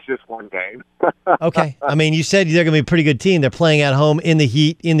 0-1, but that's just one game. Okay. I mean, you said they're going to be a pretty good team. They're playing at home in the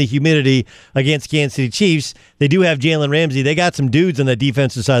heat, in the humidity against Kansas City Chiefs. They do have Jalen Ramsey. They got some dudes on the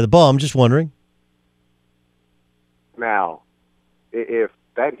defensive side of the ball. I'm just wondering. Now, if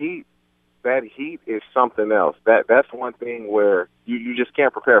that heat is something else. That's one thing where you just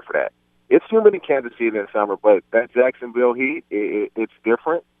can't prepare for that. It's humid in Kansas City in the summer, but that Jacksonville heat, it's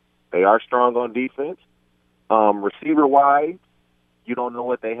different. They are strong on defense. Receiver-wise, you don't know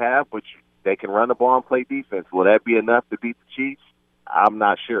what they have, but they can run the ball and play defense. Will that be enough to beat the Chiefs? I'm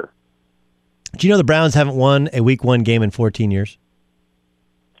not sure. Do you know the Browns haven't won a Week 1 game in 14 years?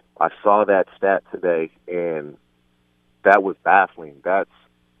 I saw that stat today, and that was baffling.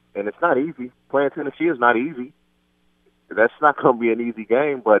 And it's not easy. Playing Tennessee is not easy. That's not going to be an easy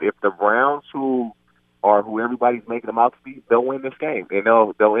game, but if the Browns, who everybody's making them out to be, they'll win this game, and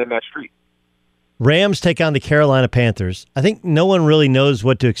they'll end that streak. Rams take on the Carolina Panthers. I think no one really knows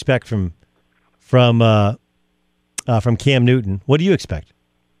what to expect from Cam Newton. What do you expect?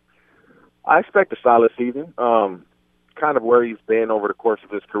 I expect a solid season, kind of where he's been over the course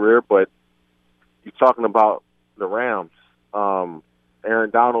of his career, but you're talking about the Rams. Aaron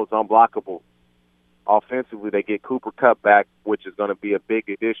Donald's unblockable. Offensively, they get Cooper Kupp back, which is going to be a big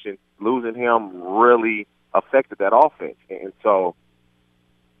addition. Losing him really affected that offense. And so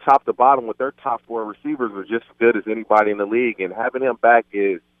top to bottom with their top 4 receivers are just as good as anybody in the league. And having him back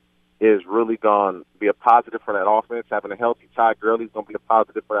is really going to be a positive for that offense. Having a healthy Todd Gurley is going to be a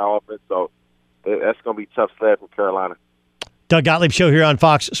positive for that offense. So that's going to be tough sled from Carolina. Doug Gottlieb Show here on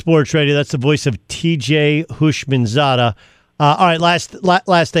Fox Sports Radio. That's the voice of TJ Hushmanzada. All right,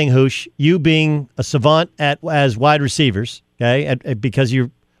 last thing, Hoosh. You being a savant as wide receivers, okay, because you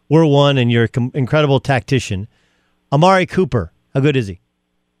were one and you're an incredible tactician. Amari Cooper, how good is he?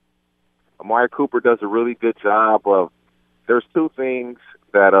 Amari Cooper does a really good job of. There's 2 things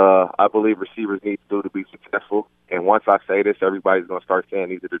that I believe receivers need to do to be successful. And once I say this, everybody's going to start saying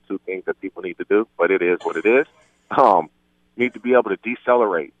these are the 2 things that people need to do. But it is what it is. You need to be able to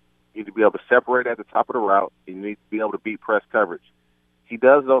decelerate. You need to be able to separate at the top of the route. And you need to be able to beat press coverage. He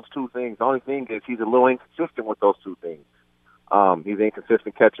does those two things. The only thing is he's a little inconsistent with those two things. He's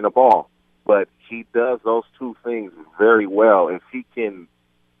inconsistent catching the ball. But he does those two things very well. If he can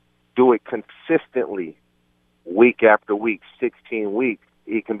do it consistently week after week, 16 weeks,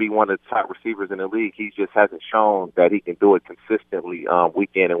 he can be one of the top receivers in the league. He just hasn't shown that he can do it consistently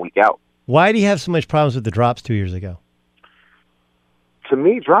week in and week out. Why do you have so much problems with the drops 2 years ago? To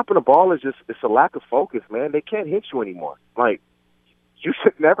me, dropping the ball is it's a lack of focus, man. They can't hit you anymore. Like, you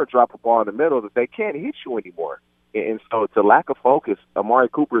should never drop a ball in the middle. They can't hit you anymore. And so it's a lack of focus. Amari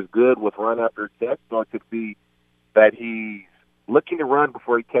Cooper is good with run after catch, so it could be that he's looking to run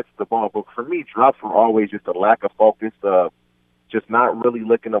before he catches the ball. But for me, drops were always just a lack of focus, just not really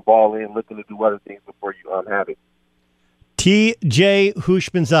looking the ball in, looking to do other things before you have it. T.J.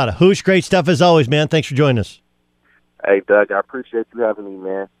 Houshmandzadeh. Hoosh, great stuff as always, man. Thanks for joining us. Hey, Doug, I appreciate you having me,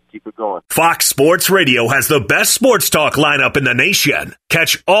 man. Keep it going. Fox Sports Radio has the best sports talk lineup in the nation.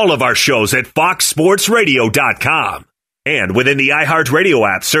 Catch all of our shows at foxsportsradio.com. And within the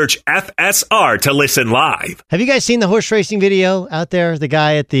iHeartRadio app, search FSR to listen live. Have you guys seen the horse racing video out there? The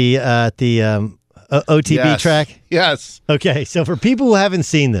guy at the OTB track? Yes. Okay, so for people who haven't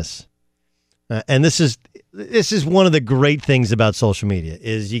seen this, and this is one of the great things about social media,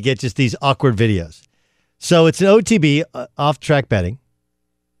 is you get just these awkward videos. So it's an OTB, off-track betting,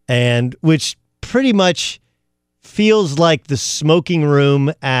 and which pretty much feels like the smoking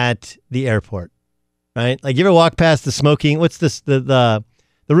room at the airport, right? Like, you ever walk past the smoking? What's this? The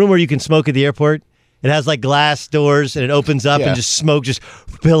room where you can smoke at the airport? It has like glass doors, and it opens up, and just smoke just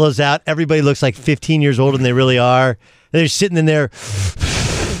billows out. Everybody looks like 15 years older than they really are. They're sitting in there,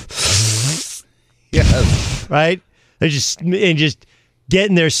 right? They're just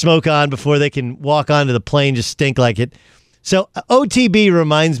getting their smoke on before they can walk onto the plane, just stink like it. So OTB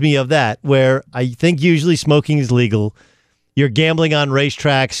reminds me of that, where I think usually smoking is legal. You're gambling on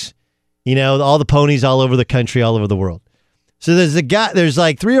racetracks, all the ponies all over the country, all over the world. So there's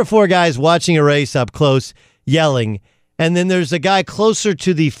like 3 or 4 guys watching a race up close, yelling, and then there's a guy closer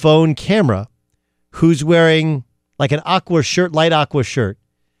to the phone camera who's wearing like an aqua shirt, light aqua shirt.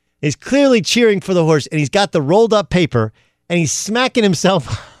 He's clearly cheering for the horse, and he's got the rolled up paper, and he's smacking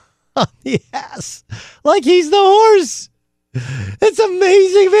himself on the ass like he's the horse. It's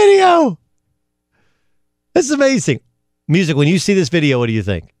amazing video. It's amazing. Music, when you see this video, what do you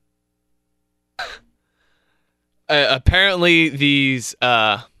think? Apparently, these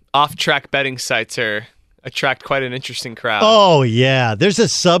off-track betting sites attract quite an interesting crowd. Oh, yeah. There's a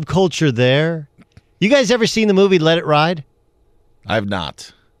subculture there. You guys ever seen the movie Let It Ride? I have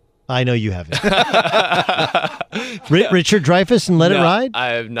not. I know you haven't. Richard Dreyfuss and Let It Ride?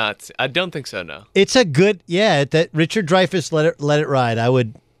 I have not. I don't think so, no. It's a good, that Richard Dreyfuss Let It Ride. I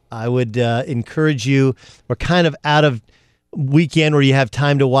would encourage you. We're kind of out of weekend where you have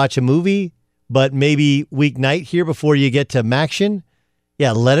time to watch a movie, but maybe weeknight here before you get to Maction.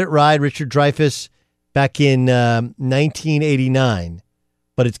 Yeah, Let It Ride, Richard Dreyfuss back in 1989.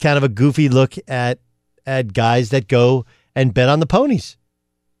 But it's kind of a goofy look at guys that go and bet on the ponies.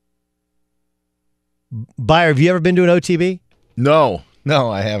 Buyer, have you ever been to an OTB? No,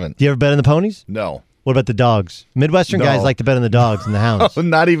 I haven't. Do you ever bet on the ponies? No. What about the dogs? Midwestern guys like to bet on the dogs and the hounds.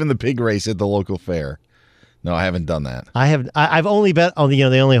 Not even the pig race at the local fair. No, I haven't done that. I've only bet on the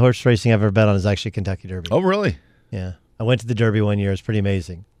only horse racing I've ever bet on is actually Kentucky Derby. Oh, really? Yeah. I went to the Derby one year. It's pretty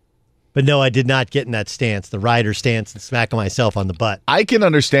amazing. But no, I did not get in that stance, the rider stance, and smacking myself on the butt. I can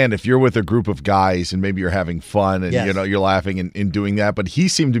understand if you're with a group of guys and maybe you're having fun and Yes. you're laughing and doing that, but he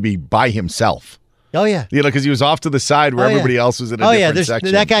seemed to be by himself. Oh, yeah. Because he was off to the side where everybody else was in a different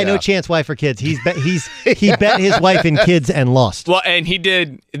section. That guy, no chance, wife or kids. He bet his wife and kids and lost. Well, and he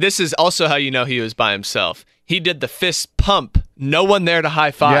did. This is also how you know he was by himself. He did the fist pump. No one there to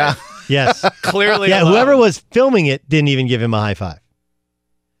high five. Yeah. Yes. Clearly. Yeah. alone. Whoever was filming it didn't even give him a high five.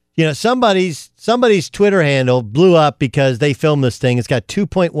 Somebody's Twitter handle blew up because they filmed this thing. It's got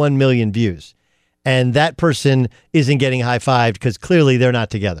 2.1 million views, and that person isn't getting high fived because clearly they're not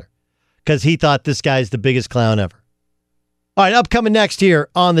together. Because he thought this guy's the biggest clown ever. All right, upcoming next here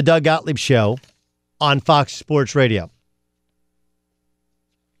on the Doug Gottlieb Show on Fox Sports Radio.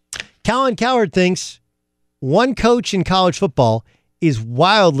 Colin Cowherd thinks one coach in college football is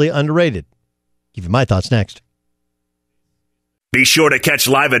wildly underrated. Give you my thoughts next. Be sure to catch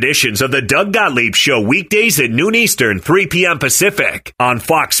live editions of the Doug Gottlieb Show weekdays at noon Eastern, 3 p.m. Pacific on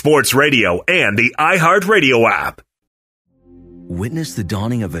Fox Sports Radio and the iHeartRadio app. Witness the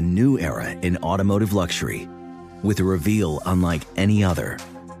dawning of a new era in automotive luxury with a reveal unlike any other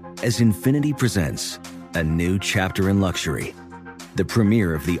as Infiniti presents a new chapter in luxury. The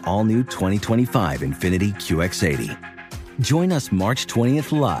premiere of the all-new 2025 Infiniti QX80. Join us March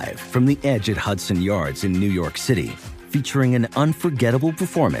 20th live from the Edge at Hudson Yards in New York City, featuring an unforgettable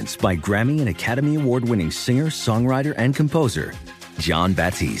performance by Grammy and Academy Award-winning singer, songwriter, and composer, Jon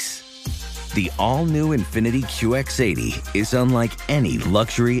Batiste. The all-new Infiniti QX80 is unlike any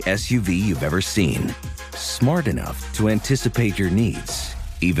luxury SUV you've ever seen. Smart enough to anticipate your needs,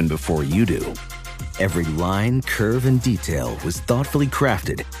 even before you do. Every line, curve, and detail was thoughtfully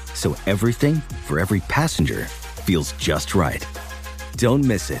crafted, so everything for every passenger feels just right. Don't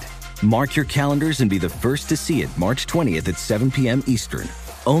miss it. Mark your calendars and be the first to see it March 20th at 7 p.m. Eastern,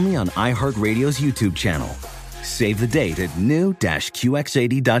 only on iHeartRadio's YouTube channel. Save the date at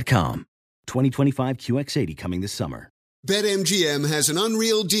new-QX80.com. 2025 QX80 coming this summer. BetMGM has an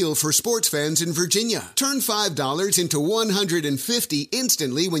unreal deal for sports fans in Virginia. Turn $5 into $150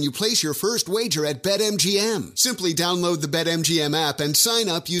 instantly when you place your first wager at BetMGM. Simply download the BetMGM app and sign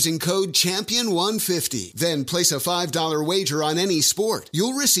up using code CHAMPION150. Then place a $5 wager on any sport.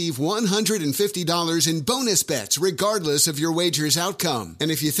 You'll receive $150 in bonus bets regardless of your wager's outcome.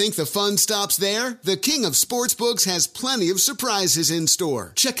 And if you think the fun stops there, the king of sportsbooks has plenty of surprises in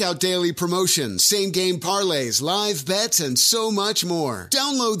store. Check out daily promotions, same-game parlays, live bets, and so much more.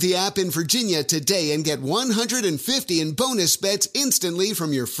 Download the app in Virginia today and get $150 in bonus bets instantly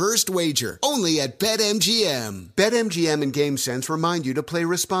from your first wager. Only at BetMGM. BetMGM and GameSense remind you to play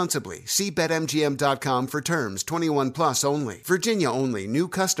responsibly. See BetMGM.com for terms. 21 plus only. Virginia only. New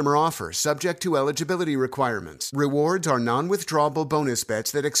customer offer subject to eligibility requirements. Rewards are non-withdrawable bonus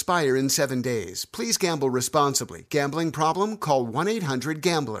bets that expire in 7 days. Please gamble responsibly. Gambling problem? Call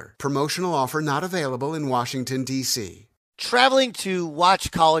 1-800-GAMBLER. Promotional offer not available in Washington, D.C. Traveling to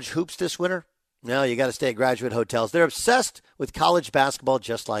watch college hoops this winter? No, you got to stay at Graduate Hotels. They're obsessed with college basketball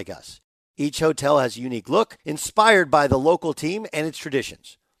just like us. Each hotel has a unique look, inspired by the local team and its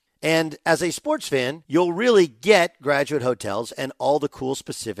traditions. And as a sports fan, you'll really get Graduate Hotels and all the cool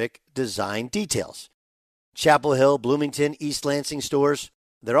specific design details. Chapel Hill, Bloomington, East Lansing stores,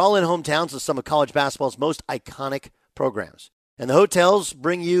 they're all in hometowns of some of college basketball's most iconic programs. And the hotels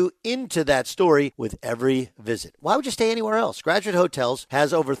bring you into that story with every visit. Why would you stay anywhere else? Graduate Hotels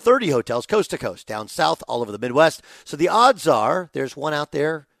has over 30 hotels coast to coast, down south, all over the Midwest. So the odds are there's one out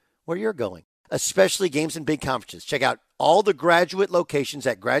there where you're going, especially games and big conferences. Check out all the Graduate locations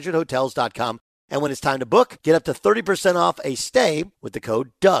at graduatehotels.com. And when it's time to book, get up to 30% off a stay with the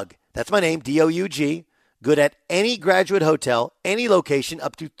code DOUG. That's my name, D-O-U-G. Good at any Graduate hotel, any location,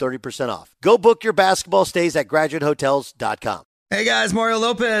 up to 30% off. Go book your basketball stays at graduatehotels.com. Hey guys, Mario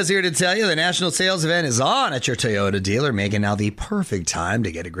Lopez here to tell you the national sales event is on at your Toyota dealer, making now the perfect time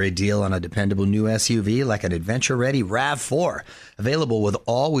to get a great deal on a dependable new SUV like an adventure-ready RAV4. Available with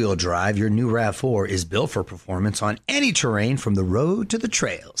all-wheel drive, your new RAV4 is built for performance on any terrain from the road to the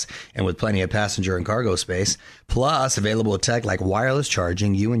trails. And with plenty of passenger and cargo space, plus available tech like wireless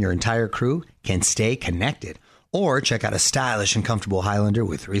charging, you and your entire crew can stay connected. Or check out a stylish and comfortable Highlander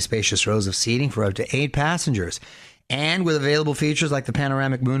with 3 spacious rows of seating for up to 8 passengers. And with available features like the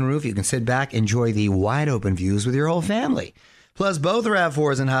panoramic moonroof, you can sit back, enjoy the wide-open views with your whole family. Plus, both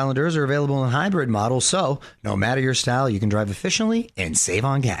RAV4s and Highlanders are available in hybrid models, so no matter your style, you can drive efficiently and save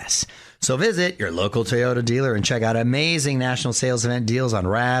on gas. So visit your local Toyota dealer and check out amazing national sales event deals on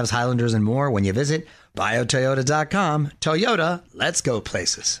RAVs, Highlanders, and more when you visit biotoyota.com. Toyota, let's go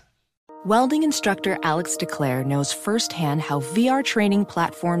places. Welding instructor Alex DeClaire knows firsthand how VR training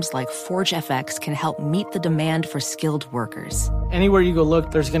platforms like ForgeFX can help meet the demand for skilled workers. Anywhere you go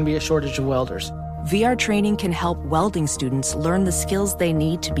look, there's going to be a shortage of welders. VR training can help welding students learn the skills they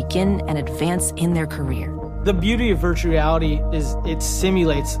need to begin and advance in their career. The beauty of virtual reality is it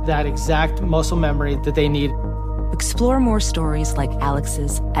simulates that exact muscle memory that they need. Explore more stories like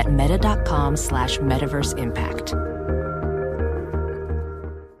Alex's at meta.com/metaverseimpact.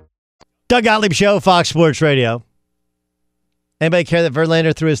 Doug Gottlieb Show, Fox Sports Radio. Anybody care that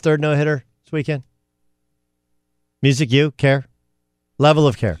Verlander threw his third no-hitter this weekend? Music, you care? Level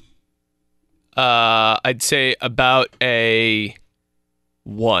of care? I'd say about a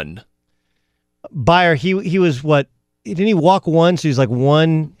 1. Bayer, he was what? Didn't he walk once? He was like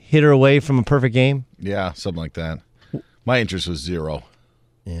one hitter away from a perfect game? Yeah, something like that. My interest was 0.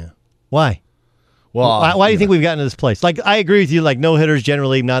 Yeah. Why? Well, why do you think we've gotten to this place? Like, I agree with you. Like, no hitters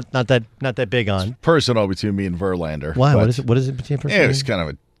generally not that big on. It's personal between me and Verlander. Why? What is it between personal? Yeah, it was kind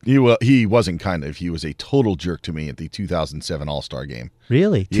of he wasn't kind of. He was a total jerk to me at the 2007 All-Star game.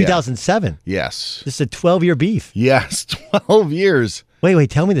 Really? Yeah. 2007? Yes. This is a 12-year beef. Yes, 12 years. Wait.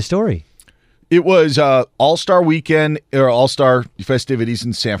 Tell me the story. It was All-Star weekend or All-Star festivities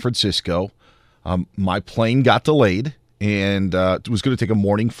in San Francisco. My plane got delayed and was going to take a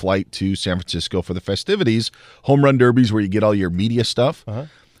morning flight to San Francisco for the festivities. Home run derbies where you get all your media stuff.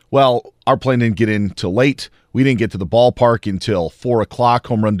 Well, our plane didn't get in till late. We didn't get to the ballpark until 4 o'clock.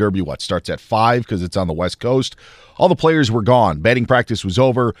 Home run derby, starts at 5 because it's on the West Coast. All the players were gone. Batting practice was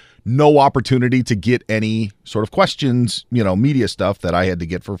over. No opportunity to get any sort of questions, media stuff that I had to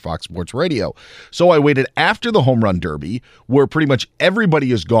get for Fox Sports Radio. So I waited after the home run derby where pretty much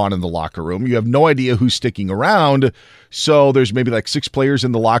everybody is gone in the locker room. You have no idea who's sticking around. So there's maybe 6 players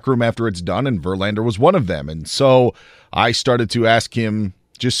in the locker room after it's done, and Verlander was one of them. And so I started to ask him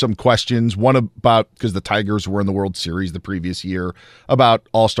just some questions, one about, because the Tigers were in the World Series the previous year, about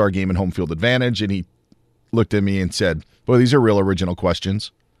All-Star Game and home field advantage, and he looked at me and said, boy, these are real original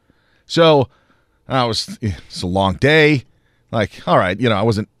questions. So it's a long day. All right, I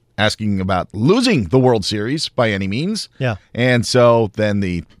wasn't asking about losing the World Series by any means. Yeah. And so then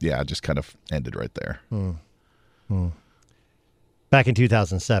just kind of ended right there. Back in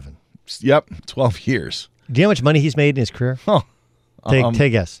 2007. Yep, 12 years. Do you know how much money he's made in his career? Huh. Take a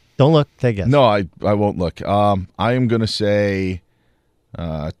guess. Don't look. Take a guess. No, I won't look. I am going to say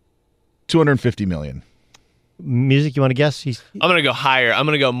 $250 million. Music, you want to guess? I'm going to go higher. I'm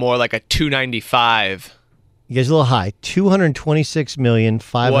going to go more like a 295. You guys are a little high.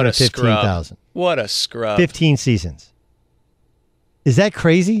 $226,515,000. What a scrub. 15 seasons. Is that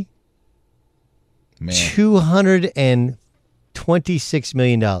crazy? Man. $226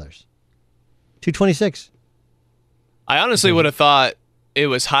 million. 226. I honestly would have thought it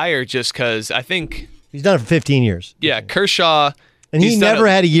was higher just because I think he's done it for 15 years. Yeah, Kershaw. And he never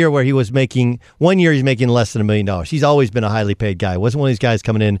had a year where he was making, one year he's making less than $1 million. He's always been a highly paid guy. Wasn't one of these guys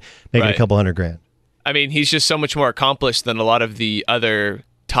coming in making a couple $100,000. I mean, he's just so much more accomplished than a lot of the other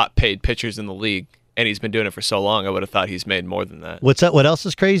top paid pitchers in the league. And he's been doing it for so long, I would have thought he's made more than that. What else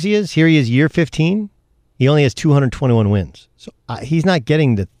is crazy is, here he is year 15. He only has 221 wins. So he's not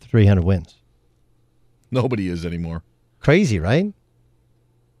getting to 300 wins. Nobody is anymore. Crazy, right?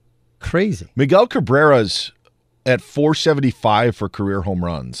 Crazy. Miguel Cabrera's at 475 for career home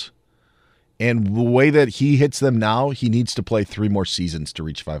runs. And the way that he hits them now, he needs to play 3 more seasons to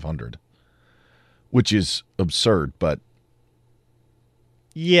reach 500, which is absurd, but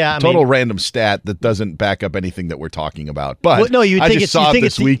yeah, total random stat that doesn't back up anything that we're talking about. But no, you think it's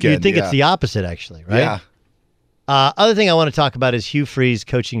this weekend. You'd think it's the opposite, actually, right? Yeah. Other thing I want to talk about is Hugh Freeze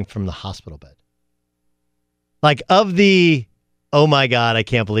coaching from the hospital bed. Of the, oh my God, I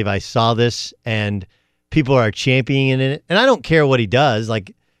can't believe I saw this, and people are championing it, and I don't care what he does.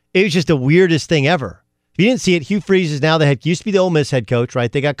 It was just the weirdest thing ever. If you didn't see it, Hugh Freeze is now used to be the Ole Miss head coach, right?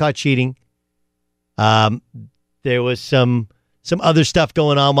 They got caught cheating. There was some other stuff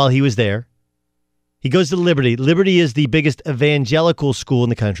going on while he was there. He goes to Liberty. Liberty is the biggest evangelical school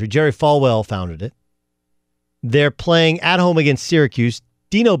in the country. Jerry Falwell founded it. They're playing at home against Syracuse.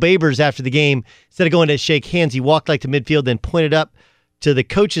 Dino Babers, after the game, instead of going to shake hands, he walked to midfield, then pointed up to the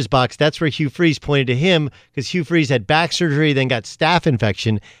coach's box. That's where Hugh Freeze pointed to him, because Hugh Freeze had back surgery, then got staph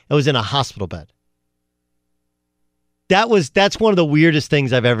infection, and was in a hospital bed. That's one of the weirdest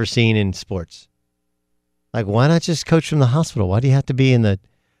things I've ever seen in sports. Why not just coach from the hospital? Why do you have to be in the...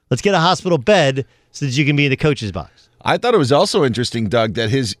 Let's get a hospital bed so that you can be in the coach's box. I thought it was also interesting, Doug, that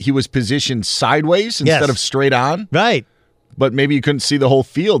he was positioned sideways instead of straight on. Right. But maybe you couldn't see the whole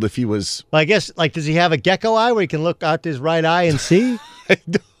field if he was... Well, I guess, does he have a gecko eye where he can look out his right eye and see? I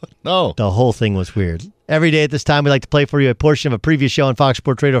don't know. The whole thing was weird. Every day at this time, we like to play for you a portion of a previous show on Fox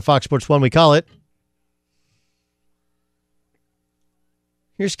Sports Radio or Fox Sports 1, we call it.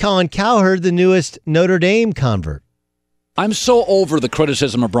 Here's Colin Cowherd, the newest Notre Dame convert. I'm so over the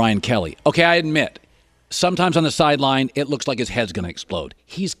criticism of Brian Kelly. Okay, I admit, sometimes on the sideline, it looks like his head's going to explode.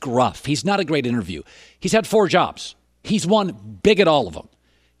 He's gruff. He's not a great interview. He's had 4 jobs. He's won big at all of them.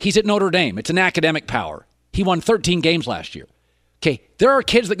 He's at Notre Dame. It's an academic power. He won 13 games last year. Okay, there are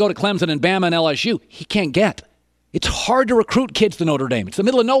kids that go to Clemson and Bama and LSU he can't get. It's hard to recruit kids to Notre Dame. It's the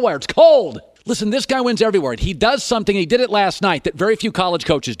middle of nowhere. It's cold. Listen, this guy wins everywhere. He does something, he did it last night, that very few college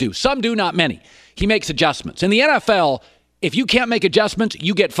coaches do. Some do, not many. He makes adjustments. In the NFL, if you can't make adjustments,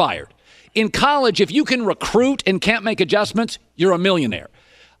 you get fired. In college, if you can recruit and can't make adjustments, you're a millionaire.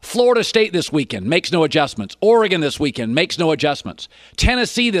 Florida State this weekend makes no adjustments. Oregon this weekend makes no adjustments.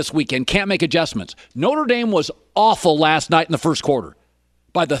 Tennessee this weekend can't make adjustments. Notre Dame was awful last night in the first quarter.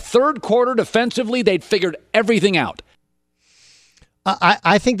 By the third quarter, defensively, they'd figured everything out.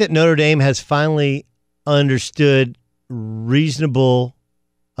 I think that Notre Dame has finally understood reasonable,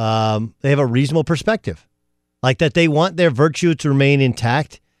 they have a reasonable perspective. That they want their virtue to remain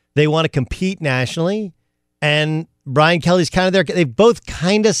intact. They want to compete nationally. And Brian Kelly's kind of there. They've both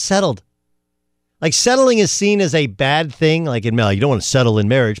kind of settled. Like, settling is seen as a bad thing. Like, you don't want to settle in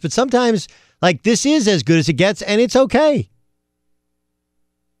marriage. But sometimes, like, this is as good as it gets, and it's okay.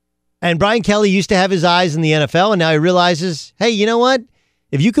 And Brian Kelly used to have his eyes in the NFL, and now he realizes, hey, you know what?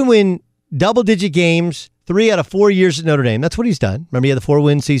 If you can win double-digit games 3 out of 4 years at Notre Dame, that's what he's done. Remember, he had the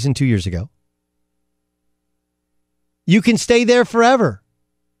 4-win season 2 years ago. You can stay there forever.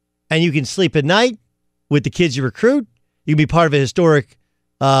 And you can sleep at night with the kids you recruit. You can be part of a historic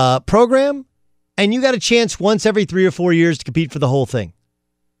program. And you got a chance once every 3 or 4 years to compete for the whole thing.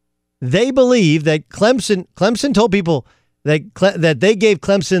 They believe that Clemson told people that they gave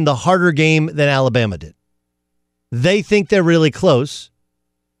Clemson the harder game than Alabama did. They think they're really close.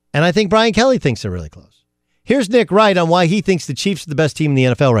 And I think Brian Kelly thinks they're really close. Here's Nick Wright on why he thinks the Chiefs are the best team in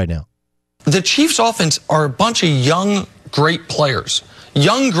the NFL right now. The Chiefs offense are a bunch of young, great players.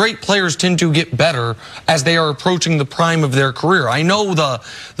 Young, great players tend to get better as they are approaching the prime of their career. I know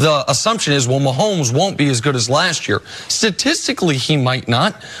the assumption is, well, Mahomes won't be as good as last year. Statistically, he might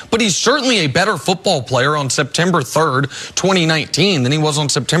not, but he's certainly a better football player on September 3rd, 2019 than he was on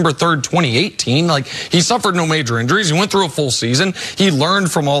September 3rd, 2018. Like, he suffered no major injuries. He went through a full season. He learned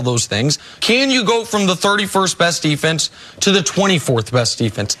from all those things. Can you go from the 31st best defense to the 24th best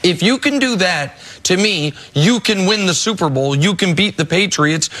defense? If you can do that, to me, you can win the Super Bowl. You can beat the Patriots.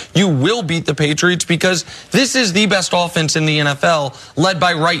 You will beat the Patriots because this is the best offense in the NFL, led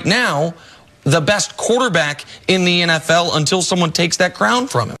by right now the best quarterback in the NFL until someone takes that crown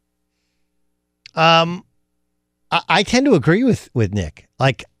from him. I tend to agree with Nick.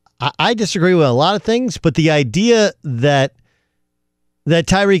 Like, I disagree with a lot of things, but the idea that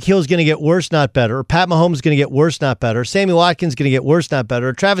Tyreek Hill is going to get worse, not better, or Pat Mahomes is going to get worse, not better, Sammy Watkins is going to get worse, not better,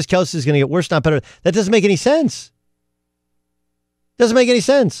 or Travis Kelce is going to get worse, not better, that doesn't make any sense. Doesn't make any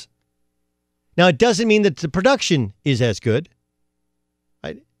sense. Now, it doesn't mean that the production is as good,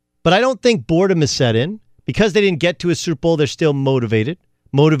 right? But I don't think boredom is set in. Because they didn't get to a Super Bowl, they're still motivated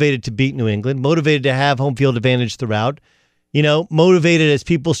to beat New England, motivated to have home field advantage throughout, motivated as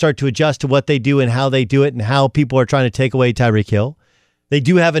people start to adjust to what they do and how they do it and how people are trying to take away Tyreek Hill. They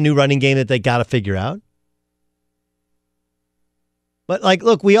do have a new running game that they got to figure out. But, like,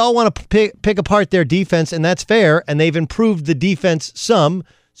 look, we all want to pick apart their defense, and that's fair, and they've improved the defense some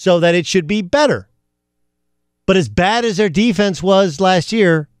so that it should be better. But as bad as their defense was last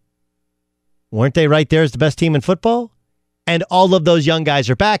year, weren't they right there as the best team in football? And all of those young guys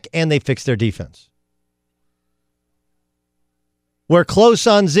are back, and they fixed their defense. We're close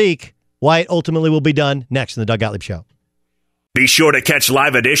on Zeke. Why it ultimately will be done next in the Doug Gottlieb Show. Be sure to catch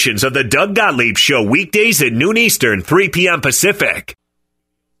live editions of the Doug Gottlieb Show weekdays at noon Eastern, 3 p.m. Pacific.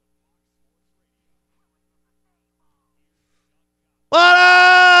 What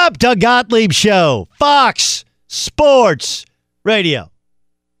up? Doug Gottlieb Show, Fox Sports Radio.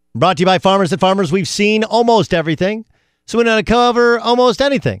 Brought to you by Farmers. At Farmers, we've seen almost everything, so we know how to cover almost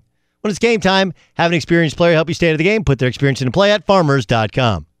anything. When it's game time, have an experienced player help you stay out of the game. Put their experience into play at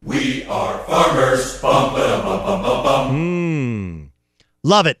farmers.com. We are farmers. Bum, ba, bum, bum, bum, bum.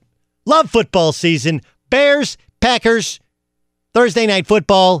 Love it. Love football season. Bears, Packers, Thursday night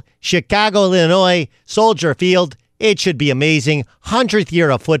football, Chicago, Illinois, Soldier Field. It should be amazing. 100th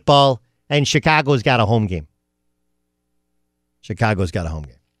year of football, and Chicago's got a home game.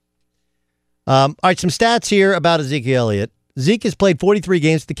 All right, some stats here about Ezekiel Elliott. Zeke has played 43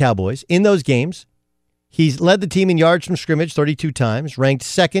 games with the Cowboys. In those games, he's led the team in yards from scrimmage 32 times, ranked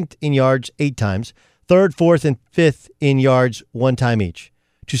second in yards 8 times, third, fourth, and fifth in yards 1 time each.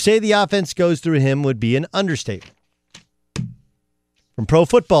 To say the offense goes through him would be an understatement. From Pro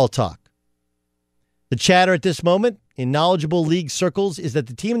Football Talk, the chatter at this moment in knowledgeable league circles is that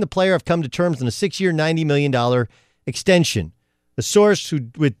the team and the player have come to terms on a 6-year, $90 million extension. A source who,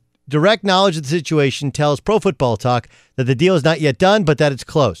 with direct knowledge of the situation, tells Pro Football Talk that the deal is not yet done, but that it's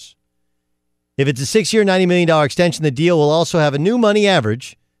close. If it's a 6-year, $90 million extension, the deal will also have a new money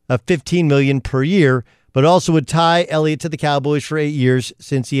average of $15 million per year, but also would tie Elliott to the Cowboys for 8 years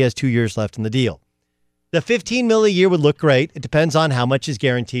since he has 2 years left in the deal. The $15 million a year would look great. It depends on how much is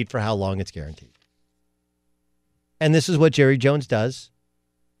guaranteed for how long it's guaranteed. And this is what Jerry Jones does.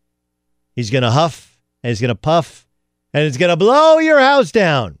 He's going to huff, and he's going to puff, and it's going to blow your house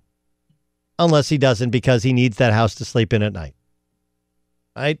down. Unless he doesn't, because he needs that house to sleep in at night.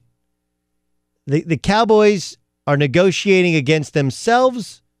 Right? The Cowboys are negotiating against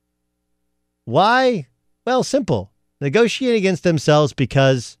themselves. Why? Well, simple. Negotiating against themselves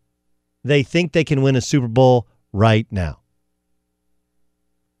because they think they can win a Super Bowl right now.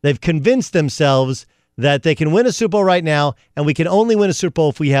 They've convinced themselves that they can win a Super Bowl right now, and we can only win a Super Bowl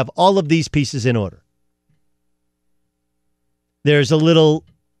if we have all of these pieces in order. There's a little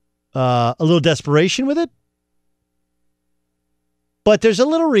a little desperation with it. But there's a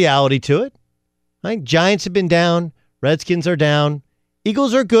little reality to it. Right? Giants have been down. Redskins are down.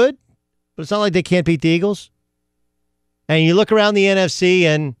 Eagles are good, but it's not like they can't beat the Eagles. And you look around the NFC,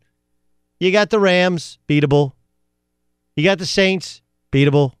 and you got the Rams, beatable. You got the Saints,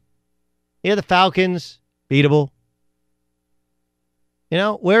 beatable. You got the Falcons, beatable. You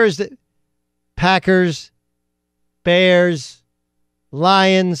know, where is the Packers, Bears,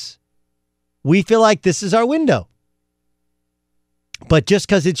 Lions? We feel like this is our window. But just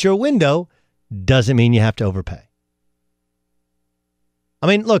because it's your window doesn't mean you have to overpay. I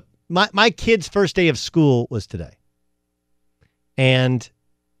mean, look, my kid's first day of school was today. And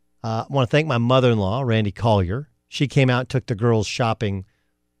I want to thank my mother-in-law, Randy Collier. She came out and took the girls shopping.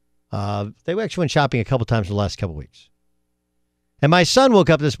 They actually went shopping a couple times in the last couple weeks. And my son woke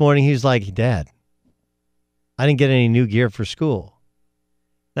up this morning. He was like, Dad, I didn't get any new gear for school.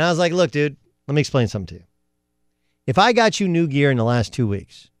 And I was like, look, dude, let me explain something to you. If I got you new gear in the last 2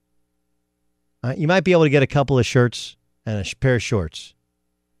 weeks, you might be able to get a couple of shirts and a pair of shorts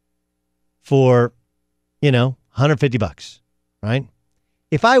for, $150, right?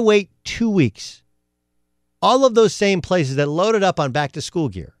 If I wait 2 weeks, all of those same places that loaded up on back to school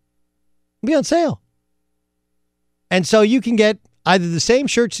gear will be on sale. And so you can get either the same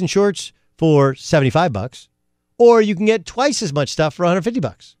shirts and shorts for $75, or you can get twice as much stuff for $150.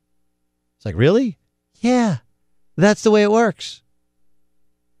 It's like, really? Yeah, that's the way it works.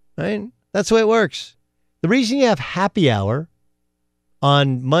 Right? That's the way it works. The reason you have happy hour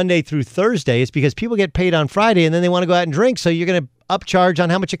on Monday through Thursday is because people get paid on Friday and then they want to go out and drink, so you're going to upcharge on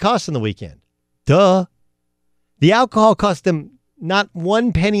how much it costs on the weekend. Duh. The alcohol cost them not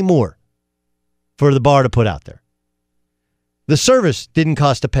 1 penny more for the bar to put out there. The service didn't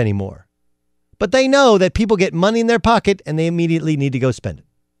cost a penny more. But they know that people get money in their pocket and they immediately need to go spend it.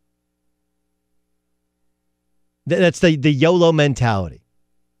 That's the YOLO mentality.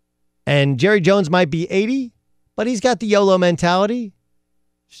 And Jerry Jones might be 80, but he's got the YOLO mentality.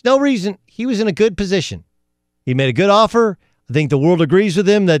 There's no reason. He was in a good position. He made a good offer. I think the world agrees with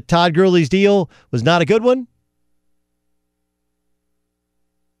him that Todd Gurley's deal was not a good one.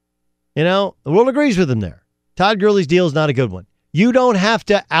 The world agrees with him there. Todd Gurley's deal is not a good one. You don't have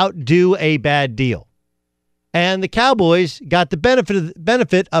to outdo a bad deal. And the Cowboys got the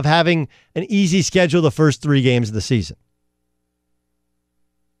benefit of having an easy schedule the first 3 games of the season.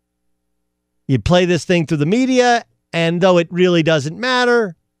 You play this thing through the media, and though it really doesn't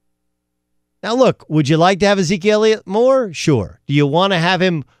matter. Now, look, would you like to have Ezekiel Elliott more? Sure. Do you want to have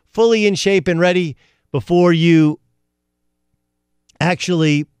him fully in shape and ready before you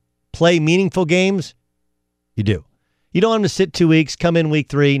actually play meaningful games? You do. You don't want him to sit 2 weeks, come in week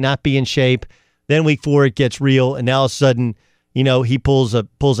 3, not be in shape. Then week 4, it gets real, and now all of a sudden, he pulls a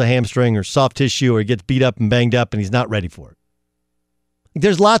hamstring or soft tissue, or he gets beat up and banged up, and he's not ready for it.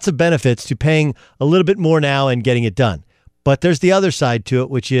 There's lots of benefits to paying a little bit more now and getting it done. But there's the other side to it,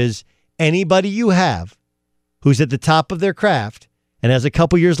 which is anybody you have who's at the top of their craft and has a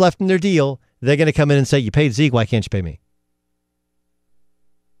couple years left in their deal, they're going to come in and say, you paid Zeke, why can't you pay me?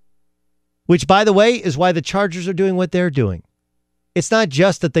 Which, by the way, is why the Chargers are doing what they're doing. It's not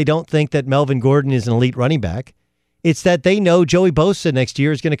just that they don't think that Melvin Gordon is an elite running back. It's that they know Joey Bosa next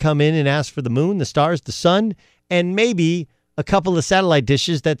year is going to come in and ask for the moon, the stars, the sun, and maybe a couple of satellite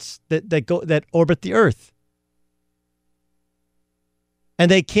dishes that orbit the earth.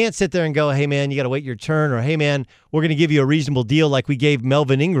 And they can't sit there and go, hey, man, you got to wait your turn, or hey, man, we're going to give you a reasonable deal like we gave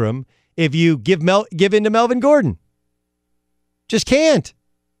Melvin Ingram if you give in to Melvin Gordon. Just can't.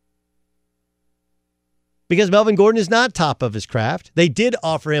 Because Melvin Gordon is not top of his craft. They did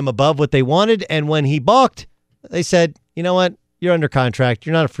offer him above what they wanted, and when he balked, they said, you know what? You're under contract.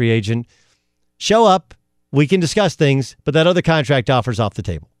 You're not a free agent. Show up. We can discuss things, but that other contract offer's off the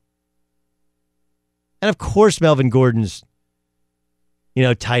table. And of course Melvin Gordon's,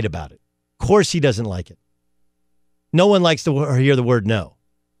 tight about it. Of course he doesn't like it. No one likes to hear the word no.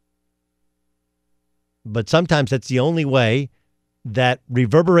 But sometimes that's the only way that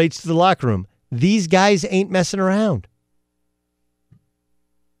reverberates to the locker room. These guys ain't messing around.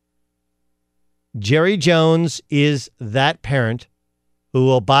 Jerry Jones is that parent who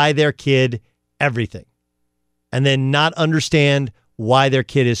will buy their kid everything and then not understand why their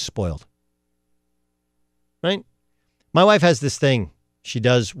kid is spoiled. Right? My wife has this thing she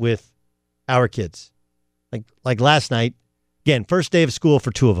does with our kids. Like last night, again, first day of school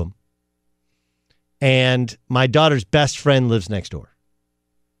for 2 of them. And my daughter's best friend lives next door.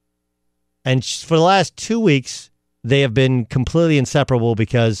 And for the last 2 weeks, they have been completely inseparable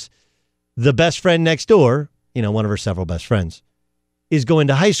because the best friend next door, one of her several best friends, is going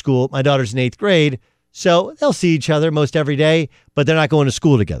to high school. My daughter's in 8th grade, so they'll see each other most every day, but they're not going to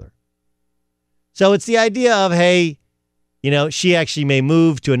school together. So it's the idea of, hey, she actually may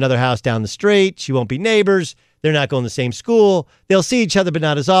move to another house down the street. She won't be neighbors. They're not going to the same school. They'll see each other, but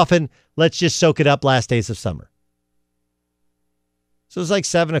not as often. Let's just soak it up last days of summer. So it's like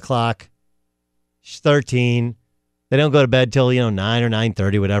 7 o'clock. She's 13. They don't go to bed till, 9 or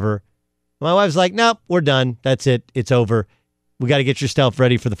 9:30, whatever. My wife's like, nope, we're done. That's it. It's over. We got to get yourself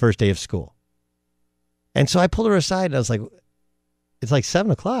ready for the first day of school. And so I pulled her aside and I was like, it's like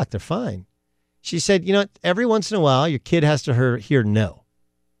 7 o'clock. They're fine. She said, every once in a while, your kid has to hear no.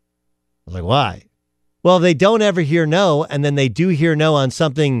 I was like, why? Well, if they don't ever hear no, and then they do hear no on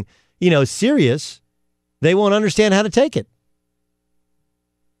something, serious, they won't understand how to take it.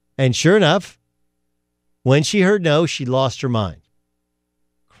 And sure enough, when she heard no, she lost her mind.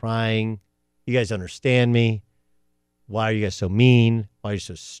 Crying. You guys understand me? Why are you guys so mean? Why are you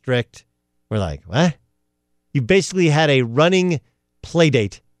so strict? We're like, what? You basically had a running play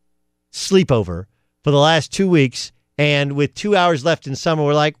date, sleepover for the last 2 weeks. And with 2 hours left in summer,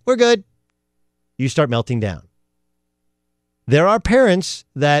 we're like, we're good. You start melting down. There are parents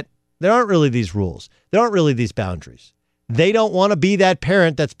that there aren't really these rules. There aren't really these boundaries. They don't want to be that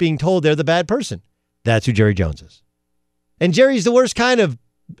parent that's being told they're the bad person. That's who Jerry Jones is. And Jerry's the worst kind of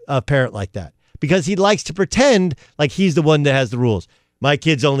parent like that because he likes to pretend like he's the one that has the rules. My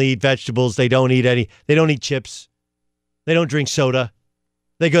kids only eat vegetables. They don't eat chips. They don't drink soda.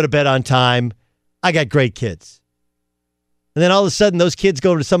 They go to bed on time. I got great kids. And then all of a sudden, those kids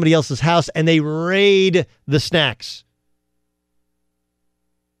go to somebody else's house and they raid the snacks.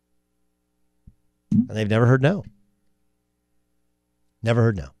 And they've never heard no. Never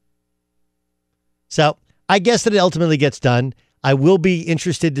heard no. So I guess that it ultimately gets done. I will be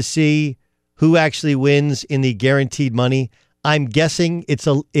interested to see who actually wins in the guaranteed money. I'm guessing it's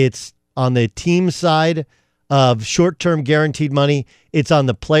on the team side of short-term guaranteed money. It's on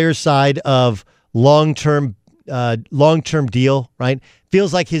the player side of long-term deal, right?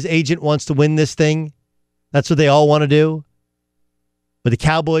 Feels like his agent wants to win this thing. That's what they all want to do. But the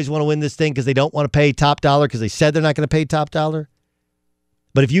Cowboys want to win this thing because they don't want to pay top dollar because they said they're not going to pay top dollar.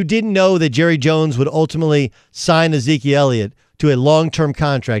 But if you didn't know that Jerry Jones would ultimately sign Ezekiel Elliott to a long-term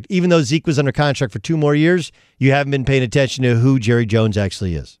contract, even though Zeke was under contract for 2 more years, you haven't been paying attention to who Jerry Jones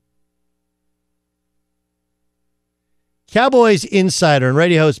actually is. Cowboys insider and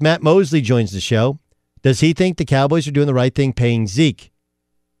radio host Matt Mosley joins the show. Does he think the Cowboys are doing the right thing paying Zeke?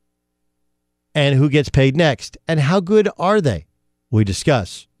 And who gets paid next? And how good are they? We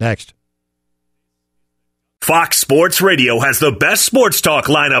discuss next. Fox Sports Radio has the best sports talk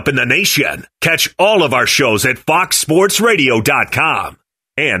lineup in the nation. Catch all of our shows at foxsportsradio.com.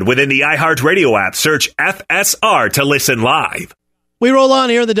 And within the iHeartRadio app, search FSR to listen live. We roll on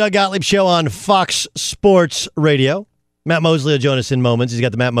here, the Doug Gottlieb Show on Fox Sports Radio. Matt Mosley will join us in moments. He's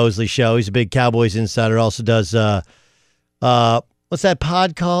got the Matt Mosley Show. He's a big Cowboys insider. Also does, what's that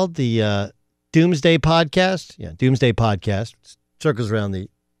pod called? The Doomsday Podcast? Yeah, Doomsday Podcast. Circles around the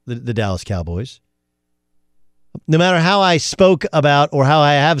Dallas Cowboys. No matter how I spoke about or how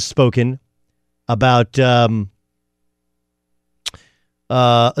I have spoken about Ezekiel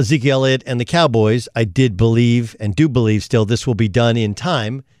Elliott and the Cowboys, I did believe and do believe still this will be done in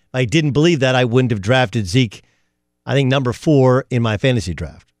time. If I didn't believe that, I wouldn't have drafted Zeke, I think, number 4 in my fantasy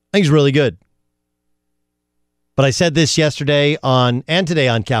draft. I think he's really good. But I said this yesterday and today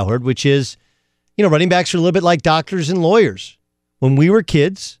on Cowherd, which is, running backs are a little bit like doctors and lawyers. When we were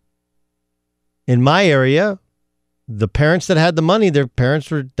kids, in my area, the parents that had the money, their parents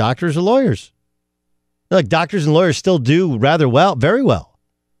were doctors or lawyers. Like doctors and lawyers still do rather well, very well.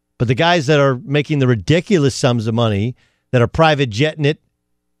 But the guys that are making the ridiculous sums of money, that are private jetting it,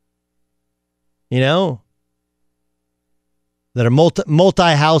 that are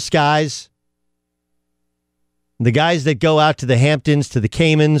multi-house guys, the guys that go out to the Hamptons, to the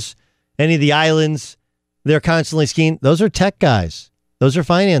Caymans, any of the islands, they're constantly skiing. Those are tech guys. Those are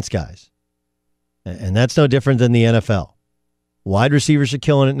finance guys. And that's no different than the NFL. Wide receivers are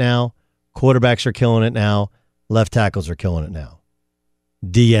killing it now. Quarterbacks are killing it now. Left tackles are killing it now.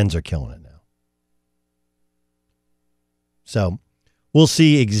 DNs are killing it now. So we'll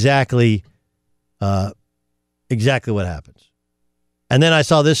see exactly what happens. And then I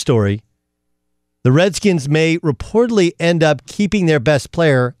saw this story. The Redskins may reportedly end up keeping their best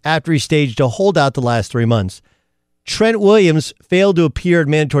player after he staged a holdout the last 3 months. Trent Williams failed to appear at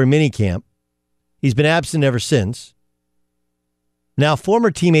mandatory minicamp. He's been absent ever since. Now, former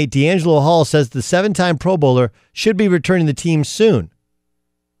teammate D'Angelo Hall says the 7-time Pro Bowler should be returning to the team soon.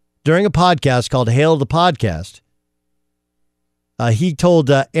 During a podcast called Hail the Podcast, He told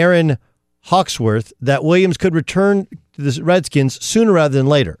Aaron Hawksworth that Williams could return to the Redskins sooner rather than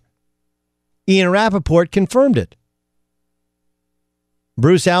later. Ian Rappaport confirmed it.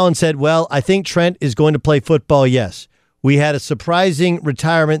 Bruce Allen said, well, I think Trent is going to play football, yes. We had a surprising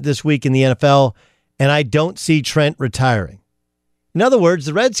retirement this week in the NFL, and I don't see Trent retiring. In other words,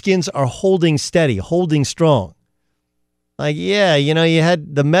 the Redskins are holding steady, holding strong. Like, yeah, you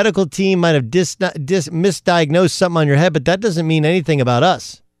had the medical team might have misdiagnosed something on your head, but that doesn't mean anything about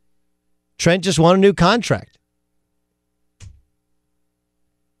us. Trent just won a new contract.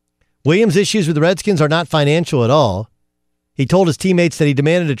 Williams' issues with the Redskins are not financial at all. He told his teammates that he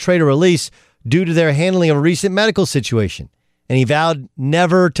demanded a trade or release due to their handling of a recent medical situation, and he vowed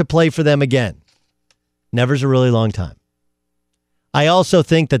never to play for them again. Never's a really long time. I also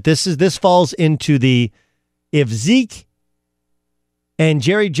think that this falls into the, if Zeke and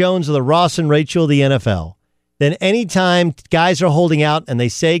Jerry Jones are the Ross and Rachel of the NFL, then anytime guys are holding out and they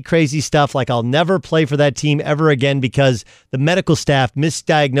say crazy stuff like, I'll never play for that team ever again because the medical staff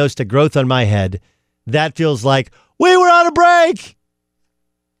misdiagnosed a growth on my head, that feels like, we were on a break.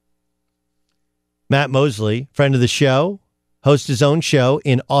 Matt Mosley, friend of the show, hosts his own show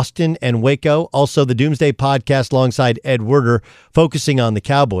in Austin and Waco, also the Doomsday Podcast alongside Ed Werder, focusing on the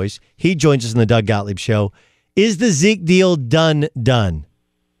Cowboys. He joins us in the Doug Gottlieb Show. Is the Zeke deal done?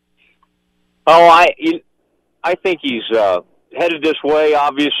 Oh, I think he's headed this way.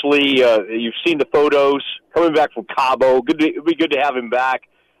 Obviously, you've seen the photos coming back from Cabo. It'd be good to have him back.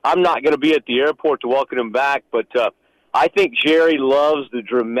 I'm not going to be at the airport to welcome him back, but I think Jerry loves the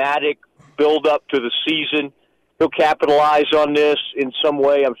dramatic build-up to the season. He'll capitalize on this in some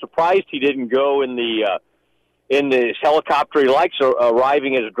way. I'm surprised he didn't go in the helicopter. He likes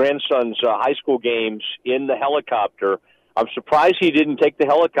arriving at his grandson's high school games in the helicopter. I'm surprised he didn't take the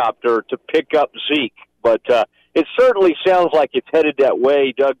helicopter to pick up Zeke, but it certainly sounds like it's headed that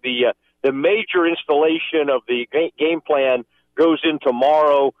way, Doug. The major installation of the game plan goes in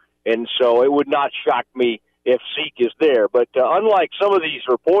tomorrow, and so it would not shock me if Zeke is there. But unlike some of these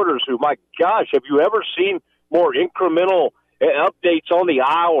reporters who, my gosh, have you ever seen more incremental updates on the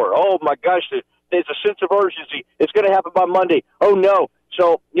hour? Oh, my gosh, there's a sense of urgency. It's going to happen by Monday. Oh, no.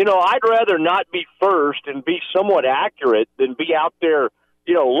 So, I'd rather not be first and be somewhat accurate than be out there,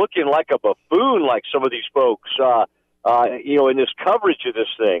 looking like a buffoon like some of these folks, in this coverage of this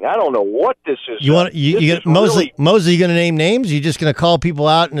thing. I don't know what this is. Mosley, you going to name names? Are you just going to call people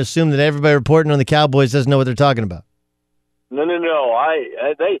out and assume that everybody reporting on the Cowboys doesn't know what they're talking about? No.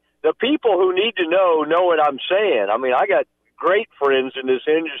 The people who need to know what I'm saying. I mean, I got great friends in this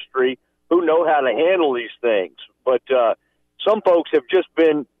industry who know how to handle these things, but some folks have just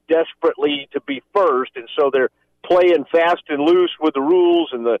been desperately to be first, and so they're playing fast and loose with the rules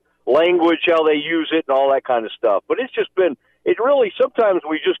and the language, how they use it, and all that kind of stuff. But it's just been, sometimes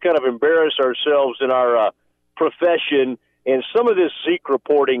we just kind of embarrass ourselves in our profession, and some of this Zeke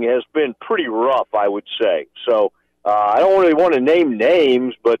reporting has been pretty rough, I would say. So I don't really want to name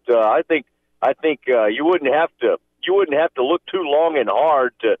names, but I think you wouldn't have to look too long and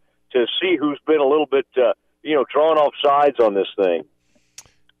hard to see who's been a little bit drawn off sides on this thing.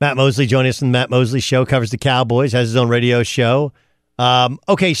 Matt Mosley joining us on the Matt Mosley Show, covers the Cowboys, has his own radio show.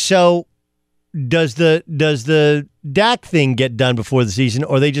 Okay, so does the Dak thing get done before the season,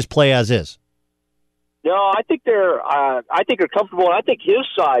 or they just play as is? No, I think they're comfortable, and I think his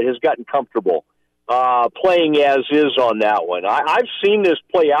side has gotten comfortable playing as is on that one. I've seen this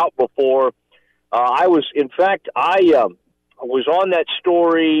play out before. I was on that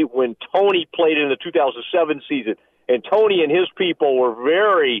story when Tony played in the 2007 season, and Tony and his people were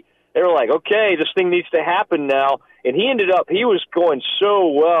they were like, okay, this thing needs to happen now. And he was going so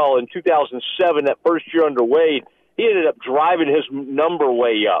well in 2007, that first year under Wade, he ended up driving his number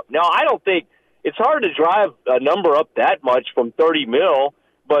way up. Now, I don't think it's hard to drive a number up that much from 30 mil,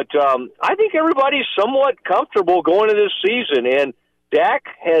 but I think everybody's somewhat comfortable going into this season. And Dak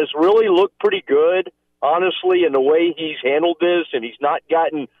has really looked pretty good, honestly, in the way he's handled this, and he's not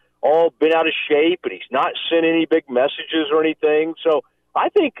gotten all been out of shape, and he's not sent any big messages or anything. So I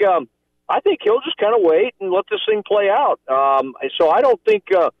think he'll just kind of wait and let this thing play out. So I don't think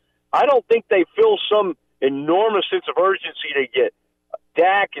they feel some enormous sense of urgency to get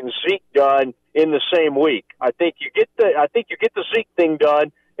Dak and Zeke done in the same week. I think you get the Zeke thing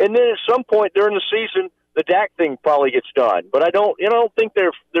done, and then at some point during the season, the Dak thing probably gets done. But I don't think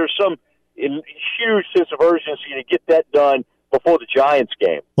there's some huge sense of urgency to get that done before the Giants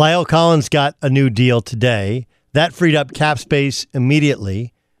game. La'el Collins got a new deal today. That freed up cap space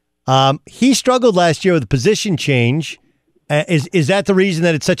immediately. He struggled last year with a position change. Is that the reason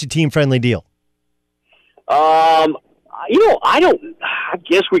that it's such a team-friendly deal? I I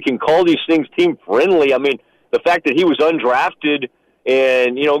guess we can call these things team friendly. I mean, the fact that he was undrafted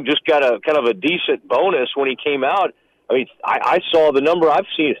and, just got a kind of a decent bonus when he came out. I mean, I saw the number I've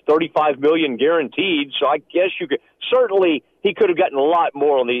seen is $35 million guaranteed. So I guess certainly he could have gotten a lot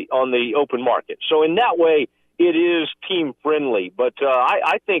more on the open market. So in that way, it is team friendly. But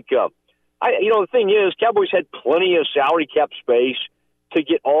I think, the thing is, Cowboys had plenty of salary cap space to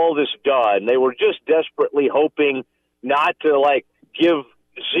get all this done. They were just desperately hoping not to give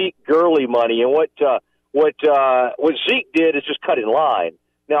Zeke Gurley money, and what Zeke did is just cut in line.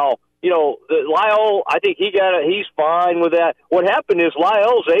 Now, Lyle, I think he's fine with that. What happened is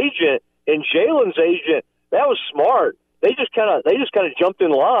Lyle's agent and Jalen's agent, that was smart. They just kind of jumped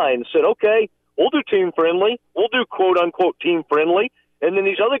in line and said, okay, we'll do team friendly, we'll do quote unquote team friendly, and then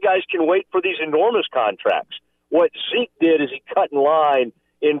these other guys can wait for these enormous contracts. What Zeke did is he cut in line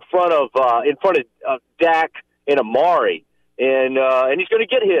in front of Dak and Amari, and he's going to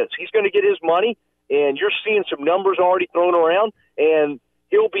get his. He's going to get his money, and you're seeing some numbers already thrown around, and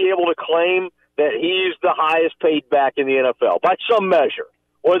he'll be able to claim that he's the highest paid back in the NFL by some measure.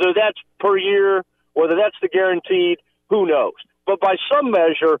 Whether that's per year, whether that's the guaranteed, who knows? But by some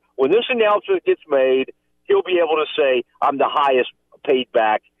measure, when this announcement gets made, he'll be able to say, I'm the highest paid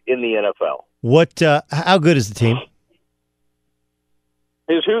back in the NFL. How good is the team?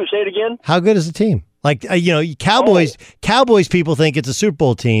 Is who? Say it again. How good is the team? Cowboys people think it's a Super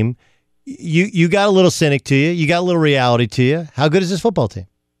Bowl team. You got a little cynic to you. You got a little reality to you. How good is this football team?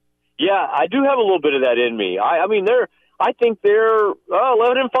 Yeah, I do have a little bit of that in me. I think they're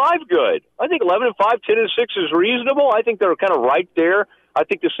 11-5 good. I think 11-5, 10-6 is reasonable. I think they're kind of right there. I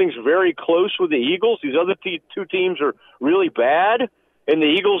think this thing's very close with the Eagles. These other two teams are really bad, and the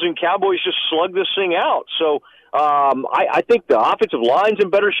Eagles and Cowboys just slug this thing out. So I think the offensive line's in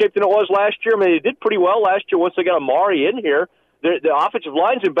better shape than it was last year. I mean, they did pretty well last year once they got Amari in here. The offensive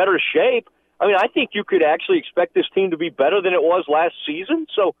line's in better shape. I mean, I think you could actually expect this team to be better than it was last season.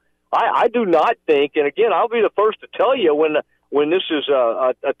 So I do not think, and again, I'll be the first to tell you when this is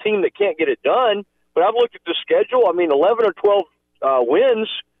a team that can't get it done. But I've looked at the schedule. I mean, 11 or 12 wins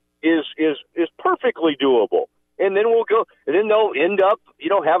is perfectly doable. And then they'll end up,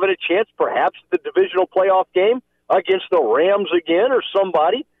 having a chance perhaps the divisional playoff game against the Rams again or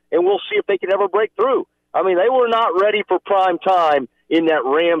somebody, and we'll see if they can ever break through. I mean, they were not ready for prime time in that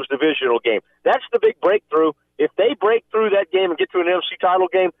Rams divisional game. That's the big breakthrough. If they break through that game and get to an NFC title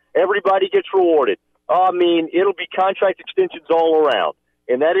game, everybody gets rewarded. I mean, it'll be contract extensions all around,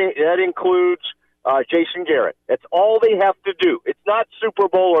 and that includes Jason Garrett. That's all they have to do. It's not Super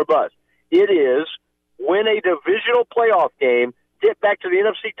Bowl or bust. It is win a divisional playoff game, get back to the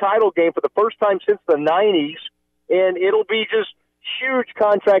NFC title game for the first time since the 90s, and it'll be just huge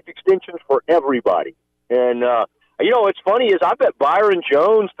contract extensions for everybody. And, what's funny is I bet Byron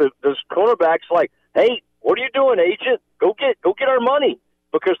Jones, the cornerback's like, hey, what are you doing, agent? Go get our money.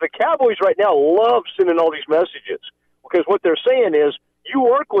 Because the Cowboys right now love sending all these messages. Because what they're saying is, you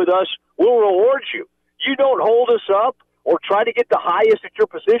work with us, we'll reward you. You don't hold us up or try to get the highest at your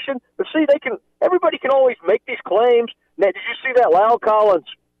position. But see, everybody can always make these claims. Now, did you see that Lyle Collins,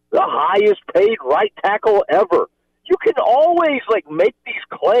 the highest paid right tackle ever? You can always make these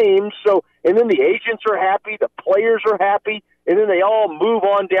claims, and then the agents are happy, the players are happy, and then they all move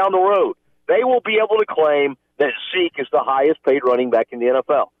on down the road. They will be able to claim that Zeke is the highest paid running back in the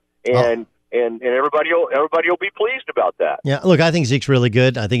NFL, and everybody will be pleased about that. Yeah, look, I think Zeke's really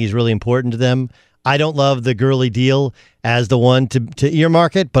good. I think he's really important to them. I don't love the Gurley deal as the one to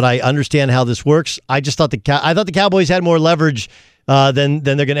earmark it, but I understand how this works. I just thought the Cowboys had more leverage than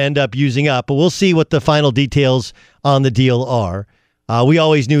they're going to end up using up. But we'll see what the final details on the deal are. We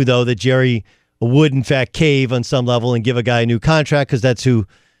always knew, though, that Jerry would, in fact, cave on some level and give a guy a new contract because that's who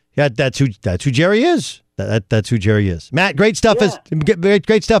Jerry is. That's who Jerry is. Matt, great stuff. Yeah.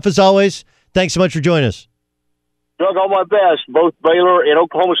 Great stuff as always. Thanks so much for joining us. Doug, all my best. Both Baylor and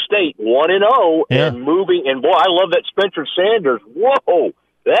Oklahoma State 1-0 and moving. And boy, I love that Spencer Sanders. Whoa.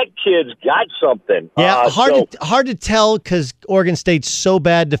 That kid's got something. Yeah, hard to tell because Oregon State's so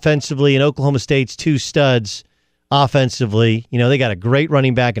bad defensively and Oklahoma State's two studs offensively. They got a great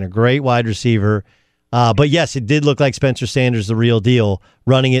running back and a great wide receiver. But yes, it did look like Spencer Sanders the real deal,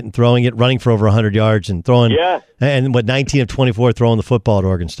 running it and throwing it, running for over 100 yards and throwing. Yeah. And 19 of 24 throwing the football at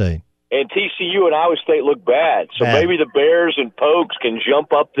Oregon State. And TCU and Iowa State look bad. So maybe the Bears and Pokes can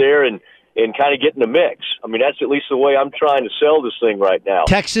jump up there and kind of get in the mix. I mean, that's at least the way I'm trying to sell this thing right now.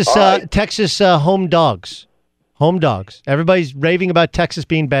 Texas home dogs. Home dogs. Everybody's raving about Texas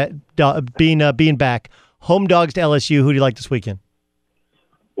being back. Home dogs to LSU. Who do you like this weekend?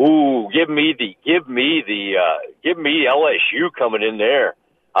 Ooh, Ooh, give me LSU coming in there.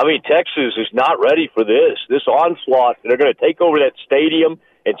 I mean, Texas is not ready for this onslaught. They're going to take over that stadium,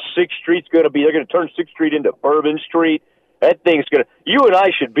 and 6th Street's going to be. They're going to turn 6th Street into Bourbon Street. That thing's going to. You and I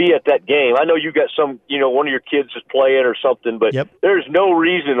should be at that game. I know you got some. One of your kids is playing or something, but there's no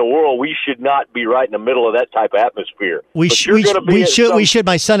reason in the world we should not be right in the middle of that type of atmosphere. We should.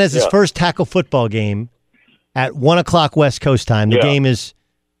 My son has his first tackle football game at 1:00 West Coast time. The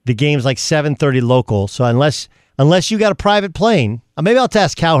game's like 7:30 local. So unless you got a private plane, maybe I'll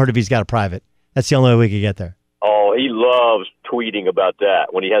ask Cowherd if he's got a private. That's the only way we could get there. Oh, he loves tweeting about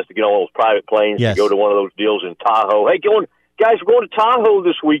that when he has to get on those private planes to go to one of those deals in Tahoe. Hey, guys, we're going to Tahoe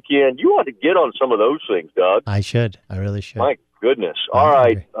this weekend. You ought to get on some of those things, Doug. I should. I really should. My goodness. All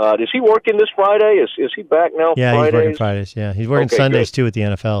right. Is he working this Friday? Is he back now? Yeah, Fridays? He's working Fridays. Yeah, he's working Sundays too at the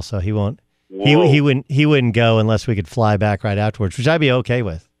NFL, so he won't. Whoa. He wouldn't go unless we could fly back right afterwards, which I'd be okay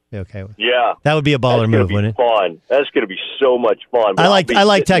with. Yeah, that would be a baller move, wouldn't it? Fun. That's going to be so much fun. I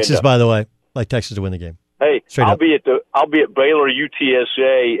like Texas, by the way. I like Texas to win the game. Hey, I'll be at Baylor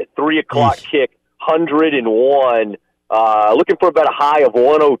UTSA at 3:00 kick, 101. Looking for about a high of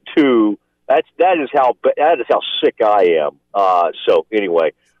 102. That is how sick I am. So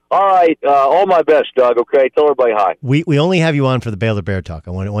anyway, all right. All my best, Doug. Okay, tell everybody hi. We only have you on for the Baylor Bear talk.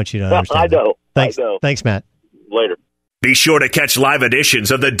 I want you to understand. I know. Thanks. I know. Thanks, Matt. Later. Be sure to catch live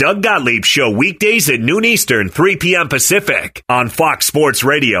editions of the Doug Gottlieb Show weekdays at noon Eastern, 3 p.m. Pacific on Fox Sports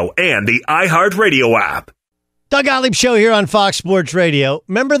Radio and the iHeartRadio app. Doug Gottlieb Show here on Fox Sports Radio.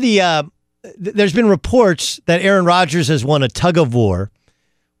 Remember there's been reports that Aaron Rodgers has won a tug of war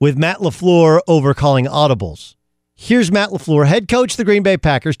with Matt LaFleur over calling audibles. Here's Matt LaFleur, head coach of the Green Bay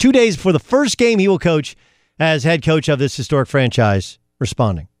Packers, 2 days before the first game he will coach as head coach of this historic franchise,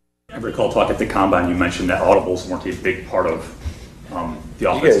 responding. I recall talking at the Combine, you mentioned that audibles weren't a big part of the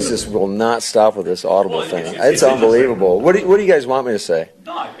offense. You guys just will not stop with this audible thing. It's unbelievable. What do you guys want me to say?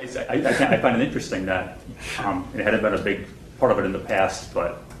 No, I find it interesting that it hadn't been a big part of it in the past,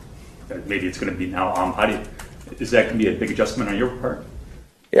 but maybe it's going to be now. Is that going to be a big adjustment on your part?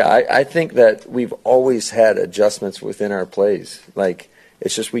 Yeah, I think that we've always had adjustments within our plays. Like,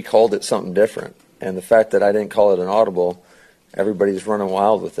 it's just we called it something different. And the fact that I didn't call it an audible, everybody's running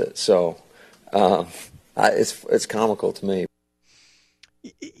wild with it. So it's comical to me.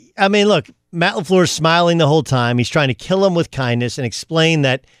 I mean, look, Matt LaFleur's smiling the whole time. He's trying to kill him with kindness and explain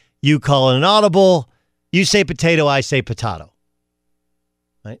that you call it an audible, you say potato, I say potato.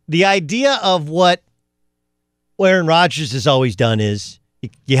 Right? The idea of what Aaron Rodgers has always done is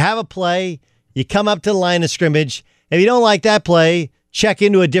you have a play, you come up to the line of scrimmage. If you don't like that play, check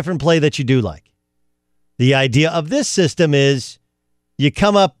into a different play that you do like. The idea of this system is you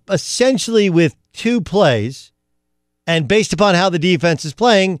come up essentially with 2 plays, and based upon how the defense is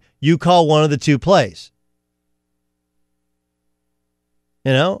playing, you call one of the 2 plays.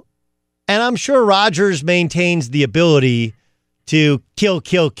 And I'm sure Rodgers maintains the ability to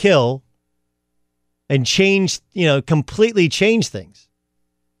kill, and change, completely change things.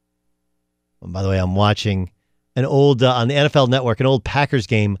 And by the way, I'm watching an old, on the NFL Network, an old Packers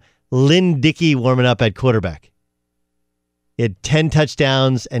game, Lynn Dickey warming up at quarterback. He had 10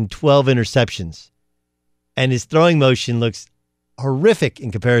 touchdowns and 12 interceptions. And his throwing motion looks horrific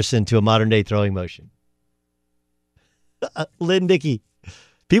in comparison to a modern-day throwing motion. Lynn Dickey.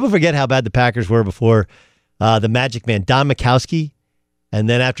 People forget how bad the Packers were before the Magic Man, Don Majkowski. And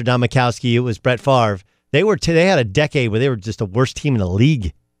then after Don Majkowski, it was Brett Favre. They had a decade where they were just the worst team in the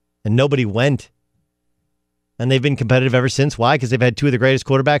league, and nobody went. And they've been competitive ever since. Why? Because they've had 2 of the greatest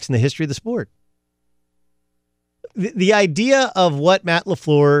quarterbacks in the history of the sport. The idea of what Matt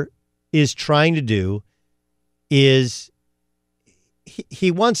LaFleur is trying to do is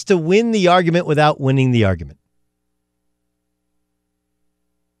he wants to win the argument without winning the argument.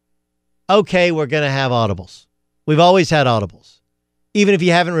 Okay, we're going to have audibles. We've always had audibles. Even if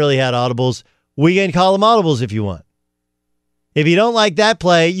you haven't really had audibles, we can call them audibles if you want. If you don't like that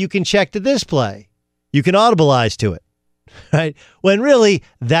play, you can check to this play. You can audibilize to it, right? When really,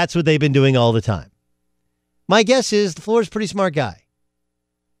 that's what they've been doing all the time. My guess is LaFleur's a pretty smart guy.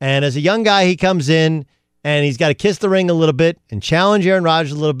 And as a young guy, he comes in and he's got to kiss the ring a little bit and challenge Aaron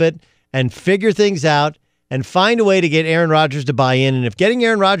Rodgers a little bit and figure things out and find a way to get Aaron Rodgers to buy in. And if getting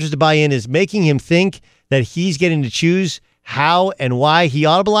Aaron Rodgers to buy in is making him think that he's getting to choose how and why he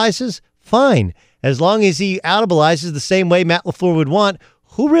audibilizes, fine. As long as he audibilizes the same way Matt LaFleur would want,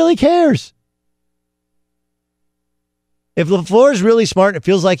 who really cares? If LaFleur is really smart, and it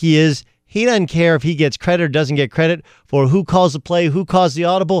feels like he is, he doesn't care if he gets credit or doesn't get credit for who calls the play, who calls the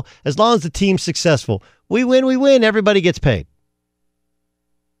audible. As long as the team's successful, we win, everybody gets paid.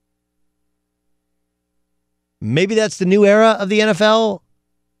 Maybe that's the new era of the NFL.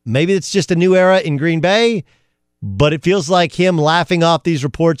 Maybe it's just a new era in Green Bay. But it feels like him laughing off these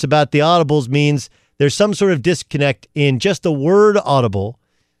reports about the audibles means there's some sort of disconnect in just the word audible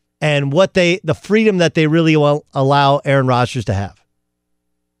and the freedom that they really allow Aaron Rodgers to have.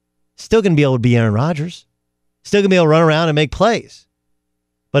 Still going to be able to be Aaron Rodgers. Still going to be able to run around and make plays.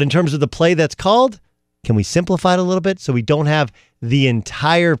 But in terms of the play that's called, can we simplify it a little bit so we don't have the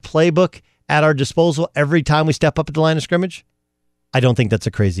entire playbook at our disposal every time we step up at the line of scrimmage? I don't think that's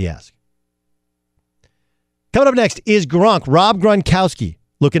a crazy ask. Coming up next is Gronk. Rob Gronkowski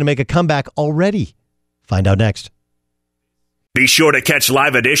looking to make a comeback already. Find out next. Be sure to catch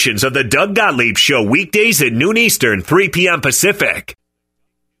live editions of the Doug Gottlieb Show weekdays at noon Eastern, 3 p.m. Pacific.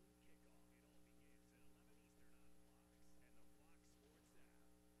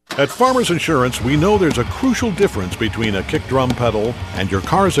 At Farmers Insurance, we know there's a crucial difference between a kick drum pedal and your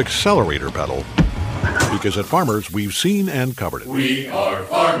car's accelerator pedal. Because at Farmers, we've seen and covered it. We are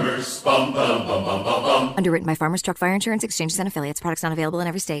Farmers. Bum, bum, bum, bum, bum, bum. Underwritten by Farmers Truck Fire Insurance Exchanges and Affiliates. Products not available in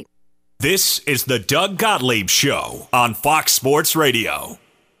every state. This is the Doug Gottlieb Show on Fox Sports Radio.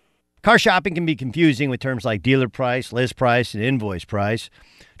 Car shopping can be confusing with terms like dealer price, list price, and invoice price.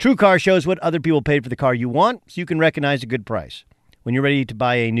 True Car shows what other people paid for the car you want, so you can recognize a good price. When you're ready to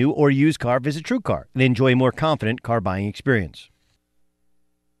buy a new or used car, visit True Car and enjoy a more confident car buying experience.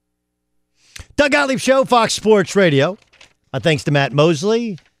 Doug Gottlieb Show, Fox Sports Radio. My thanks to Matt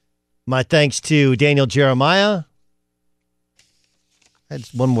Mosley. My thanks to Daniel Jeremiah.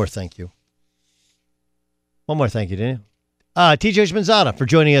 That's one more thank you. One more thank you, Daniel. TJ Schmanzada for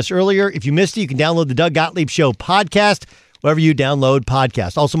joining us earlier. If you missed it, you can download the Doug Gottlieb Show podcast wherever you download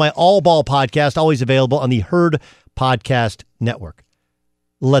podcasts. Also, my All Ball podcast, always available on the Herd Podcast Network.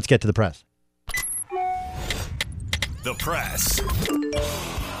 Let's get to the press. The press.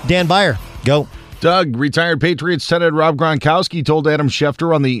 Dan Byer, go. Doug, retired Patriots tight end Rob Gronkowski told Adam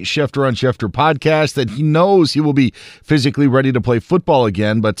Schefter on the Schefter on Schefter podcast that he knows he will be physically ready to play football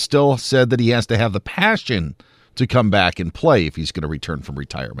again, but still said that he has to have the passion to come back and play if he's going to return from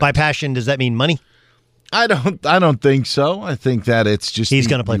retirement. By passion, does that mean money? I don't think so. I think that it's just he's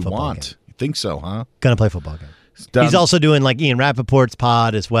going to play football again. You think so, huh? Going to play football again. He's also doing like Ian Rappaport's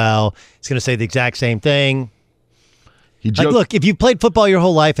pod as well. He's going to say the exact same thing. Look, if you played football your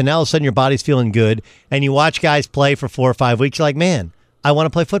whole life and now all of a sudden your body's feeling good and you watch guys play for 4 or 5 weeks, you're like, man, I want to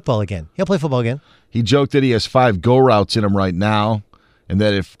play football again. He'll play football again. He joked that he has 5 go routes in him right now and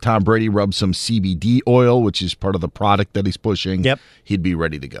that if Tom Brady rubs some CBD oil, which is part of the product that he's pushing, he'd be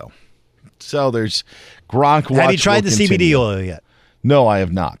ready to go. So there's Gronk. Have you tried the CBD oil yet? No, I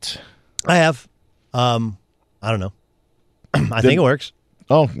have not. I have. I don't know. I think it works.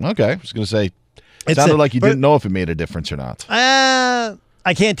 Oh, okay. I was going to say, it sounded like you didn't know if it made a difference or not. I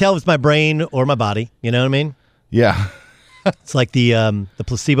can't tell if it's my brain or my body. You know what I mean? Yeah. It's like the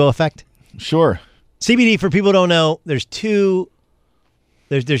placebo effect. Sure. CBD, for people who don't know, there's two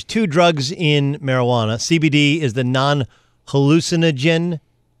drugs in marijuana. CBD is the non-hallucinogen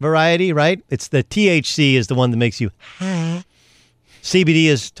variety, right? It's the THC is the one that makes you CBD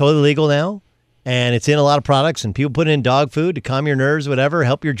is totally legal now, and it's in a lot of products, and people put it in dog food to calm your nerves, whatever,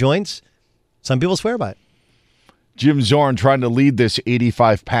 help your joints. Some people swear by it. Jim Zorn trying to lead this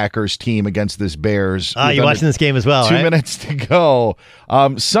 85 Packers team against this Bears. You're watching this game as well, 2 right? minutes to go.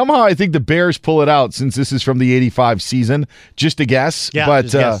 Somehow I think the Bears pull it out since this is from the 85 season. Just a guess. Yeah, but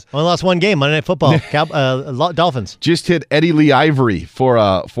just a guess. Only lost one game, Monday Night Football. Dolphins. Just hit Eddie Lee Ivory for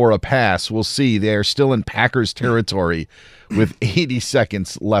a pass. We'll see. They're still in Packers territory with 80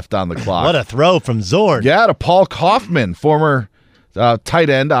 seconds left on the clock. What a throw from Zorn. Yeah, to Paul Kaufman, former tight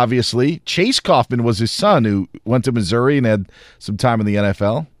end, obviously. Chase Kaufman was his son who went to Missouri and had some time in the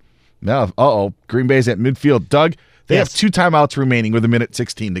NFL. Now, Green Bay's at midfield. Doug, they have 2 timeouts remaining with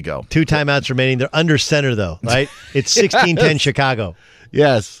 1:16 to go. 2 timeouts remaining. They're under center, though, right? It's 16-10 Chicago.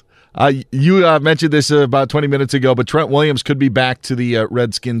 Yes. You mentioned this about 20 minutes ago, but Trent Williams could be back to the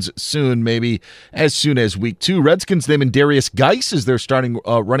Redskins soon, maybe as soon as week 2. Redskins naming Darius Geis as their starting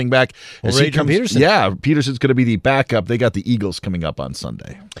running back. Peterson. Yeah, Peterson's going to be the backup. They got the Eagles coming up on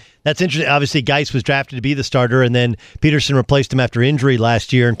Sunday. That's interesting. Obviously, Geis was drafted to be the starter, and then Peterson replaced him after injury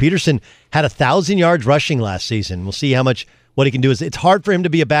last year. And Peterson had 1,000 yards rushing last season. We'll see what he can do. It's hard for him to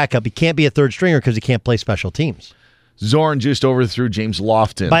be a backup. He can't be a third stringer because he can't play special teams. Zorn just overthrew James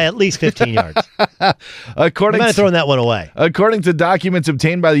Lofton by at least 15 yards. According to throwing that one away. According to documents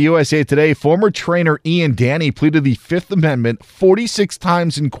obtained by the USA Today, former trainer Ian Danny pleaded the Fifth Amendment 46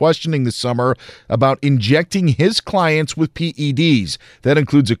 times in questioning this summer about injecting his clients with PEDs. That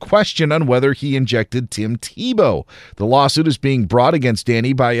includes a question on whether he injected Tim Tebow. The lawsuit is being brought against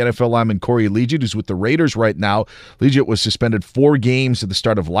Danny by NFL lineman Corey Liuget, who's with the Raiders right now. Liuget was suspended 4 games at the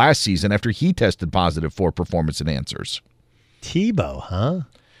start of last season after he tested positive for performance enhancers. Tebow, huh?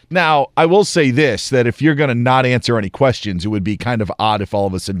 Now, I will say this, that if you're going to not answer any questions, it would be kind of odd if all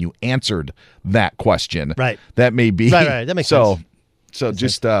of a sudden you answered that question. Right. That may be. Right. That makes sense. So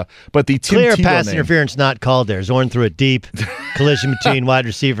just, but the Tim Clear Tebow pass name, interference not called there. Zorn threw it deep. Collision between wide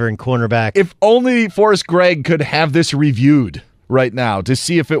receiver and cornerback. If only Forrest Gregg could have this reviewed right now to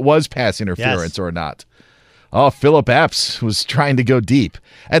see if it was pass interference or not. Oh, Philip Epps was trying to go deep.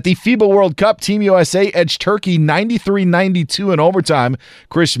 At the FIBA World Cup, Team USA edged Turkey 93-92 in overtime.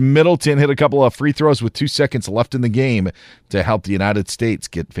 Chris Middleton hit a couple of free throws with 2 seconds left in the game to help the United States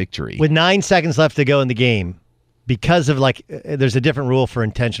get victory. With 9 seconds left to go in the game, because of there's a different rule for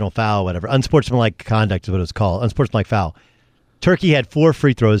intentional foul, whatever. Unsportsmanlike conduct is what it's called. Unsportsmanlike foul. Turkey had 4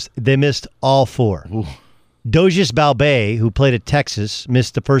 free throws. They missed all 4. Ooh. Dojius Balbay, who played at Texas,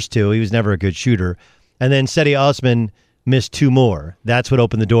 missed the first 2. He was never a good shooter. And then Seti Osman missed 2 more. That's what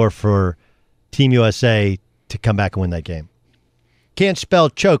opened the door for Team USA to come back and win that game. Can't spell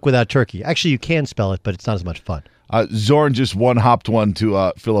choke without Turkey. Actually, you can spell it, but it's not as much fun. Zorn just one-hopped one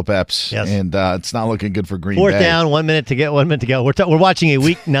to Philip Epps, and it's not looking good for Green Bay. 4th down, 1 minute to get, 1 minute to go. We're watching a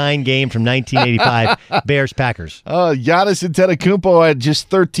Week 9 game from 1985, Bears-Packers. Giannis Antetokounmpo had just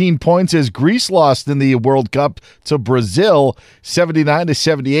 13 points as Greece lost in the World Cup to Brazil,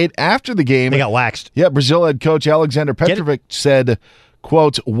 79-78. After the game, they got waxed. Yeah, Brazil head coach Alexander Petrovic said,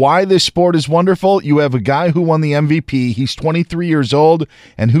 quote, "Why this sport is wonderful? You have a guy who won the MVP. He's 23 years old.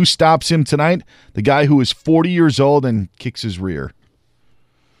 And who stops him tonight? The guy who is 40 years old and kicks his rear."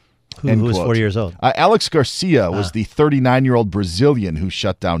 Who was 40 years old? Alex Garcia was the 39-year-old Brazilian who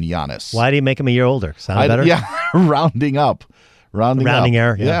shut down Giannis. Why do you make him a year older? Sound better? Yeah, rounding up. Rounding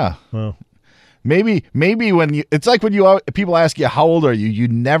error. Yeah. Well. Maybe when it's like when people ask you, how old are you? You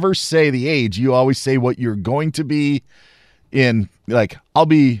never say the age. You always say what you're going to be in, like, I'll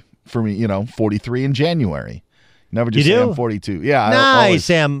be, for me, 43 in January. Never just say I'm 42. Yeah. Nice,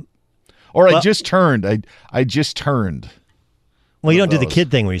 Sam. Or I just turned. I just turned. Well, you don't do the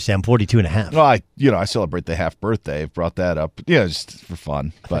kid thing where you say I'm 42 and a half. Well, I celebrate the half birthday. I've brought that up. Yeah, just for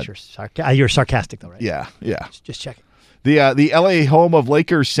fun. But you're sarcastic though, right? Yeah. Just checking. The L.A. home of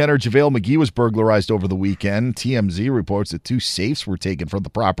Lakers center JaVale McGee was burglarized over the weekend. TMZ reports that 2 safes were taken from the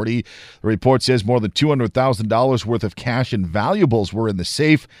property. The report says more than $200,000 worth of cash and valuables were in the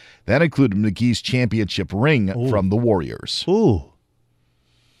safe. That included McGee's championship ring from the Warriors. Ooh,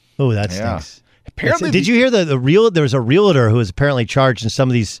 that stinks. Apparently, did you hear there was a realtor who was apparently charged in some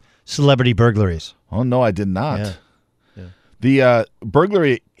of these celebrity burglaries? Oh, no, I did not. Yeah. The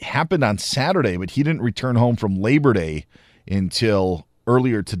burglary happened on Saturday, but he didn't return home from Labor Day until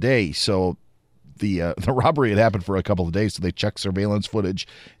earlier today. So the robbery had happened for a couple of days, so they checked surveillance footage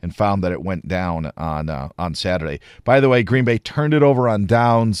and found that it went down on Saturday. By the way, Green Bay turned it over on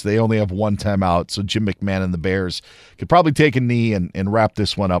downs. They only have 1 timeout, so Jim McMahon and the Bears could probably take a knee and wrap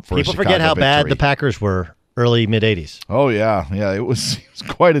this one up for People a Chicago forget how victory. bad the Packers were early mid-'80s. Oh, yeah. It was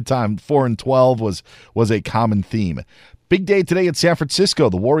quite a time. 4-12 was a common theme. Big day today in San Francisco.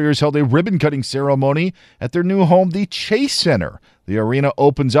 The Warriors held a ribbon-cutting ceremony at their new home, the Chase Center. The arena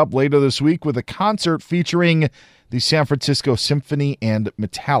opens up later this week with a concert featuring the San Francisco Symphony and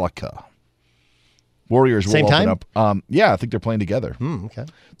Metallica. Warriors will Same open time? up. Yeah, I think they're playing together. Okay.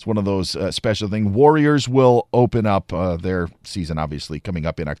 It's one of those special things. Warriors will open up their season, obviously, coming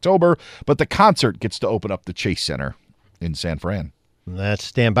up in October, but the concert gets to open up the Chase Center in San Fran. Let's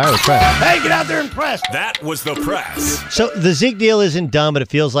stand by with press. Hey, get out there and press. That was the press. So the Zeke deal isn't done, but it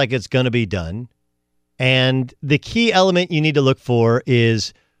feels like it's going to be done. And the key element you need to look for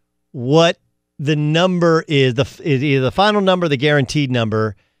is what the number is, either the final number, the guaranteed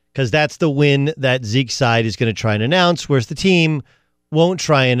number, because that's the win that Zeke's side is going to try and announce, whereas the team won't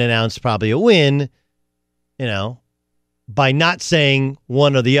try and announce probably a win, by not saying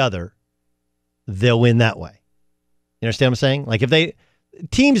one or the other. They'll win that way. You understand what I'm saying? Like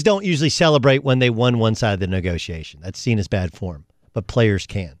teams don't usually celebrate when they won one side of the negotiation. That's seen as bad form, but players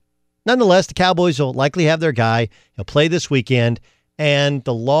can. Nonetheless, the Cowboys will likely have their guy. He'll play this weekend, and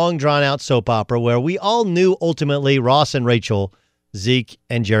the long drawn-out soap opera where we all knew ultimately Ross and Rachel, Zeke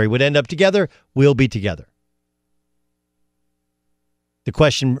and Jerry would end up together will be together. The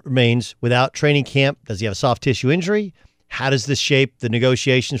question remains, without training camp, does he have a soft tissue injury? How does this shape the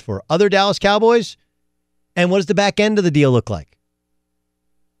negotiations for other Dallas Cowboys? And what does the back end of the deal look like?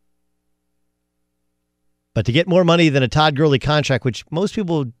 But to get more money than a Todd Gurley contract, which most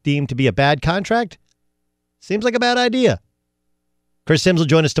people deem to be a bad contract, seems like a bad idea. Chris Sims will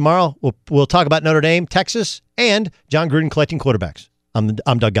join us tomorrow. We'll talk about Notre Dame, Texas, and John Gruden collecting quarterbacks.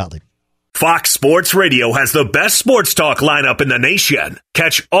 I'm Doug Gottlieb. Fox Sports Radio has the best sports talk lineup in the nation.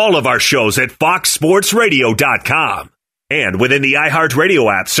 Catch all of our shows at foxsportsradio.com. And within the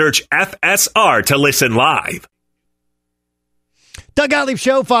iHeartRadio app, search FSR to listen live. Doug Gottlieb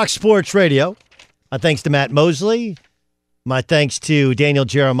Show, Fox Sports Radio. My thanks to Matt Mosley. My thanks to Daniel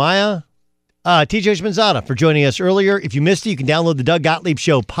Jeremiah. TJ Schmanzada for joining us earlier. If you missed it, you can download the Doug Gottlieb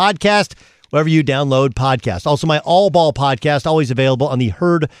Show podcast wherever you download podcasts. Also, my All Ball podcast, always available on the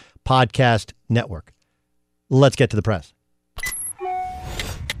Herd Podcast Network. Let's get to the press.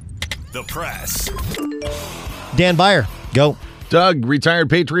 The press. Dan Byer, go. Doug, retired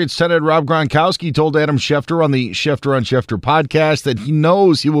Patriots Senator Rob Gronkowski told Adam Schefter on the Schefter on Schefter podcast that he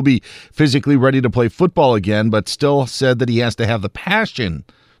knows he will be physically ready to play football again, but still said that he has to have the passion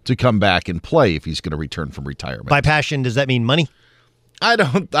to come back and play if he's going to return from retirement. By passion, does that mean money? I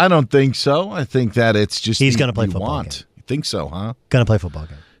don't think so. I think that it's just he's going to play football. You think so, huh? Going to play football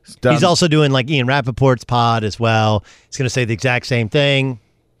again. He's also doing like Ian Rappaport's pod as well. He's going to say the exact same thing.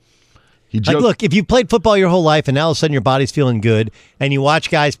 Look, if you played football your whole life and now all of a sudden your body's feeling good and you watch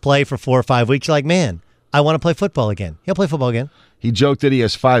guys play for 4 or 5 weeks, you're like, man, I want to play football again. He'll play football again. He joked that he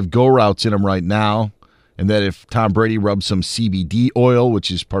has 5 go routes in him right now, and that if Tom Brady rubs some CBD oil,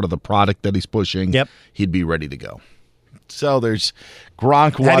 which is part of the product that he's pushing, he'd be ready to go. So there's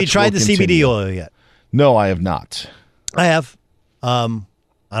Gronk. Have you tried the CBD oil yet? No, I have not. I have.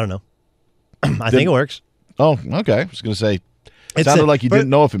 I don't know. I think it works. Oh, okay. I was going to say, it sounded like you didn't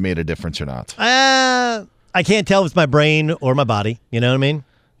know if it made a difference or not. I can't tell if it's my brain or my body. You know what I mean?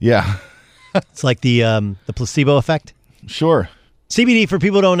 Yeah. It's like the placebo effect. Sure. CBD, for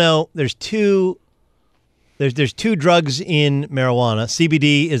people who don't know, there's two drugs in marijuana.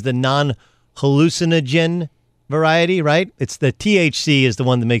 CBD is the non-hallucinogen variety, right? It's the THC is the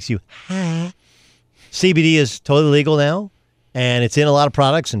one that makes you CBD is totally legal now, and it's in a lot of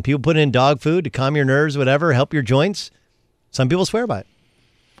products, and people put it in dog food to calm your nerves, whatever, help your joints. Some people swear by it.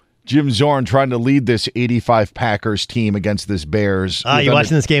 Jim Zorn trying to lead this 85 Packers team against this Bears. You're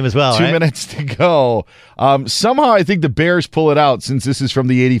watching this game as well, 2 right? minutes to go. Somehow I think the Bears pull it out since this is from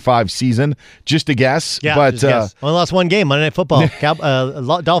the 85 season. Just a guess. Yeah, but just a guess. Only lost one game, Monday Night Football.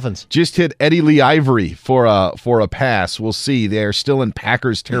 Dolphins. Just hit Eddie Lee Ivory for a pass. We'll see. They're still in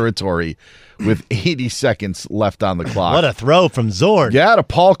Packers territory with 80 seconds left on the clock. What a throw from Zorn. Yeah, to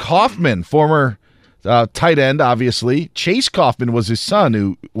Paul Kaufman, former tight end, obviously. Chase Kaufman was his son,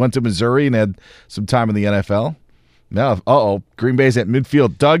 who went to Missouri and had some time in the NFL. Now, Green Bay's at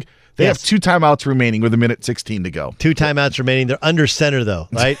midfield. Doug, they have 2 timeouts remaining with 1:16 to go. 2 timeouts remaining. They're under center, though,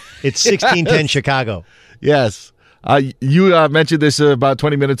 right? It's 16-10 Chicago. Yes. You mentioned this about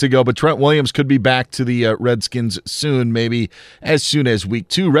 20 minutes ago, but Trent Williams could be back to the Redskins soon, maybe as soon as week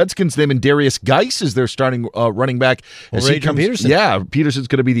 2. Redskins naming Darius Geis as their starting running back. Peterson. Yeah, Peterson's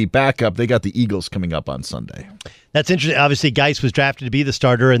going to be the backup. They got the Eagles coming up on Sunday. That's interesting. Obviously, Geis was drafted to be the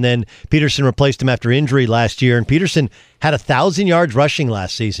starter, and then Peterson replaced him after injury last year. And Peterson had 1,000 yards rushing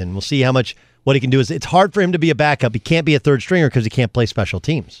last season. We'll see what he can do. It's hard for him to be a backup. He can't be a third stringer because he can't play special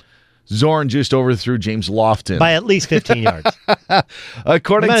teams. Zorn just overthrew James Lofton by at least 15 yards. I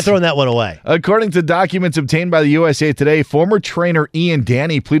might have thrown that one away. According to documents obtained by the USA Today, former trainer Ian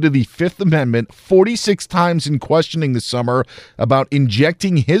Danny pleaded the Fifth Amendment 46 times in questioning this summer about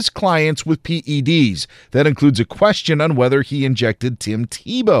injecting his clients with PEDs. That includes a question on whether he injected Tim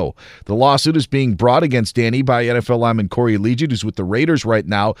Tebow. The lawsuit is being brought against Danny by NFL lineman Corey Liuget, who's with the Raiders right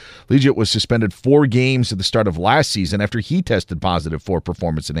now. Liuget was suspended 4 games at the start of last season after he tested positive for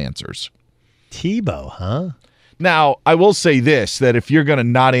performance enhancers. Tebow, huh? Now, I will say this, that if you're going to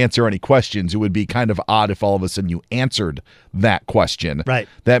not answer any questions, it would be kind of odd if all of a sudden you answered that question. Right.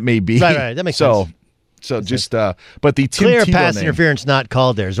 That may be. Right. That makes sense. So just, but the Tim clear Tebow pass name, interference not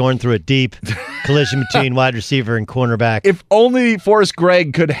called there. Zorn threw it deep. Collision between wide receiver and cornerback. If only Forrest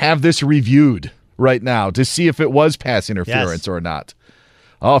Gregg could have this reviewed right now to see if it was pass interference or not.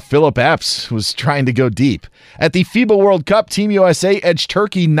 Oh, Philip Epps was trying to go deep. At the FIBA World Cup, Team USA edged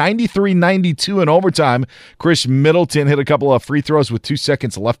Turkey 93-92 in overtime. Chris Middleton hit a couple of free throws with 2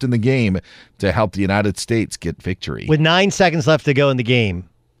 seconds left in the game to help the United States get victory. With 9 seconds left to go in the game,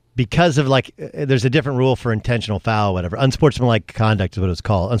 because of there's a different rule for intentional foul or whatever. Unsportsmanlike conduct is what it's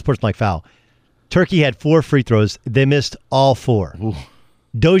called. Unsportsmanlike foul. Turkey had 4 free throws. They missed all 4. Ooh.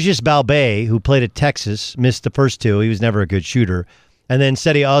 Dojius Balbay, who played at Texas, missed the first 2. He was never a good shooter. And then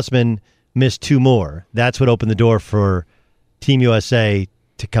Seti Osman missed 2 more. That's what opened the door for Team USA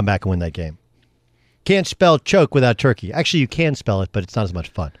to come back and win that game. Can't spell choke without Turkey. Actually, you can spell it, but it's not as much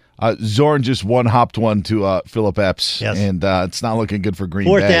fun. Zorn just one-hopped one to Philip Epps, yes. And it's not looking good for Green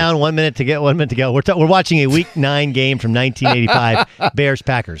Bay. 4th down, 1 minute to go. We're watching a Week 9 game from 1985,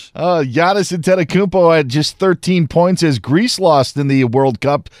 Bears-Packers. Giannis Antetokounmpo had just 13 points as Greece lost in the World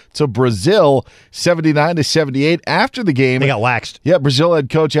Cup to Brazil, 79-78. After the game, they got waxed. Yeah, Brazil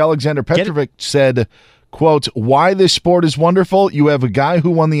head coach Alexander Petrovic said, quote, "Why this sport is wonderful? You have a guy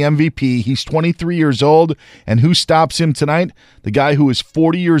who won the MVP. He's 23 years old. And who stops him tonight? The guy who is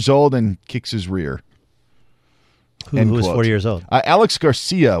 40 years old and kicks his rear." Who was 40 years old? Alex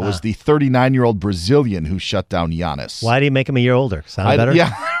Garcia was the 39-year-old Brazilian who shut down Giannis. Why do you make him a year older? Sound better?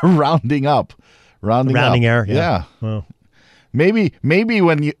 Yeah, rounding up. Rounding error. Yeah. Well. Maybe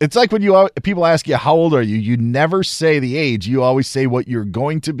when it's like when people ask you, how old are you? You never say the age. You always say what you're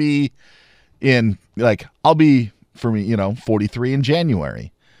going to be in, like, I'll be, for me, 43 in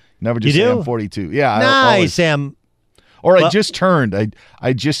January. Never just say I'm 42. Yeah. Nice, Sam. Or I just turned.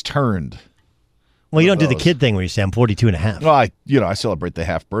 I just turned. Well, you don't do the kid thing where you say I'm 42 and a half. Well, I celebrate the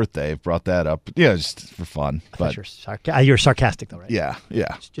half birthday. I've brought that up. Yeah, just for fun. But you're sarcastic though, right? Yeah.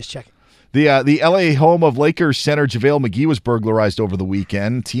 Just checking. The L.A. home of Lakers center JaVale McGee was burglarized over the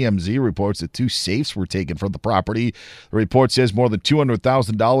weekend. TMZ reports that 2 safes were taken from the property. The report says more than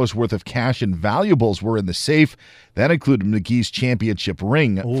 $200,000 worth of cash and valuables were in the safe. That included McGee's championship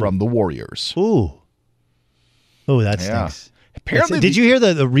ring from the Warriors. Ooh, that stinks. Apparently, did you hear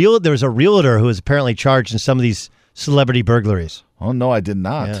there was a realtor who was apparently charged in some of these celebrity burglaries? Oh, no, I did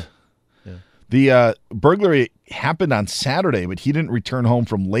not. Yeah. The burglary happened on Saturday, but he didn't return home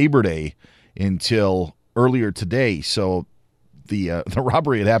from Labor Day until earlier today. So the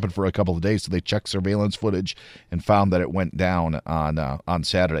robbery had happened for a couple of days, so they checked surveillance footage and found that it went down on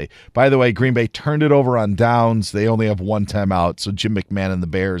Saturday. By the way, Green Bay turned it over on downs. They only have 1 timeout, so Jim McMahon and the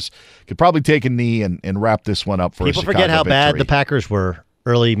Bears could probably take a knee and wrap this one up for People a Chicago forget how victory. bad the Packers were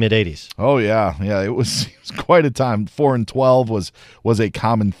early, mid-'80s. Oh, yeah. It was quite a time. 4-12 was a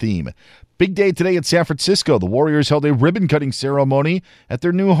common theme. Big day today in San Francisco. The Warriors held a ribbon-cutting ceremony at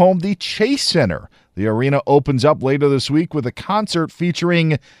their new home, the Chase Center. The arena opens up later this week with a concert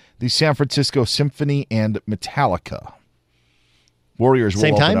featuring the San Francisco Symphony and Metallica. Warriors will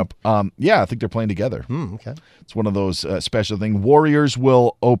Same open time? up. Yeah, I think they're playing together. Okay. It's one of those special things. Warriors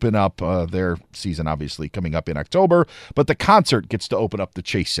will open up their season, obviously, coming up in October, but the concert gets to open up the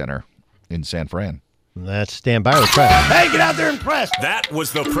Chase Center in San Fran. Let's stand by with press. Hey, get out there and press. That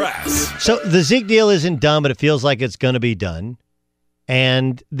was the press. So the Zeke deal isn't done, but it feels like it's going to be done.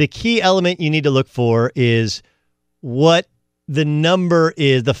 And the key element you need to look for is what the number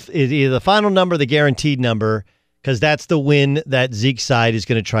is, either the final number, the guaranteed number, because that's the win that Zeke's side is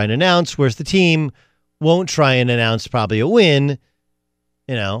going to try and announce, whereas the team won't try and announce probably a win,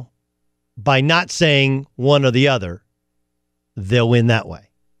 by not saying one or the other. They'll win that way.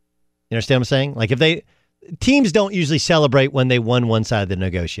 You understand what I'm saying? Like teams don't usually celebrate when they won one side of the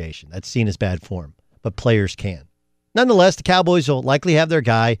negotiation. That's seen as bad form, but players can. Nonetheless, the Cowboys will likely have their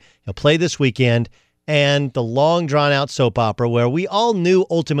guy. He'll play this weekend, and the long drawn-out soap opera where we all knew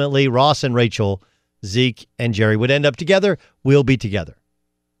ultimately Ross and Rachel, Zeke and Jerry would end up together, will be together.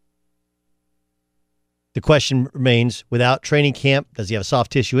 The question remains, without training camp, does he have a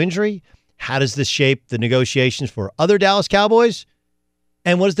soft tissue injury? How does this shape the negotiations for other Dallas Cowboys?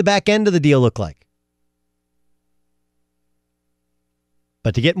 And what does the back end of the deal look like?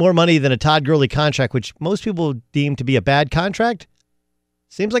 But to get more money than a Todd Gurley contract, which most people deem to be a bad contract,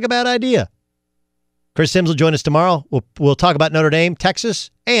 seems like a bad idea. Chris Sims will join us tomorrow. We'll talk about Notre Dame,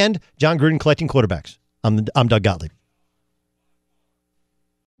 Texas, and John Gruden collecting quarterbacks. I'm Doug Gottlieb.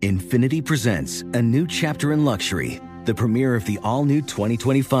 Infiniti presents a new chapter in luxury, the premiere of the all-new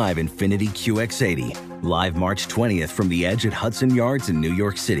 2025 Infiniti QX80, live March 20th from the Edge at Hudson Yards in New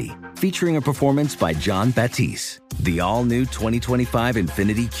York City, featuring a performance by John Batiste. The all-new 2025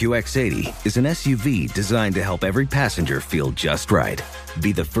 Infiniti QX80 is an SUV designed to help every passenger feel just right.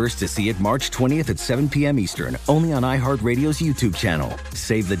 Be the first to see it March 20th at 7 p.m. Eastern, only on iHeartRadio's YouTube channel.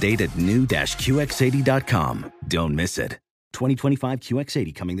 Save the date at new-QX80.com. Don't miss it. 2025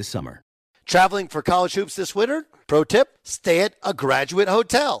 QX80 coming this summer. Traveling for college hoops this winter? Pro tip, stay at a Graduate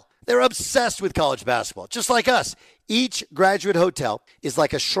Hotel. They're obsessed with college basketball, just like us. Each Graduate Hotel is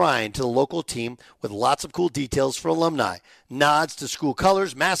like a shrine to the local team with lots of cool details for alumni. Nods to school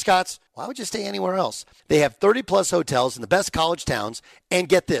colors, mascots. Why would you stay anywhere else? They have 30-plus hotels in the best college towns. And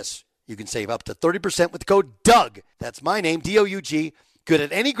get this, You can save up to 30% with code DOUG. That's my name, D-O-U-G. Good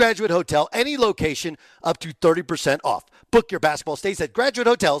at any Graduate Hotel, any location, up to 30% off. Book your basketball stays at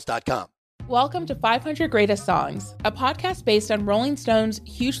graduatehotels.com. Welcome to 500 Greatest Songs, a podcast based on Rolling Stone's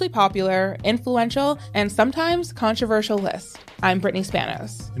hugely popular, influential, and sometimes controversial list. I'm Brittany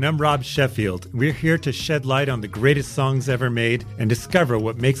Spanos. And I'm Rob Sheffield. We're here to shed light on the greatest songs ever made and discover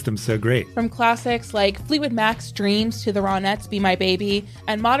what makes them so great. From classics like Fleetwood Mac's Dreams to the Ronettes' Be My Baby,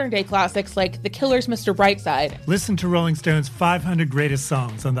 and modern-day classics like The Killer's Mr. Brightside. Listen to Rolling Stone's 500 Greatest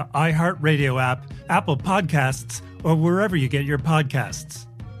Songs on the iHeartRadio app, Apple Podcasts, or wherever you get your podcasts.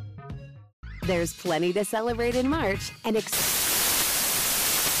 There's plenty to celebrate in March and National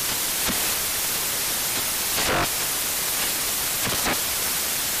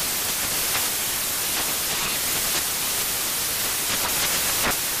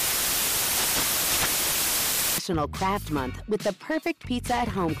Craft Month with the perfect pizza at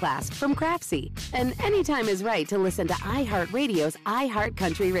home class from Craftsy. And anytime is right to listen to iHeartRadio's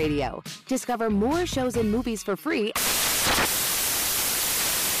iHeartCountry Radio. Discover more shows and movies for free.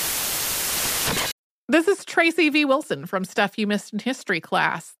 This is Tracy V. Wilson from Stuff You Missed in History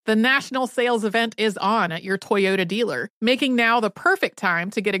class. The national sales event is on at your Toyota dealer, making now the perfect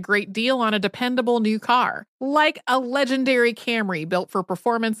time to get a great deal on a dependable new car. Like a legendary Camry built for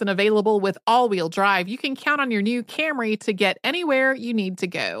performance and available with all-wheel drive, you can count on your new Camry to get anywhere you need to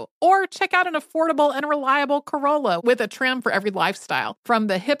go. Or check out an affordable and reliable Corolla with a trim for every lifestyle. From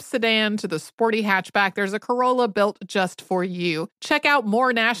the hip sedan to the sporty hatchback, there's a Corolla built just for you. Check out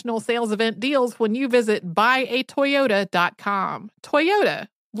more national sales event deals when you visit buyatoyota.com. Toyota,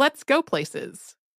 let's go places.